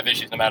buy all 5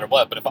 issues no matter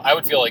what. But if I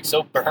would feel like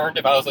so burned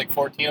if I was like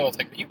 14, I was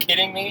like, are you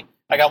kidding me?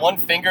 I got one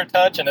finger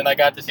touch, and then I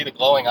got to see the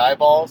glowing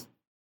eyeballs.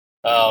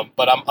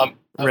 But I'm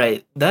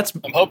right.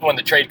 I'm hoping when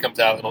the trade comes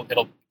out,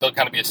 there'll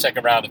kind of be a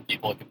second round of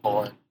people that can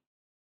pull in.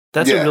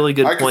 That's a really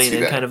good point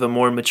and kind of a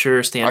more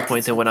mature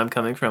standpoint than what I'm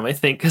coming from, I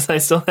think, because I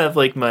still have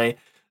like my,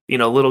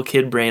 little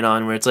kid brain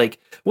on where it's like,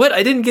 what?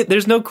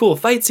 There's no cool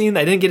fight scene.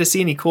 I didn't get to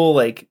see any cool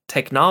like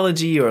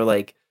technology, or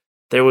like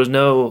there was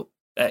no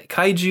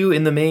kaiju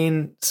in the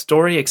main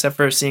story except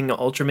for seeing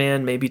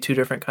Ultraman, maybe 2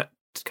 different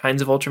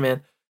kinds of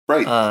Ultraman.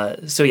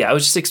 Right. So yeah, I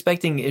was just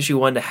expecting issue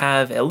 1 to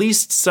have at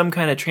least some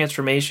kind of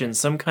transformation,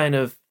 some kind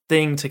of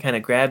thing to kind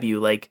of grab you.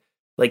 Like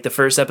the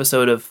first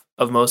episode of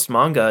most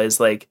manga is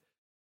like,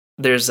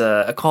 there's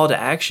a call to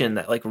action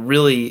that like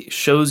really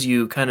shows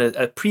you kind of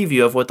a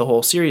preview of what the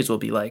whole series will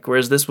be like.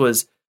 Whereas this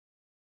was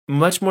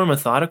much more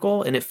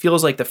methodical, and it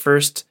feels like the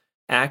first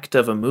act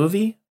of a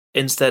movie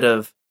instead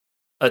of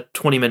a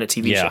 20-minute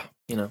TV show,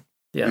 Yeah.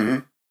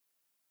 Mm-hmm.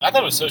 I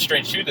thought it was so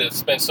strange too to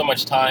spend so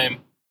much time.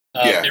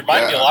 It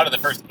reminded me a lot of the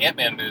first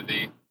Ant-Man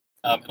movie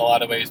in a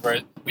lot of ways,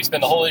 where we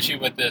spend the whole issue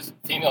with this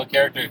female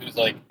character who's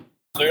like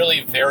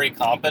clearly very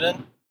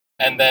competent.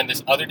 And then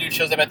this other dude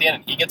shows up at the end,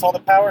 and he gets all the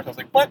powers. I was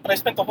like, "What?" But I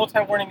spent the whole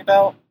time worrying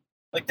about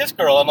like this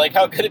girl and like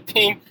how good at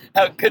being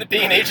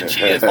agent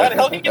she is. Why the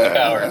hell did he get the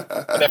powers?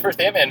 In that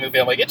first Ant-Man movie,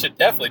 I'm like, it should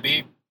definitely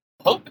be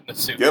Hope in the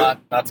suit,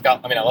 not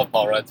Scott. I mean, I love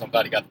Paul Rudd, so I'm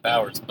glad he got the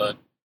powers. But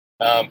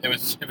it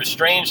was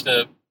strange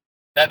to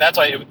that's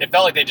why it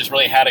felt like they just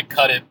really had to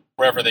cut it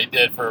wherever they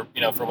did for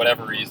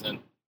whatever reason.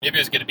 Maybe it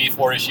was going to be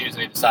 4 issues,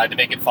 and they decided to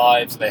make it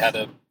 5, so they had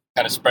to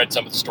kind of spread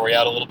some of the story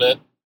out a little bit.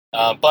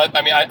 But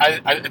I mean,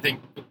 I think.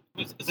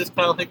 Is this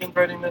Kyle Higgins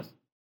writing this?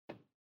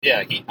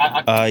 Yeah,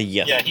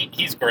 yes. Yeah,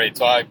 he's great.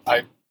 So I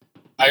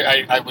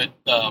would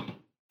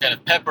kind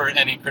of pepper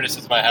any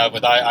criticism I have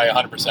with I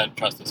 100%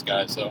 trust this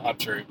guy. So I'm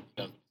sure he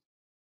knows.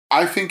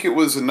 I think it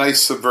was a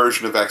nice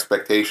subversion of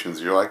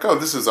expectations. You're like, oh,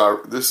 this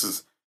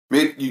is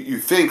you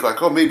think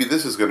like, oh, maybe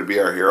this is going to be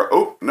our hero.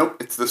 Oh, nope,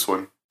 it's this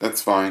one.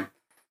 That's fine.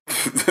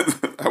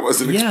 I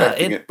wasn't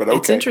expecting it, but okay.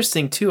 It's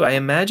interesting too. I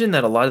imagine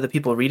that a lot of the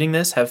people reading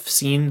this have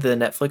seen the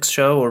Netflix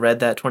show or read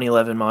that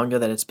 2011 manga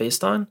that it's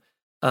based on.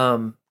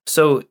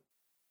 So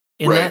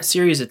in that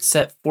series, it's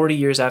set 40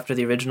 years after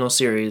the original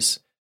series,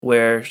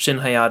 where Shin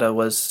Hayata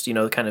was,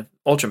 kind of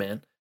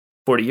Ultraman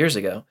 40 years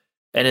ago.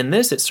 And in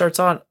this, it starts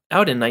out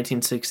in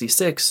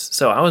 1966.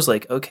 So I was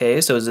like, okay,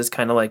 so is this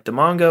kind of like the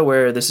manga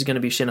where this is going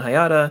to be Shin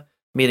Hayata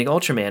meeting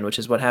Ultraman, which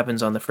is what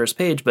happens on the first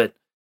page, but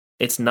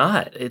it's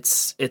not.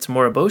 It's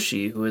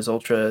Moriboshi, who is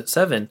Ultra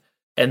 7.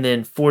 And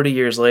then 40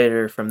 years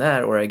later from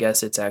that, or I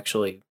guess it's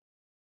actually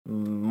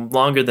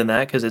longer than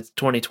that because it's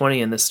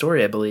 2020 in this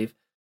story, I believe,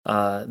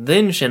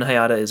 then Shin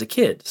Hayata is a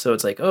kid. So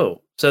it's like,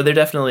 oh, so they're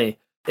definitely,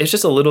 it's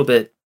just a little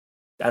bit,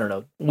 I don't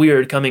know,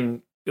 weird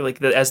coming,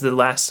 like as the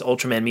last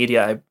Ultraman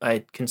media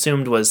I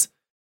consumed was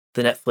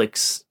the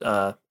Netflix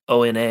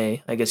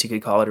ONA, I guess you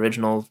could call it,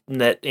 original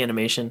net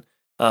animation.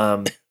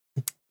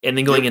 And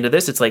then going into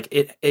this, it's like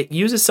it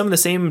uses some of the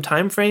same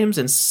time frames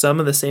and some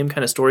of the same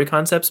kind of story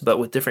concepts, but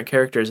with different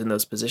characters in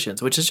those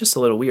positions, which is just a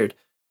little weird.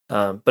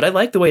 But I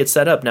like the way it's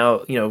set up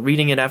now.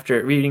 Reading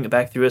it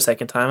back through a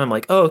second time, I'm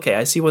like, oh, okay,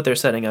 I see what they're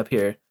setting up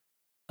here.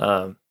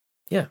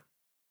 Yeah.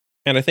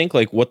 And I think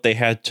like what they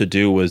had to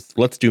do was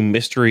let's do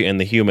mystery and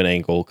the human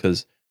angle,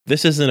 because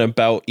this isn't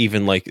about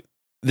even like,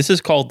 this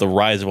is called The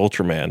Rise of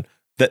Ultraman.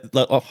 That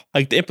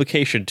like the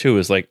implication too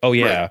is like, oh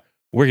yeah,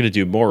 we're gonna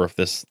do more of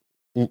this.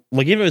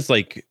 Like even if it's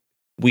like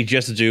we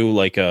just do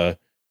like a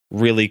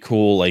really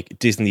cool like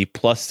Disney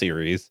Plus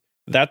series,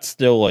 that's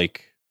still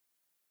like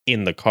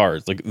in the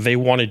cards. Like they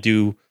want to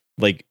do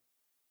like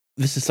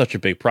this is such a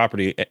big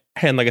property,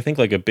 and like I think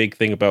like a big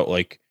thing about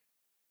like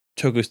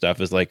Toku stuff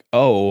is like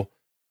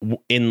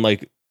in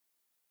like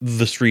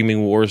the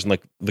streaming wars and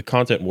like the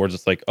content wars,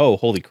 it's like, oh,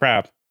 holy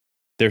crap,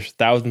 there's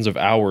thousands of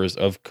hours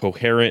of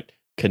coherent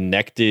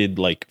connected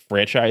like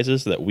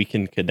franchises that we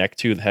can connect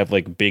to that have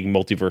like big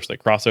multiverse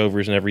like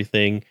crossovers and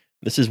everything.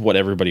 This is what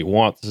everybody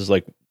wants. This is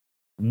like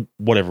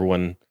what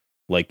everyone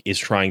like is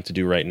trying to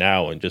do right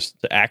now, and just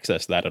to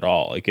access that at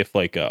all, like if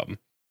like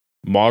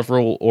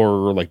Marvel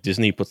or like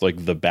Disney puts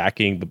like the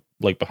backing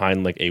like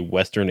behind like a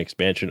Western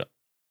expansion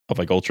of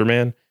like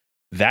Ultraman,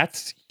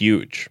 that's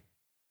huge.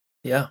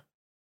 Yeah.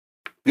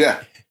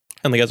 Yeah.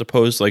 And like as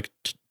opposed like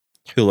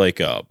to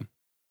like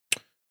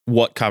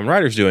what Kamen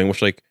Rider's doing,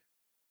 which like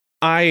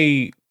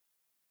I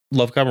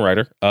love Kamen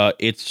Rider.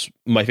 It's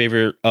my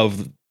favorite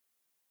of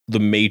the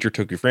major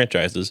Toku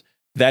franchises.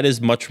 That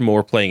is much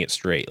more playing it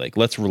straight. Like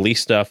let's release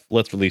stuff,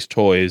 let's release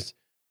toys.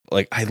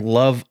 Like I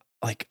love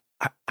like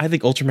I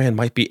think Ultraman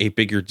might be a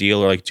bigger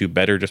deal or like do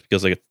better just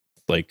because like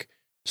it's like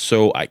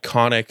so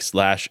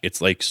iconic /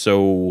 it's like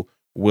so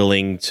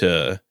willing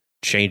to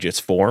change its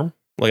form,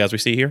 like as we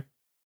see here.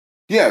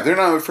 Yeah, they're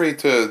not afraid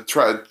to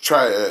try.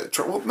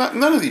 Well,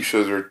 none of these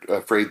shows are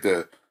afraid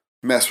to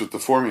mess with the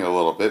formula a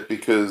little bit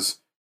because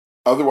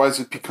otherwise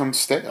it becomes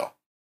stale.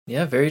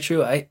 Yeah, very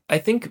true. I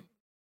think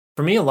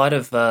for me, a lot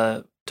of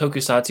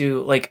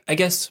tokusatsu, like I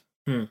guess,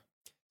 so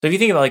if you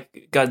think about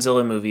like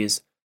Godzilla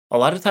movies, a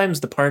lot of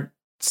times the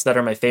parts that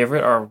are my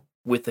favorite are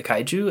with the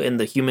kaiju, and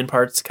the human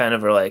parts kind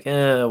of are like,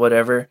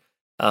 whatever.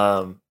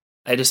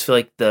 I just feel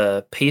like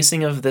the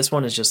pacing of this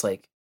one is just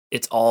like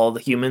it's all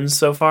the humans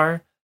so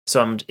far.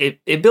 So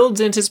it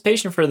builds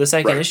anticipation for the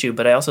second issue,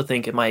 but I also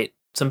think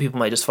some people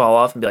might just fall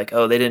off and be like,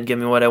 oh, they didn't give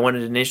me what I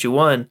wanted in issue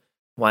 1.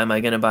 Why am I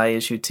going to buy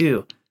issue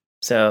 2?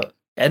 So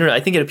I don't know. I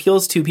think it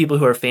appeals to people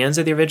who are fans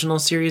of the original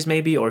series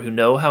maybe, or who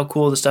know how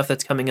cool the stuff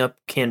that's coming up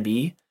can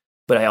be.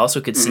 But I also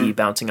could see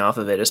bouncing off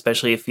of it,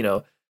 especially if,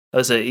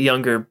 as a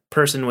younger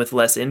person with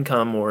less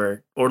income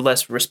or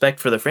less respect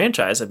for the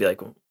franchise. I'd be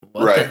like,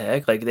 what the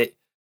heck? Like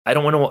I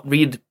don't want to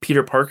read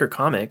Peter Parker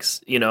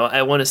comics.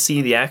 I want to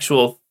see the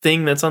actual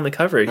thing that's on the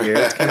cover here.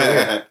 It's kind of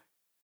weird.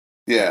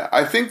 Yeah,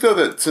 I think though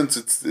that since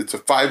it's a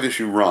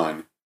 5-issue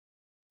run,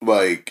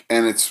 like,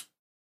 and it's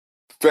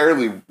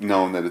fairly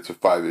known that it's a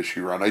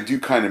 5-issue run, I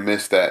do kind of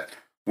miss that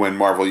when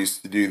Marvel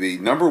used to do the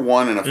number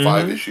 1 in a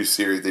 5-issue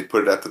series, they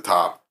put it at the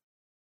top,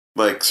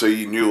 like so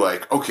you knew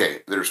like,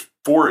 okay, there's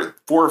 4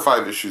 or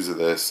 5 issues of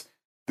this.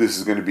 This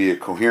is going to be a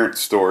coherent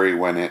story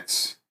when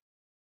it's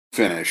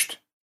finished.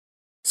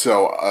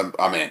 So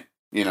I'm in,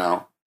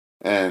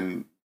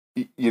 and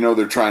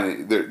they're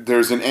trying to.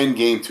 There's an end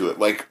game to it.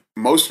 Like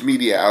most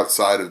media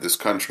outside of this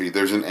country,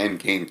 there's an end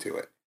game to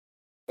it.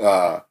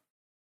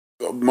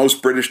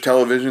 Most British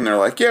television, they're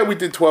like, yeah, we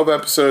did 12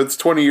 episodes.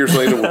 20 years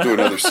later, we'll do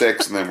another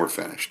 6, and then we're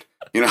finished.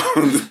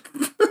 I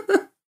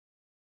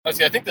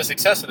think the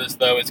success of this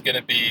though is going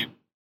to be,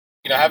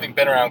 having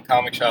been around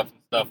comic shops and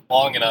stuff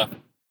long enough.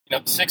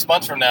 6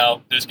 months from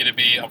now, there's going to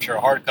be, I'm sure,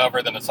 a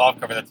hardcover, then a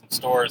softcover that's in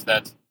stores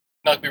that's.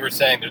 Like we were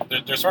saying,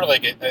 there's sort of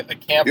like a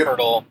camp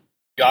hurdle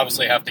you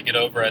obviously have to get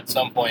over at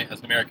some point as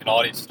an American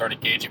audience to start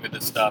engaging with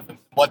this stuff. And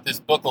what this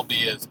book will be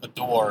is a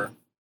door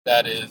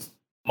that is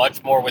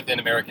much more within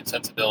American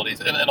sensibilities.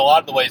 And a lot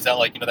of the ways that,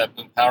 like, that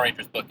Boom Power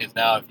Rangers book is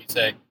now, if you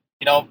say,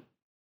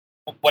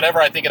 whatever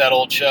I think of that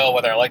old show,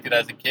 whether I liked it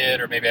as a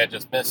kid or maybe I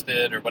just missed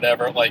it or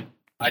whatever, like,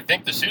 I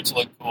think the suits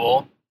look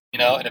cool,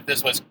 and if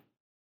this was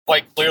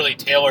quite clearly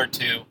tailored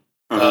to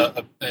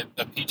a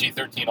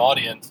PG-13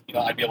 audience,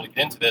 I'd be able to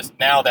get into this.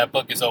 Now that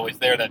book is always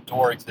there, that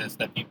door exists,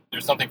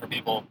 there's something for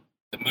people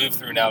to move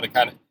through now to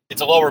kind of,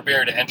 it's a lower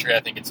barrier to entry,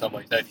 I think, in some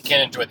ways. That if you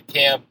can't enjoy the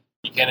camp,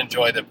 you can't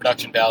enjoy the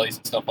production values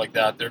and stuff like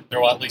that, there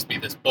will at least be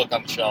this book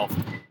on the shelf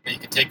that you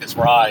can take this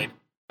ride,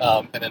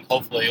 and then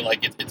hopefully, like,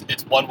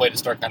 it's one way to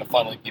start kind of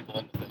funneling people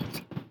into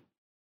things.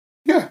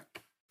 Yeah.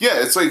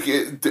 Yeah, it's like,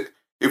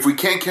 if we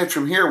can't catch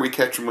them here, we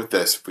catch them with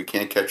this. If we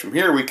can't catch them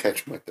here, we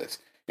catch them with this.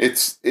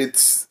 It's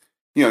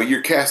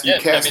your cast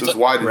as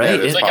wide as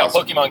It's like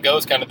possible. how Pokemon Go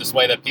is kind of this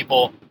way that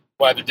people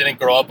who either didn't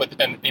grow up with,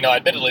 and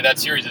admittedly that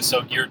series is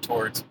so geared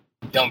towards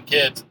young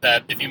kids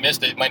that if you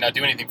missed it might not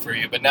do anything for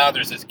you. But now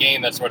there's this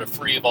game that's sort of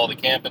free of all the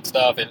camp and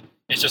stuff, and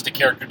it's just the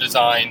character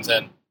designs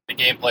and the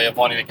gameplay of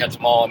wanting to catch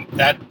them all, and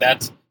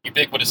that's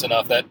ubiquitous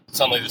enough that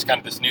suddenly there's kind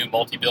of this new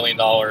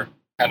multi-billion-dollar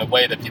kind of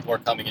way that people are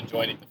coming and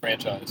joining the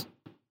franchise.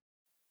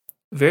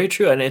 Very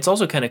true, and it's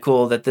also kind of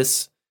cool that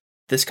this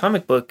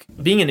comic book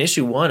being in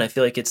issue 1, I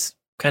feel like it's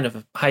kind of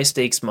a high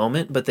stakes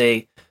moment, but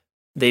they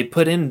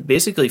put in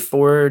basically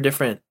 4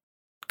 different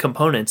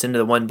components into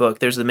the one book.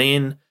 There's the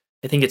main,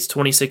 I think it's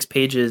 26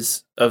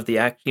 pages of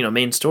the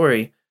main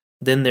story.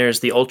 Then there's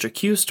the Ultra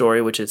Q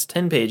story, which is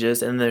 10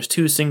 pages, and there's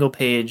 2 single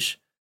page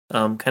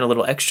kind of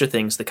little extra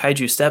things, the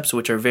Kaiju Steps,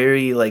 which are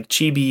very like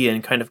chibi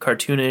and kind of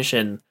cartoonish,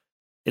 and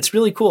it's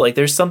really cool. Like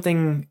there's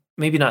something,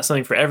 maybe not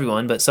something for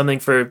everyone, but something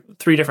for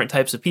 3 different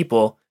types of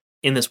people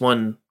in this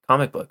one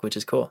comic book, which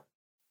is cool.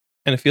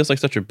 And it feels like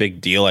such a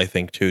big deal, I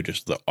think, too.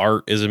 Just the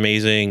art is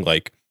amazing.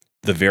 Like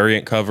the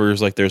variant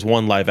covers, like there's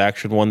one live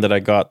action one that I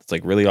got that's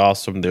like really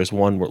awesome. There's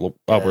one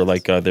where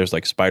like there's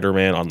like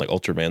Spider-Man on like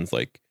Ultraman's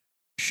like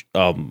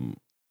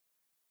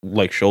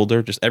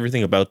shoulder. Just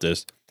everything about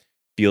this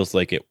feels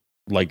like it,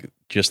 like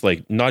just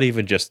like not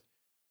even just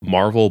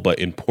Marvel, but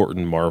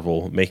important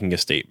Marvel making a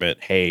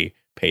statement. Hey,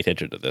 pay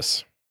attention to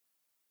this.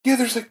 Yeah,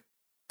 there's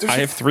I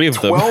have 3 of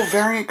 12 them.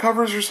 variant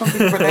covers or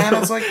something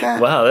bananas like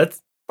that. Wow,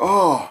 that's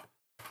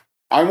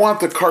I want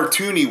the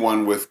cartoony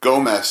one with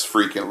Gomez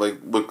freaking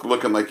like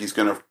looking like he's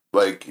gonna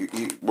like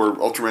where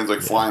Ultraman's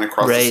like flying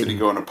across the city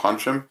going to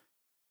punch him,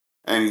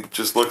 and he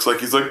just looks like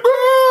he's like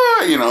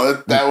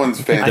that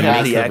one's fantastic. I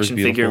have the action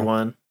figure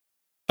one.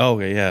 Oh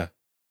yeah,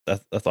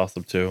 that's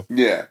awesome too.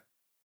 Yeah,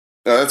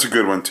 that's a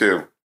good one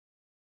too.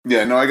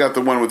 Yeah, no, I got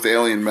the one with the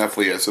alien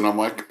Mephiles, and I'm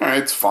like, all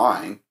right, it's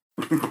fine.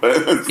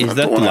 Is that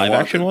the live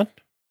action one?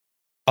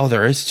 Oh,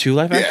 there is 2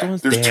 live action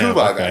ones? There's 2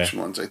 live action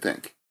ones, I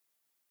think.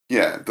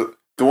 Yeah,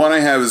 the one I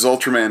have is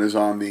Ultraman is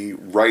on the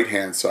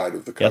right-hand side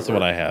of the cover. That's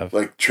what I have.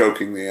 Like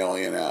choking the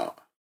alien out.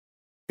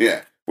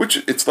 Yeah, which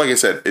it's like I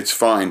said, it's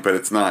fine, but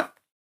it's not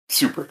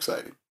super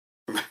exciting.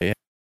 Yeah.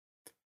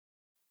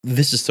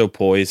 This is so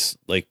poised,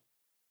 like,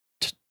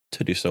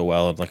 to do so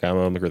well, and like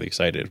I'm really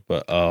excited.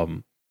 But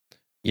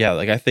yeah,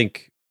 like I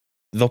think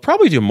they'll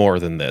probably do more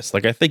than this.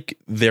 Like I think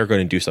they're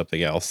going to do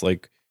something else.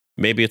 Like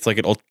maybe it's like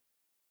an Ultra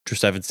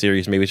 7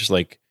 series. Maybe it's just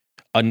like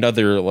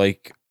another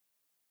like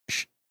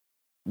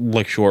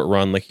short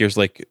run. Like here's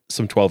like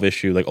some 12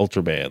 issue like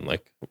Ultraman,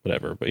 like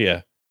whatever. But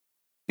yeah.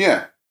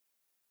 I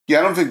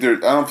don't think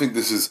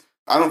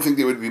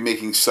they would be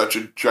making such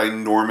a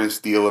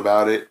ginormous deal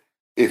about it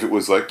if it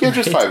was like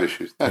just 5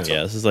 issues. That's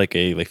all. This is like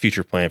a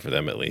future plan for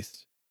them at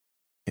least.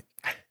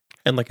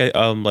 And like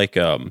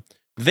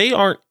they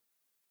aren't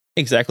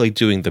exactly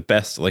doing the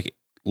best like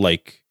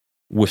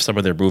with some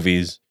of their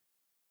movies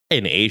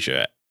in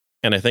Asia,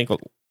 and I think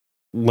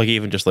like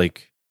even just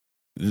like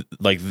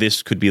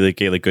this could be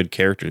like a good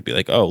character to be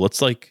like, oh, let's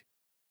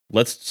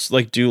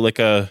do like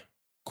a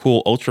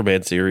cool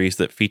Ultraman series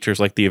that features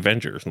like the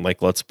Avengers, and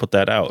like let's put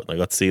that out, like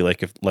let's see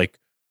like if like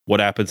what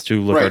happens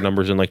to our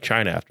numbers in like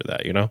China after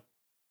that, you know.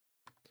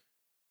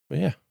 But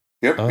yeah.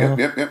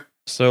 Yep.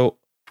 So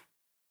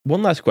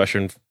one last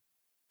question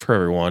for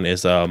everyone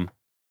is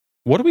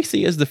what do we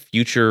see as the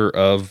future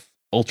of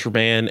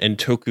Ultraman and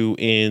Toku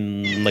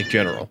in like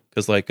general?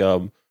 Because like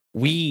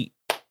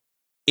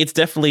it's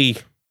definitely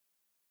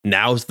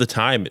now's the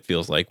time, it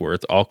feels like, where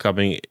it's all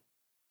coming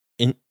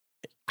in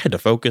to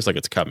focus, like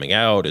it's coming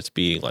out, it's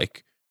being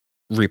like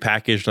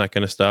repackaged and that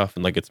kind of stuff,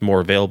 and like it's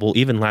more available.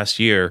 Even last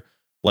year,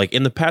 like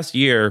in the past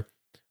year,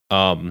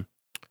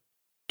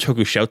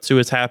 Tokushoutsu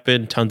has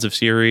happened, tons of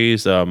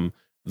series, the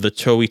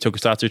Toei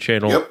Tokusatsu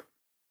channel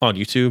on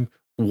YouTube.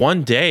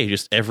 One day,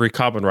 just every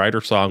Kamen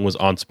Rider song was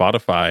on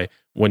Spotify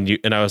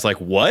and I was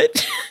like,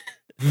 what?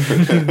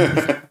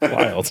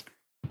 Wild.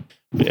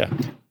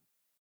 But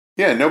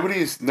yeah,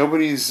 nobody's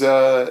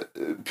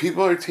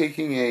people are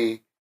taking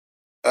a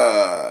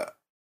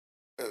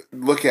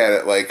look at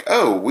it like,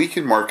 oh, we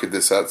can market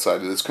this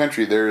outside of this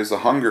country. There is a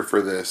hunger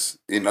for this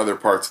in other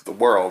parts of the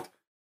world.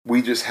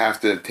 We just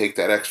have to take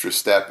that extra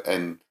step.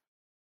 And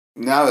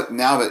now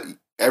that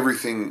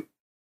everything,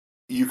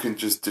 you can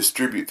just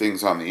distribute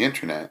things on the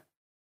internet.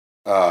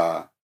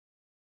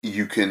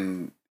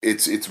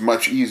 It's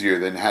much easier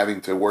than having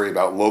to worry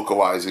about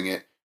localizing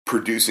it,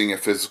 producing a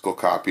physical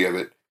copy of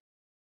it,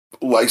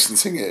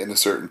 licensing it in a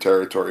certain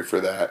territory for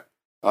that.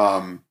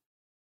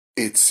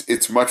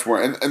 It's much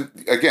more, and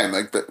again,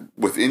 like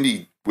with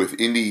indie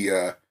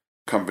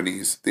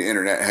companies, the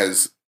internet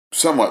has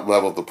somewhat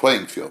leveled the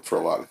playing field for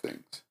a lot of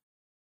things.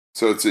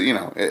 So it's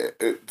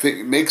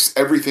it makes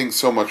everything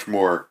so much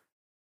more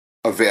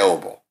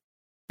available,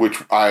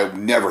 which I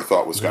never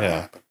thought was going to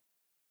happen.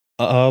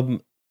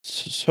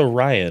 So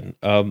Ryan,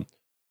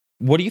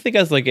 what do you think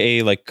as like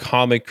a like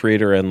comic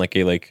creator and like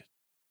a like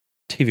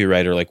TV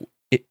writer, like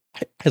it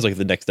has like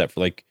the next step for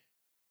like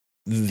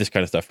this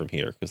kind of stuff from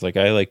here? Because like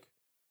I like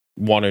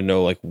want to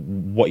know like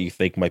what you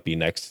think might be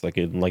next, like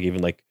in like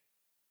even like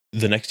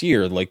the next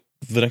year, like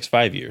the next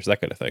 5 years, that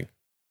kind of thing.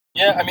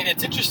 Yeah, I mean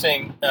it's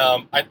interesting.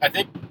 I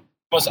think the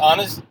most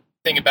honest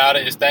thing about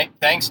it is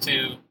thanks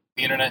to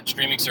the internet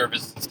streaming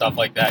services and stuff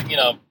like that. You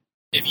know,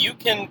 if you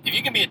can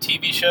be a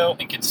TV show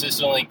and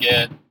consistently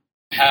get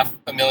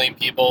 500,000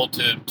 people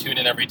to tune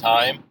in every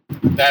time,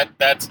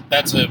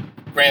 that's a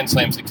grand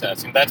slam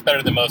success, and that's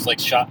better than most like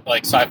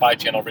Sci-Fi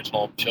Channel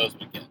original shows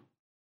would get.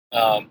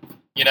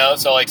 You know,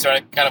 so like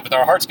sort of kind of with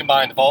our hearts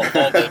combined of all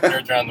the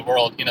nerds around the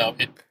world, you know,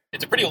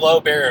 it's a pretty low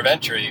barrier of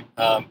entry,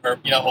 or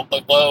you know,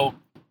 a low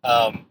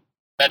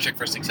metric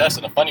for success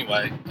in a funny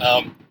way.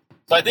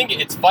 So I think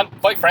it's fun,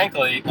 quite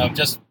frankly.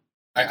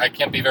 I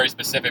can't be very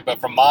specific, but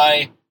from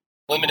my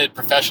limited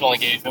professional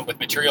engagement with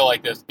material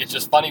like this, it's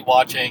just funny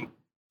watching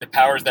the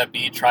powers that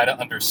be try to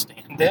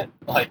understand it.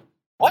 Like,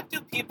 what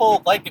do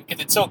people like? Because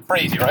it's so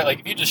crazy, right? Like,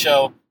 if you just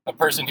show a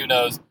person who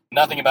knows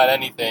nothing about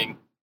anything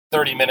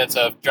 30 minutes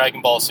of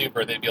Dragon Ball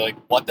Super, they'd be like,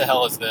 "What the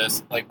hell is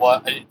this? Like,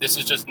 what? This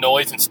is just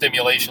noise and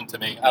stimulation to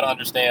me. I don't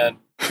understand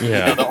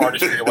the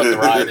artistry or what the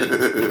ride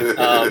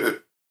is."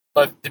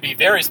 But to be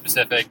very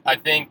specific, I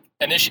think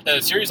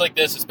a series like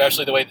this,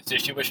 especially the way this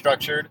issue was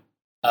structured,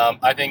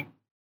 I think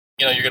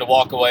you're going to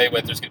walk away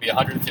with there's going to be a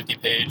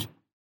 150-page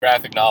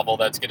graphic novel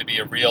that's going to be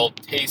a real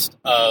taste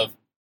of.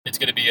 It's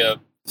going to be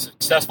a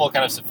successful,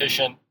 kind of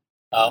sufficient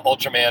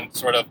Ultraman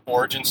sort of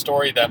origin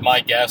story that my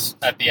guess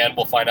at the end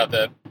will find out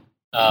that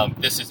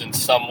this is in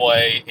some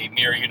way a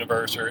mirror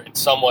universe or in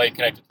some way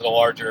connected to the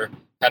larger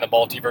kind of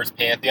multiverse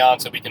pantheon,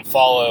 so we can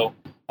follow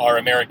our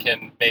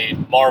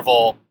American-made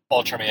Marvel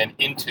Ultraman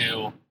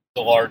into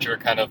the larger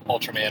kind of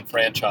Ultraman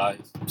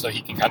franchise, so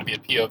he can kind of be a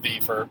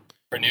POV for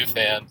new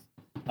fans.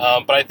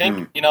 But I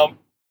think,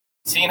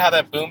 seeing how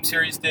that Boom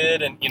series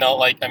did, and,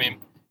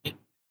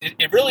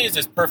 it really is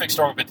this perfect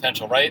storm of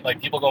potential, right? Like,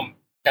 people go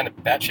kind of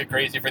batshit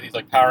crazy for these,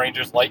 like, Power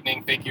Rangers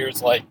Lightning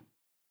figures. Like,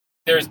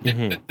 there's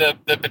the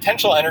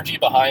potential energy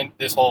behind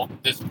this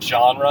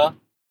genre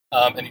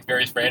and these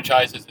various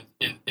franchises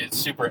is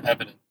super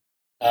evident.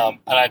 And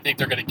I think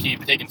they're going to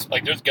keep taking,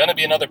 like, there's going to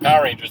be another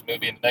Power Rangers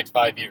movie in the next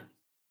 5 years,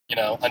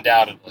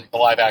 undoubtedly, a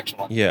live action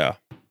one. Yeah.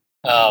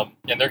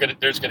 And they're going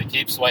to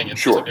keep swinging.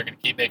 Sure. So they're going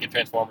to keep making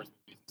Transformers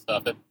movies and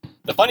stuff. And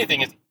the funny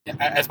thing is,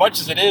 as much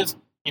as it is,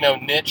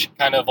 niche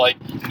kind of like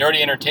nerdy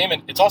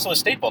entertainment, it's also a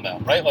staple now,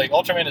 right? Like,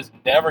 Ultraman is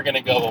never going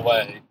to go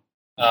away.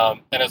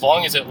 And as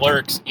long as it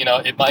lurks,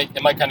 it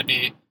might kind of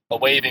be a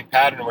waving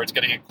pattern where it's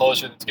going to get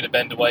closer and it's going to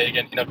bend away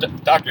again.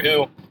 Doctor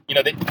Who,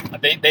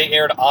 they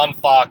aired on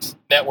Fox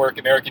Network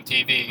American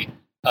TV,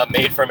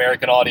 made for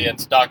American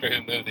audience Doctor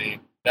Who movie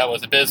that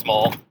was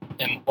abysmal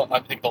in, I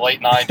think, the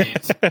late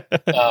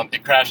 90s.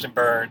 It crashed and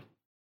burned.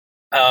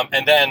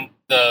 And then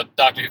the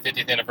Doctor Who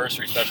 50th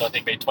anniversary special, I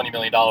think, made $20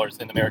 million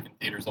in American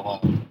theaters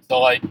alone. So,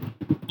 like,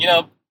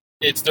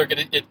 it's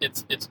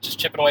just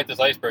chipping away at this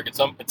iceberg. At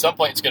some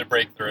point, it's going to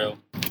break through.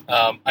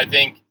 I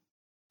think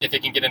if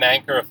it can get an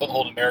anchor, a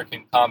foothold in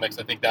American comics,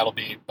 I think that'll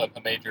be a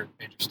major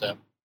step.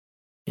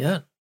 Yeah.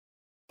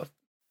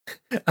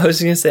 I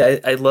was going to say,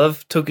 I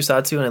love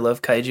Tokusatsu and I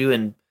love Kaiju,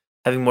 and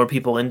having more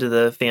people into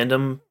the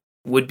fandom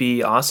would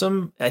be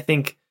awesome. I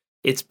think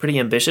it's pretty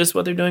ambitious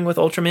what they're doing with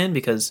Ultraman,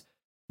 because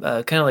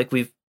kind of like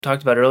we've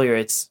talked about earlier,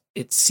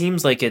 it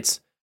seems like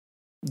it's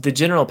the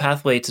general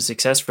pathway to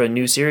success for a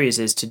new series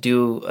is to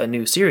do a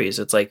new series.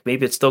 It's like,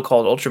 maybe it's still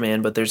called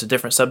Ultraman, but there's a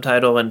different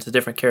subtitle and it's a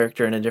different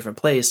character in a different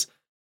place.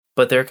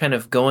 But they're kind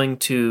of going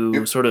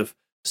to sort of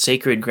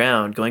sacred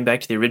ground, going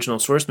back to the original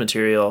source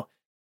material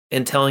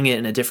and telling it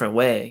in a different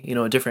way,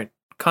 a different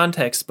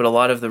context, but a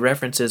lot of the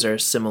references are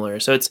similar.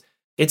 So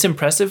it's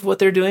impressive what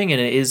they're doing, and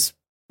it is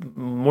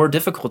more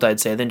difficult, I'd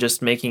say, than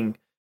just making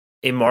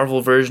a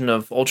Marvel version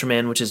of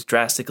Ultraman, which is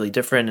drastically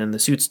different, and the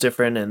suit's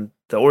different, and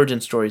the origin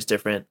story's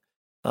different.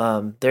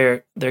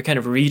 They're kind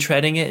of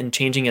retreading it and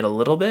changing it a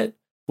little bit,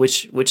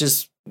 which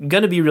is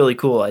going to be really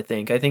cool. I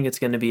think it's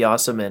going to be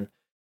awesome, and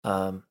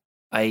I'm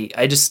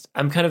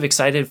kind of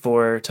excited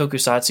for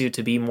Tokusatsu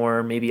to be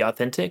more maybe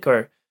authentic,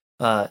 or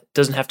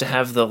doesn't have to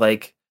have the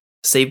like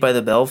Saved by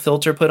the Bell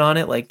filter put on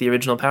it like the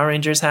original Power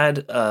Rangers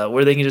had,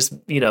 where they can just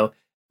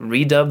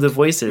redub the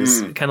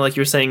voices, kind of like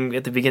you were saying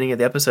at the beginning of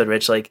the episode,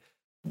 Rich. Like,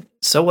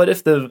 so what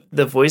if the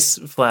voice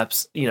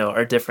flaps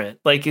are different?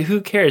 Like, who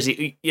cares?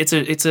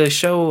 It's a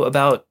show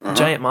about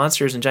giant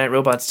monsters and giant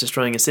robots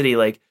destroying a city.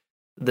 Like,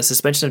 the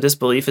suspension of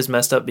disbelief is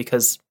messed up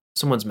because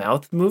someone's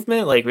mouth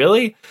movement. Like,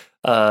 really?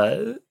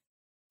 Right?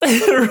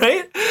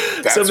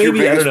 That's so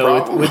maybe, I don't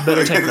know, with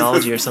better like,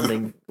 technology or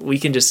something, we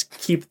can just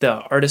keep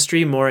the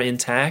artistry more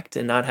intact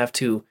and not have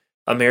to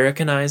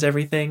Americanize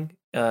everything.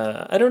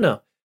 I don't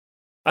know.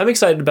 I'm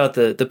excited about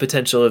the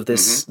potential of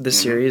this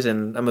series,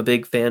 and I'm a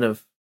big fan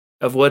of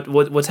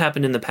what's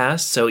happened in the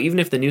past. So even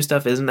if the new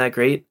stuff isn't that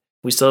great,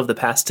 we still have the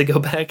past to go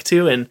back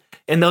to, and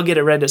they'll get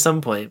it read at some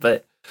point.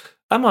 But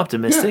I'm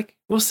optimistic. Yeah.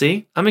 We'll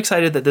see. I'm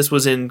excited that this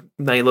was in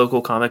my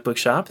local comic book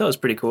shop. That was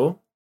pretty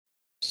cool.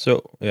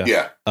 So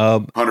yeah,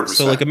 100%.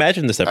 So like,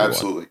 imagine this, everyone.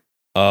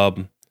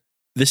 Absolutely.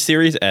 This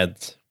series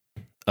ends,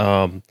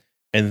 and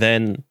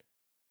then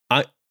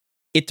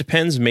it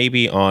depends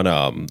maybe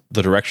on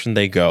the direction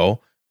they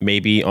go,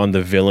 maybe on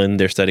the villain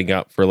they're setting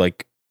up for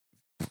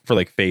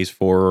phase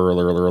 4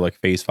 or like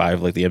phase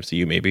 5, like the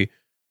MCU maybe.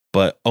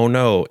 But oh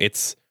no,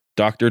 it's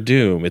Doctor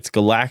Doom, it's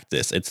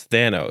Galactus, it's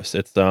Thanos,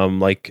 it's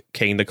like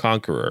Kang the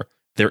Conqueror.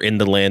 They're in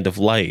the land of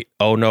light.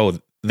 Oh no,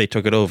 they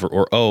took it over.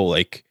 Or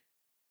like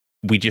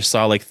we just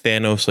saw like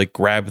Thanos like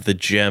grab the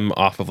gem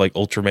off of like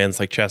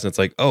Ultraman's like chest, and it's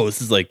like, oh,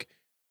 this is like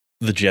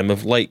the gem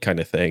of light kind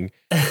of thing.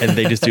 And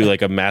they just do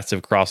like a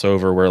massive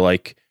crossover where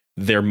like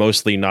they're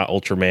mostly not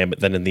Ultraman,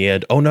 but then in the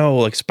end, oh no,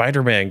 like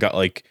Spider-Man got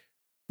like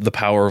the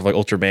power of like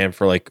Ultraman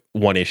for like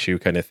one issue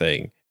kind of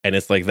thing. And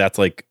it's like, that's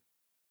like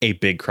a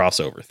big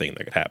crossover thing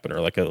that could happen, or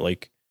like a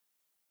like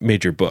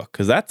major book.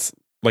 Cause that's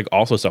like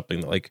also something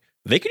that like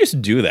they could just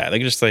do that. They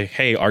could just say,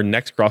 hey, our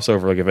next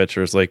crossover like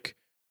adventure is like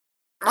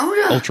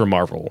Ultra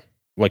Marvel,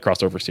 like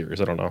crossover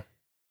series. I don't know.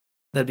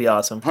 That'd be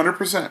awesome.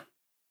 100%.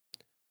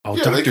 Oh,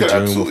 Yeah, they Doctor could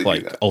Doom absolutely with do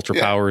like that. ultra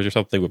Yeah. powers or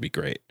something would be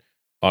great,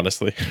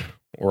 honestly.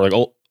 Or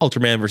like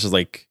Ultraman versus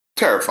like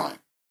Terrifying.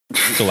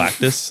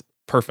 Galactus.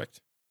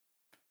 Perfect.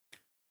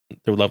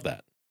 They would love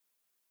that.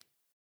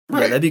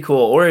 Yeah, that'd be cool.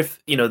 Or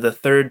if, the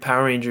third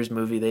Power Rangers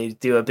movie, they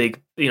do a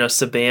big,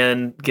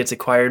 Saban gets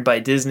acquired by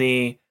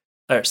Disney,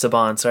 or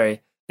Saban,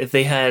 sorry. If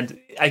they had,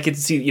 I could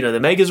see, the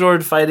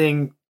Megazord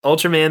fighting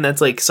Ultraman.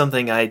 That's like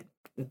something I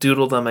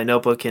doodled on my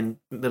notebook in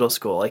middle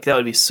school. Like, that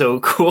would be so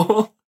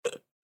cool.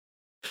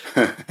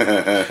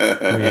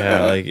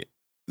 Yeah, like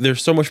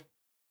there's so much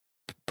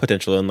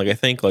potential, and like I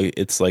think like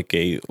it's like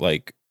a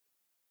like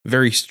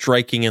very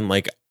striking and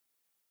like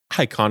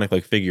iconic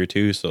like figure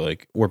too. So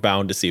like we're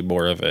bound to see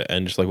more of it,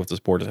 and just like what the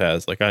sport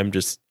has, like I'm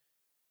just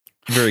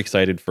very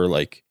excited for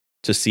like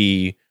to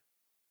see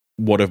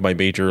one of my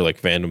major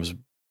like fandoms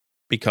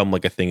become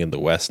like a thing in the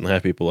West and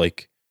have people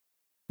like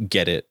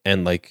get it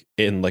and like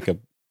in like a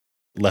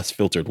less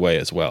filtered way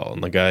as well.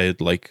 And like I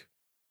like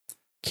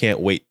can't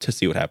wait to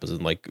see what happens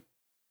in like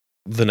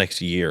the next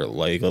year,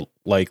 like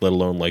let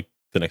alone like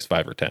the next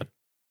 5 or 10.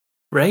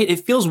 Right? It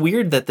feels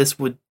weird that this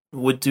would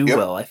do Yep.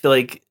 well. I feel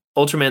like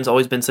Ultraman's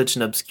always been such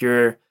an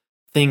obscure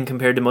thing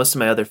compared to most of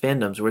my other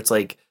fandoms, where it's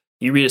like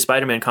you read a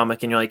Spider-Man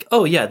comic and you're like,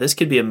 oh yeah, this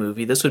could be a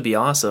movie. This would be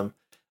awesome.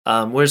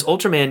 Whereas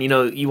Ultraman,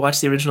 you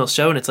watch the original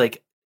show and it's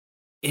like,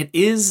 it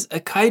is a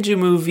kaiju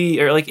movie,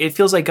 or like it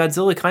feels like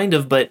Godzilla kind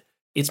of, but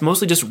it's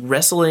mostly just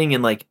wrestling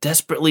and like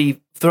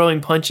desperately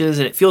throwing punches,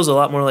 and it feels a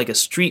lot more like a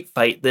street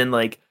fight than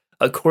like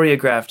a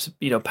choreographed,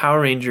 Power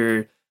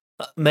Ranger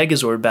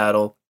Megazord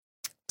battle.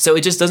 So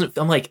it just doesn't.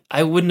 I'm like,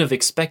 I wouldn't have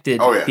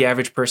expected the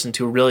average person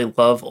to really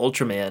love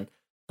Ultraman.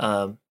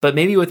 But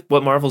maybe with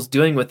what Marvel's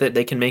doing with it,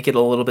 they can make it a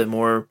little bit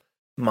more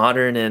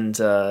modern and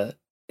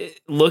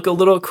look a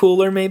little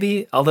cooler,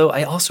 maybe. Although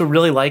I also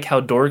really like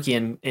how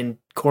dorky and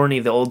corny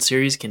the old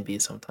series can be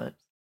sometimes.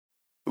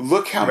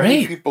 Look how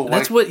many people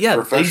That's like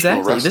professional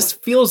exactly. wrestling. This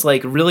feels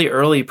like really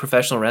early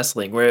professional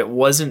wrestling where it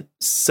wasn't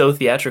so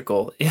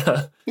theatrical.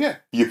 Yeah. Yeah,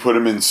 you put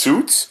them in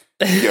suits,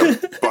 you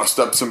bust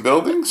up some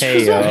buildings.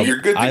 Hey, you're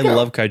good to I go.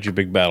 love Kaiju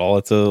Big Battle.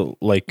 It's a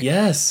like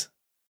Yes.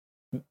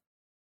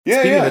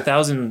 Yeah, Speaking of yeah.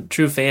 1,000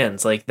 True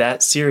Fans, like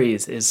that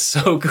series is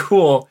so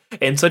cool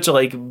and such a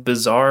like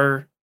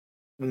bizarre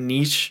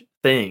niche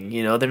thing.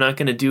 They're not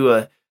going to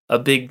do a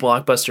big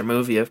blockbuster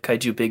movie of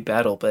Kaiju Big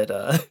Battle,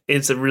 but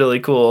it's a really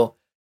cool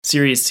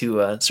series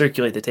to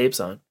circulate the tapes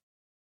on.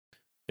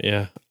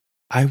 Yeah,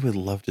 I would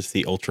love to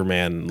see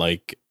Ultraman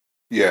like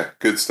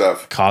Good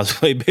stuff.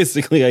 cosplay,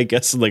 basically. I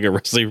guess in like a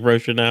wrestling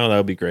promotion now. That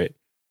would be great.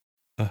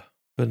 But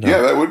no.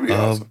 Yeah, that would be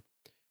awesome.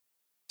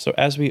 So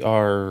as we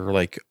are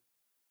like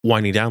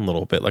winding down a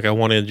little bit, like I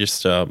wanted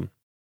just to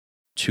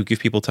give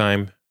people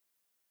time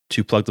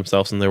to plug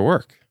themselves in their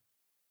work.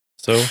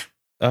 So,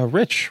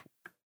 Rich,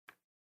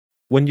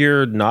 when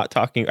you're not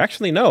talking,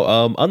 actually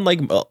no, unlike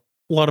a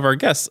lot of our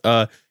guests,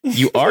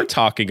 you are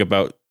talking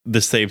about the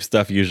same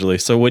stuff usually.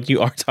 So when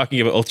you are talking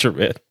about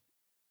Ultraman,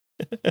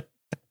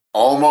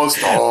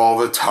 Almost all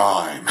the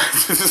time.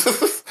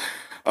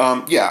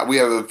 We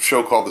have a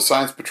show called The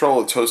Science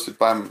Patrol. It's hosted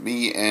by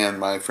me and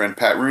my friend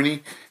Pat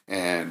Rooney.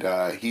 And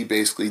he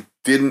basically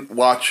didn't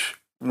watch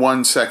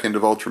 1 second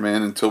of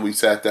Ultraman until we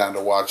sat down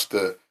to watch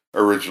the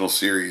original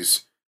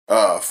series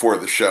for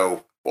the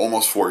show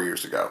almost 4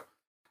 years ago.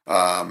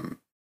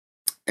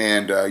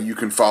 You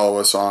can follow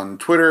us on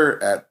Twitter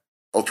at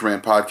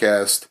Ultraman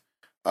Podcast.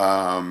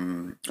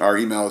 Our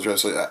email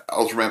address is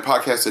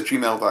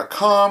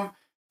ultramanpodcast@gmail.com.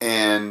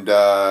 And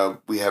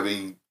we have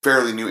a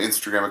fairly new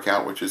Instagram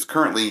account, which is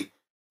currently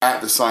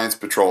at The Science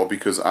Patrol,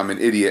 because I'm an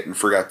idiot and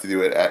forgot to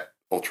do it at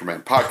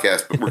Ultraman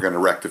Podcast, but we're going to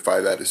rectify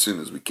that as soon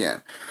as we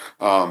can.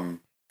 We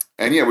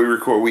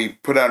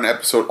put out an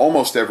episode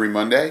almost every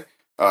Monday.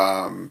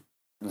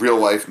 Real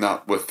life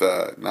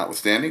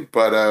notwithstanding,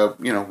 but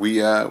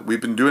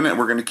we've been doing it and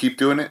we're going to keep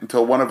doing it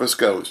until one of us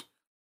goes.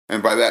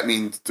 And by that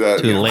means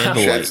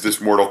sheds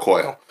this mortal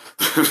coil.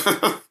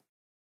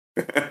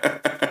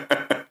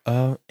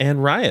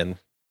 and Ryan.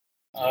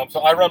 So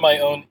I run my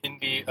own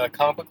indie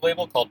comic book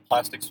label called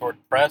Plastic Sword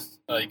Press.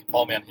 You can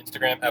follow me on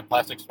Instagram at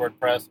Plastic Sword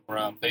Press, or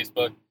on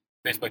Facebook,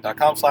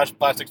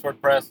 facebook.com/Plastic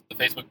Sword Press. The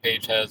Facebook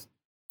page has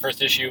the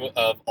first issue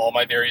of all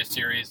my various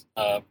series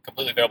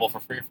completely available for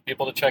free for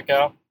people to check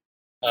out.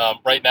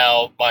 Right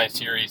now, my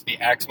series, The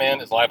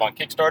Axeman, is live on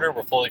Kickstarter.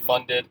 We're fully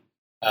funded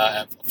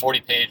at a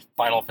 40-page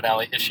final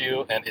finale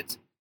issue, and it's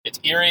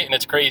eerie and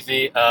it's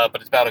crazy, but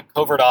it's about a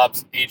covert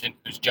ops agent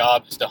whose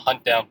job is to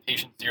hunt down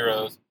patient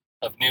zeros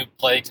of new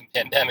plagues and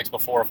pandemics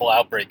before a full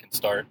outbreak can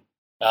start.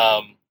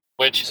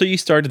 So you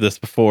started this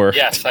before?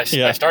 Yes, I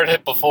started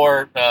it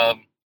before.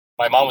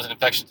 My mom was an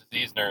infectious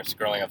disease nurse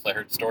growing up, so I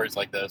heard stories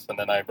like this, and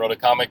then I wrote a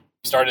comic.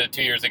 Started it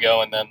 2 years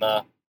ago, and then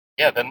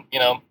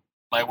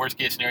my worst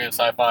case scenario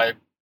sci-fi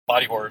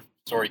body horror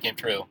story came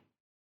true.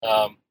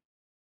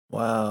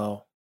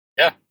 Wow.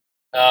 Yeah.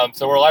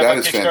 So we're live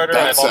on Kickstarter.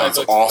 That sounds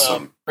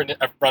awesome.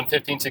 I've run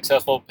 15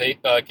 successful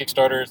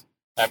Kickstarters.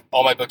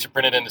 All my books are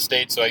printed in the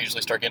States, so I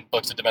usually start getting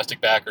books to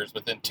domestic backers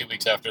within 2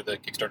 weeks after the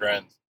Kickstarter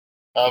ends.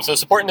 So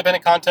support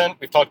independent content.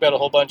 We've talked about a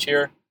whole bunch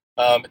here.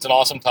 It's an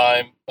awesome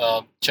time.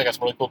 Check out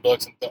some really cool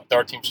books, and the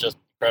art team's just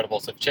incredible.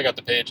 So if you check out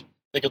the page, I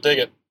think you'll dig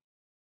it.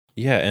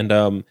 Yeah,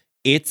 and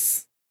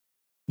it's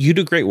you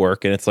do great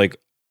work, and it's like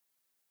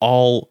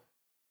all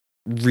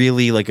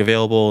really like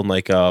available, and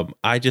like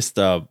I just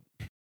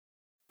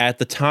at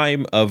the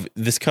time of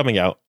this coming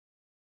out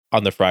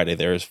on the Friday,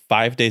 there's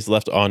 5 days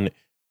left on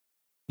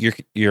your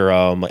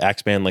like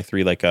Axeman like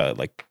 3 like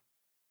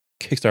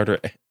Kickstarter.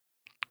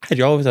 And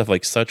you always have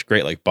like such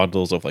great like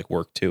bundles of like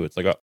work too. It's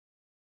like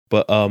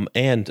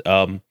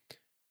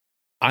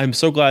I'm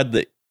so glad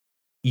that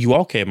you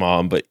all came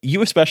on, but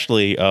you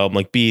especially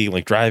like being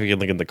like driving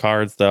and like in the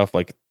car and stuff.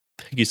 Like,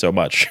 thank you so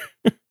much.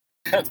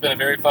 It's been a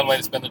very fun way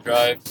to spend the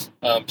drive.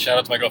 Shout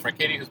out to my girlfriend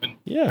Katie, who's been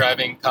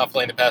driving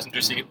confidently in the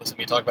passenger seat, listening to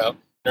me talk about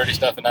nerdy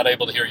stuff, and not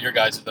able to hear your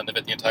guys' end of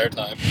it the entire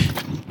time.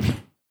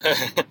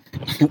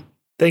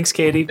 Thanks,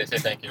 Katie. They say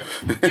thank you.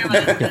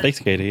 Yeah, thanks,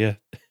 Katie. Yeah.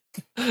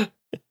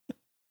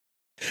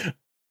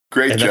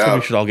 Great and job. That's why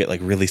we should all get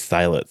like really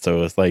silent.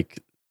 So it's like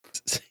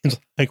seems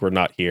like we're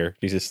not here.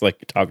 He's just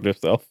like talking to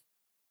himself.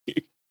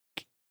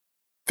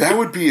 That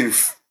would be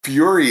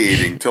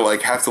infuriating to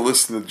like have to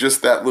listen to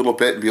just that little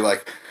bit and be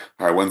like,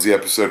 all right, when's the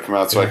episode come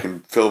out so I can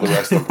fill the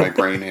rest of my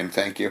brain in?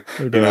 Thank you.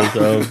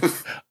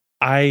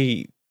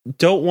 I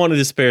don't want to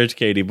disparage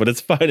Katie, but it's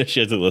fine if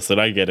she doesn't listen.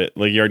 I get it.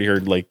 Like you already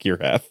heard like your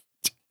half.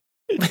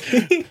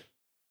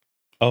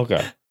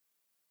 Okay.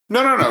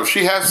 No.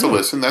 She has to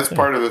listen. That's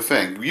part of the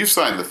thing. You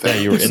signed the thing.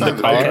 Yeah, you were in the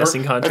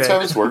podcasting contract. That's how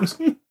this works.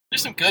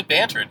 There's some good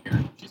banter in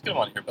here. She's gonna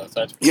want to hear both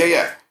sides.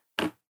 Yeah.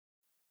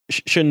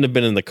 Shouldn't have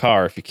been in the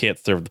car if you can't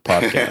serve the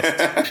podcast.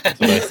 That's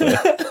what I say.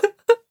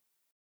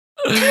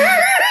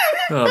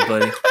 Oh,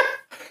 buddy.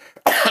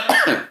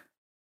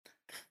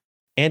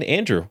 And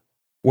Andrew,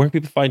 where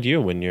can people find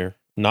you when you're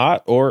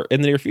not, or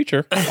in the near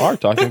future, are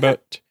talking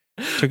about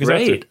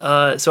Right.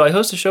 So I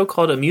host a show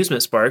called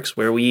Amusement Sparks,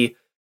 where we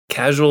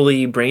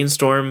casually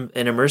brainstorm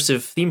an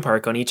immersive theme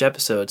park on each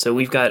episode. So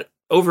we've got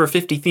over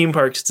 50 theme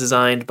parks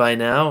designed by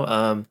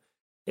now.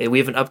 We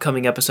have an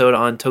upcoming episode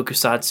on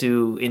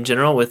tokusatsu in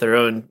general with our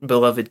own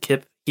beloved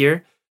Kip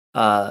here.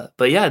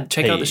 But yeah,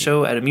 check out the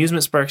show at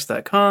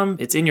amusementsparks.com.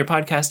 It's in your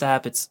podcast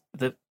app. It's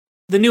the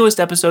newest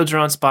episodes are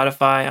on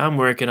Spotify. I'm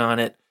working on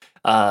it.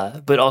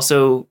 But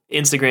also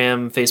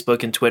Instagram,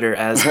 Facebook, and Twitter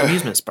as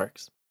Amusement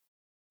Sparks.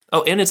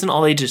 Oh, and it's an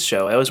all ages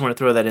show. I always want to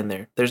throw that in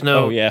there. There's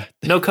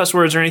no cuss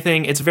words or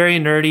anything. It's very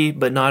nerdy,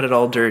 but not at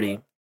all dirty.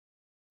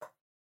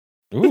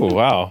 Ooh,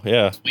 wow,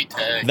 yeah. Sweet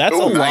tag. That's a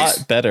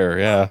lot better,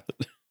 yeah.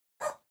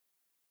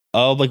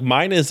 Like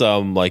mine is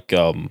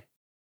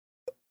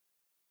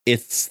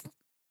it's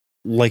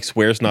like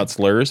swears not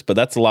slurs, but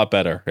that's a lot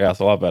better. Yeah, it's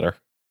a lot better.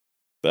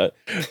 But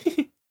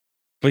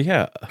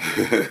yeah.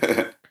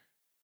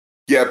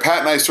 Yeah, Pat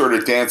and I sort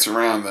of dance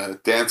around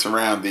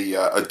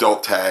the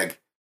adult tag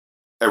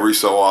every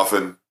so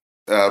often,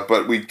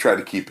 but we try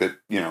to keep it.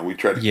 We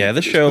try to. Yeah,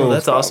 the show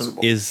that's awesome.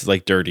 Is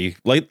like dirty,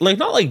 like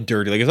not like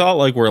dirty. Like it's not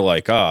like we're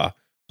like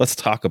let's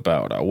talk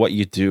about what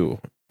you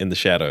do in the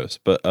shadows,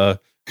 but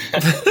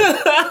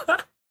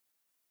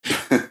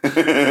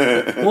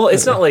Well,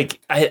 it's not like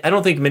I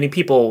don't think many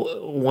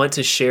people want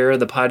to share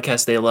the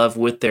podcast they love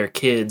with their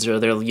kids or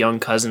their young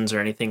cousins or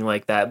anything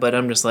like that. But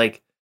I'm just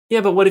like,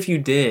 yeah, but what if you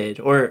did?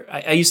 Or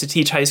I used to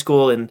teach high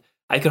school, and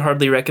I could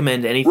hardly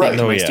recommend anything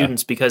to my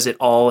students because it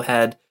all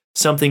had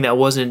something that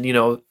wasn't,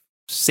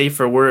 safe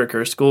for work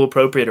or school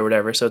appropriate or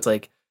whatever. So it's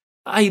like,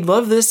 I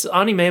love this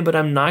anime, but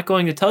I'm not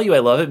going to tell you I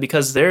love it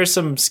because there's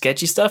some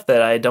sketchy stuff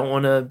that I don't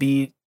want to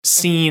be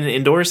seen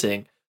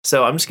endorsing.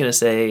 So I'm just going to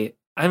say,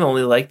 I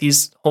only like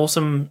these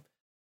wholesome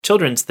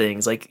children's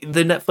things, like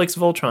the Netflix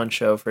Voltron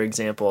show, for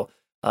example.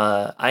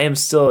 I am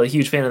still a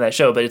huge fan of that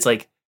show, but it's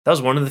like, that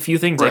was one of the few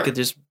things I could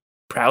just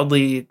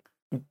proudly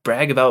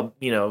brag about,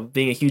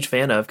 being a huge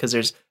fan of, because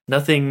there's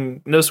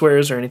no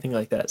swears or anything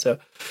like that. So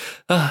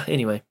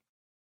anyway,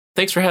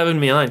 thanks for having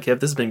me on, Kip.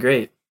 This has been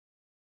great.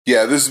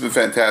 Yeah, this has been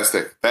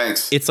fantastic.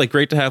 Thanks. It's like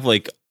great to have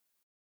like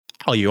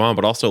all you on,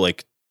 but also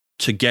like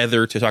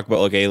together to talk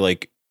about like a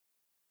like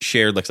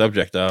shared like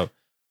subject.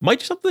 Might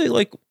do something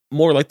like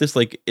more like this,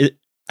 like in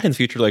the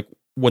future, like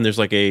when there's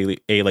like a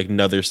like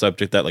another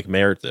subject that like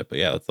merits it. But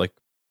yeah, it's like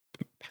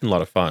been a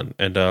lot of fun,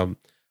 and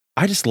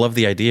I just love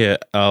the idea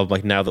of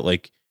like now that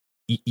like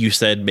you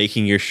said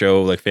making your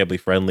show like family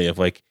friendly, of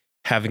like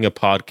having a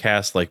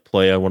podcast like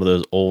play on one of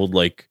those old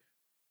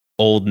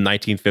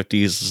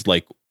 1950s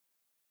like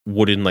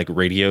wooden like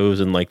radios,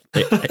 and like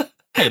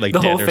like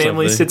the whole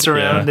family sits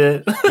around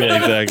it. Yeah,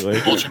 exactly.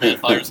 Ultraman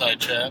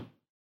fireside chat.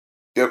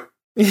 Yep.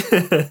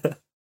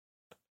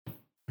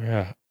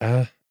 Yeah.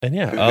 And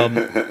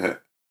yeah,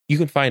 you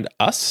can find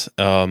us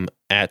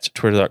at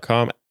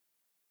twitter.com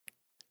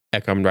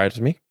at Come Ride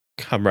With Me,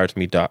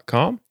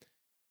 ComeRideWithMe.com,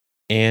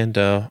 and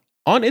on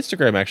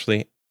Instagram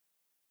actually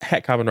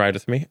at Come Ride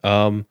With Me.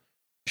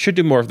 Should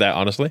do more of that,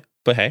 honestly,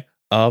 but hey.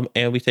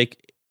 And we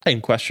take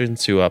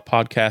questions to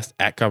podcast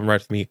at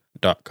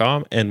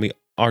ComeRideWithMe.com, and we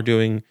are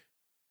doing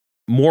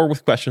more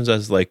with questions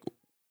as like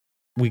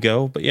we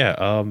go. But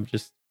yeah,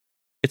 just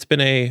it's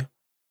been a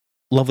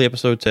lovely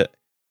episode to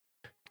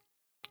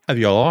have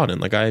y'all on, and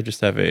like I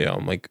just have a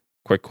like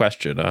quick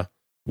question.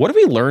 What did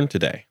we learn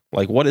today?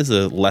 Like, what is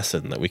a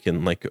lesson that we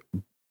can like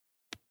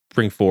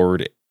bring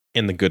forward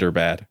in the good or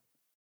bad?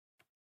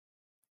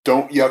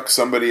 Don't yuck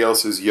somebody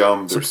else's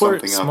yum. There's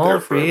Support something out small there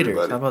for creators.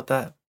 everybody. How about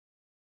that?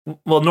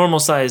 Well, normal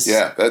size.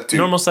 Yeah, that too.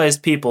 Normal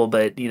sized people,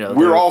 but you know,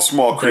 We're all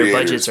small their creators.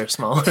 budgets are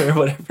smaller or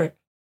whatever.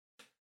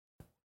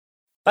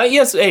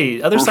 Yes,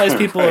 hey, other size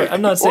people. Right.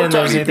 I'm not Or saying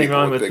there's tiny anything people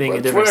wrong with with big being a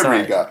butts. different Whatever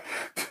size. you got.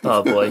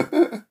 Oh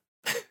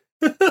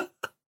boy.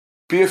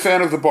 Be a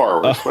fan of the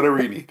borrowers.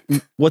 Whatever you need.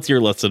 What's your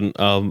lesson,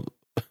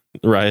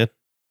 Ryan?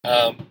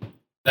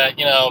 That,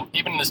 you know,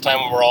 even in this time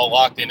when we're all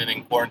locked in and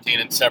in quarantine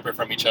and separate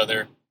from each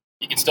other,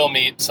 you can still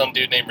meet some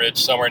dude named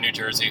Rich somewhere in New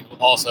Jersey who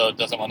also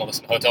doesn't want to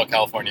listen to Hotel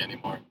California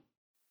anymore.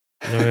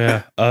 Oh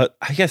yeah. I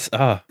guess.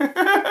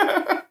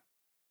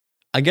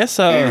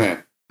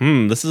 Amen.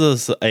 This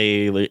is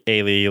a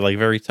like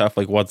very tough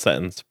like one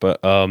sentence, but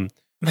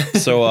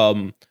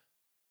so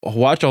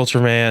watch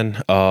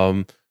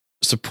Ultraman,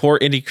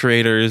 support indie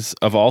creators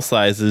of all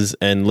sizes,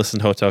 and listen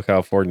to Hotel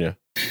California.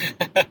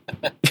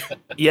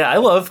 Yeah, I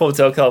love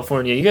Hotel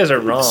California. You guys are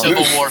wrong.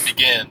 Civil War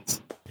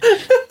begins.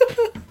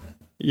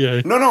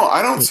 Yeah. No,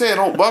 I don't say I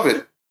don't love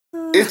it.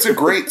 It's a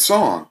great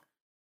song,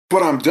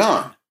 but I'm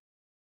done.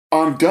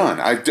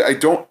 I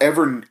don't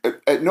ever,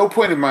 at no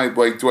point in my,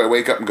 like, do I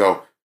wake up and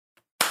go,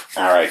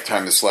 all right,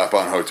 time to slap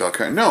on Hotel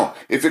California. No,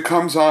 if it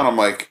comes on, I'm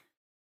like,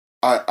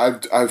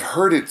 I've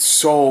heard it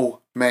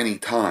so many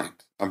times.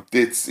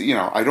 It's, you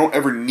know, I don't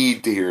ever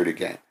need to hear it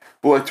again.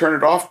 Will I turn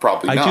it off?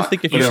 Probably I not. just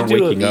think if But you're I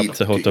don't waking up need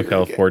to Hotel hear it again.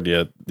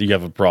 California, you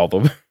have a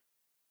problem.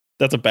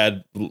 That's a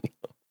bad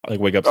like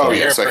wake up Oh song.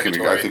 yes, I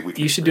Purgatory. think we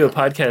can. You should do a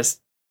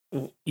podcast.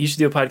 You should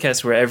do a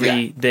podcast where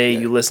every day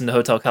you listen to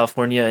Hotel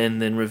California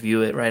and then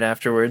review it right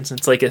afterwards.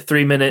 It's like a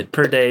 3-minute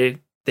per day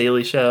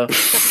daily show.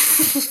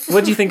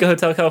 What do you think of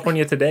Hotel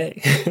California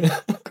today?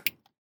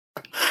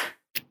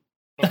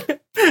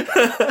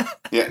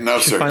 Yeah, no,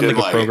 You should sir. find didn't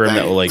like a program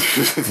that will like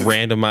Thank you.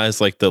 randomize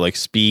like the like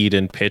speed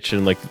and pitch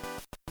and like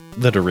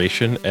the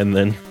duration, and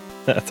then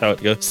that's how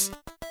it goes.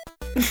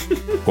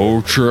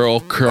 Hotel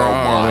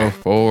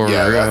California.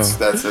 Yeah, that's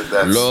it.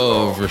 That's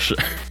love.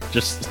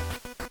 Just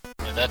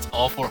Yeah, that's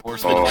all 4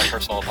 horsemen of my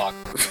personal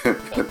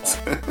apocalypse.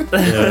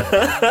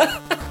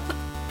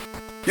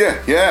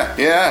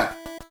 Yeah.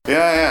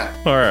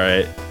 all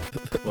right.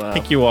 Wow.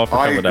 Thank you all for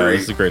I coming out. agree.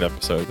 This is a great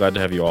episode. Glad to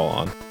have you all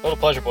on. Total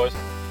pleasure, boys.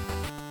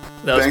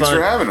 That was Thanks fun.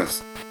 for having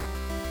us.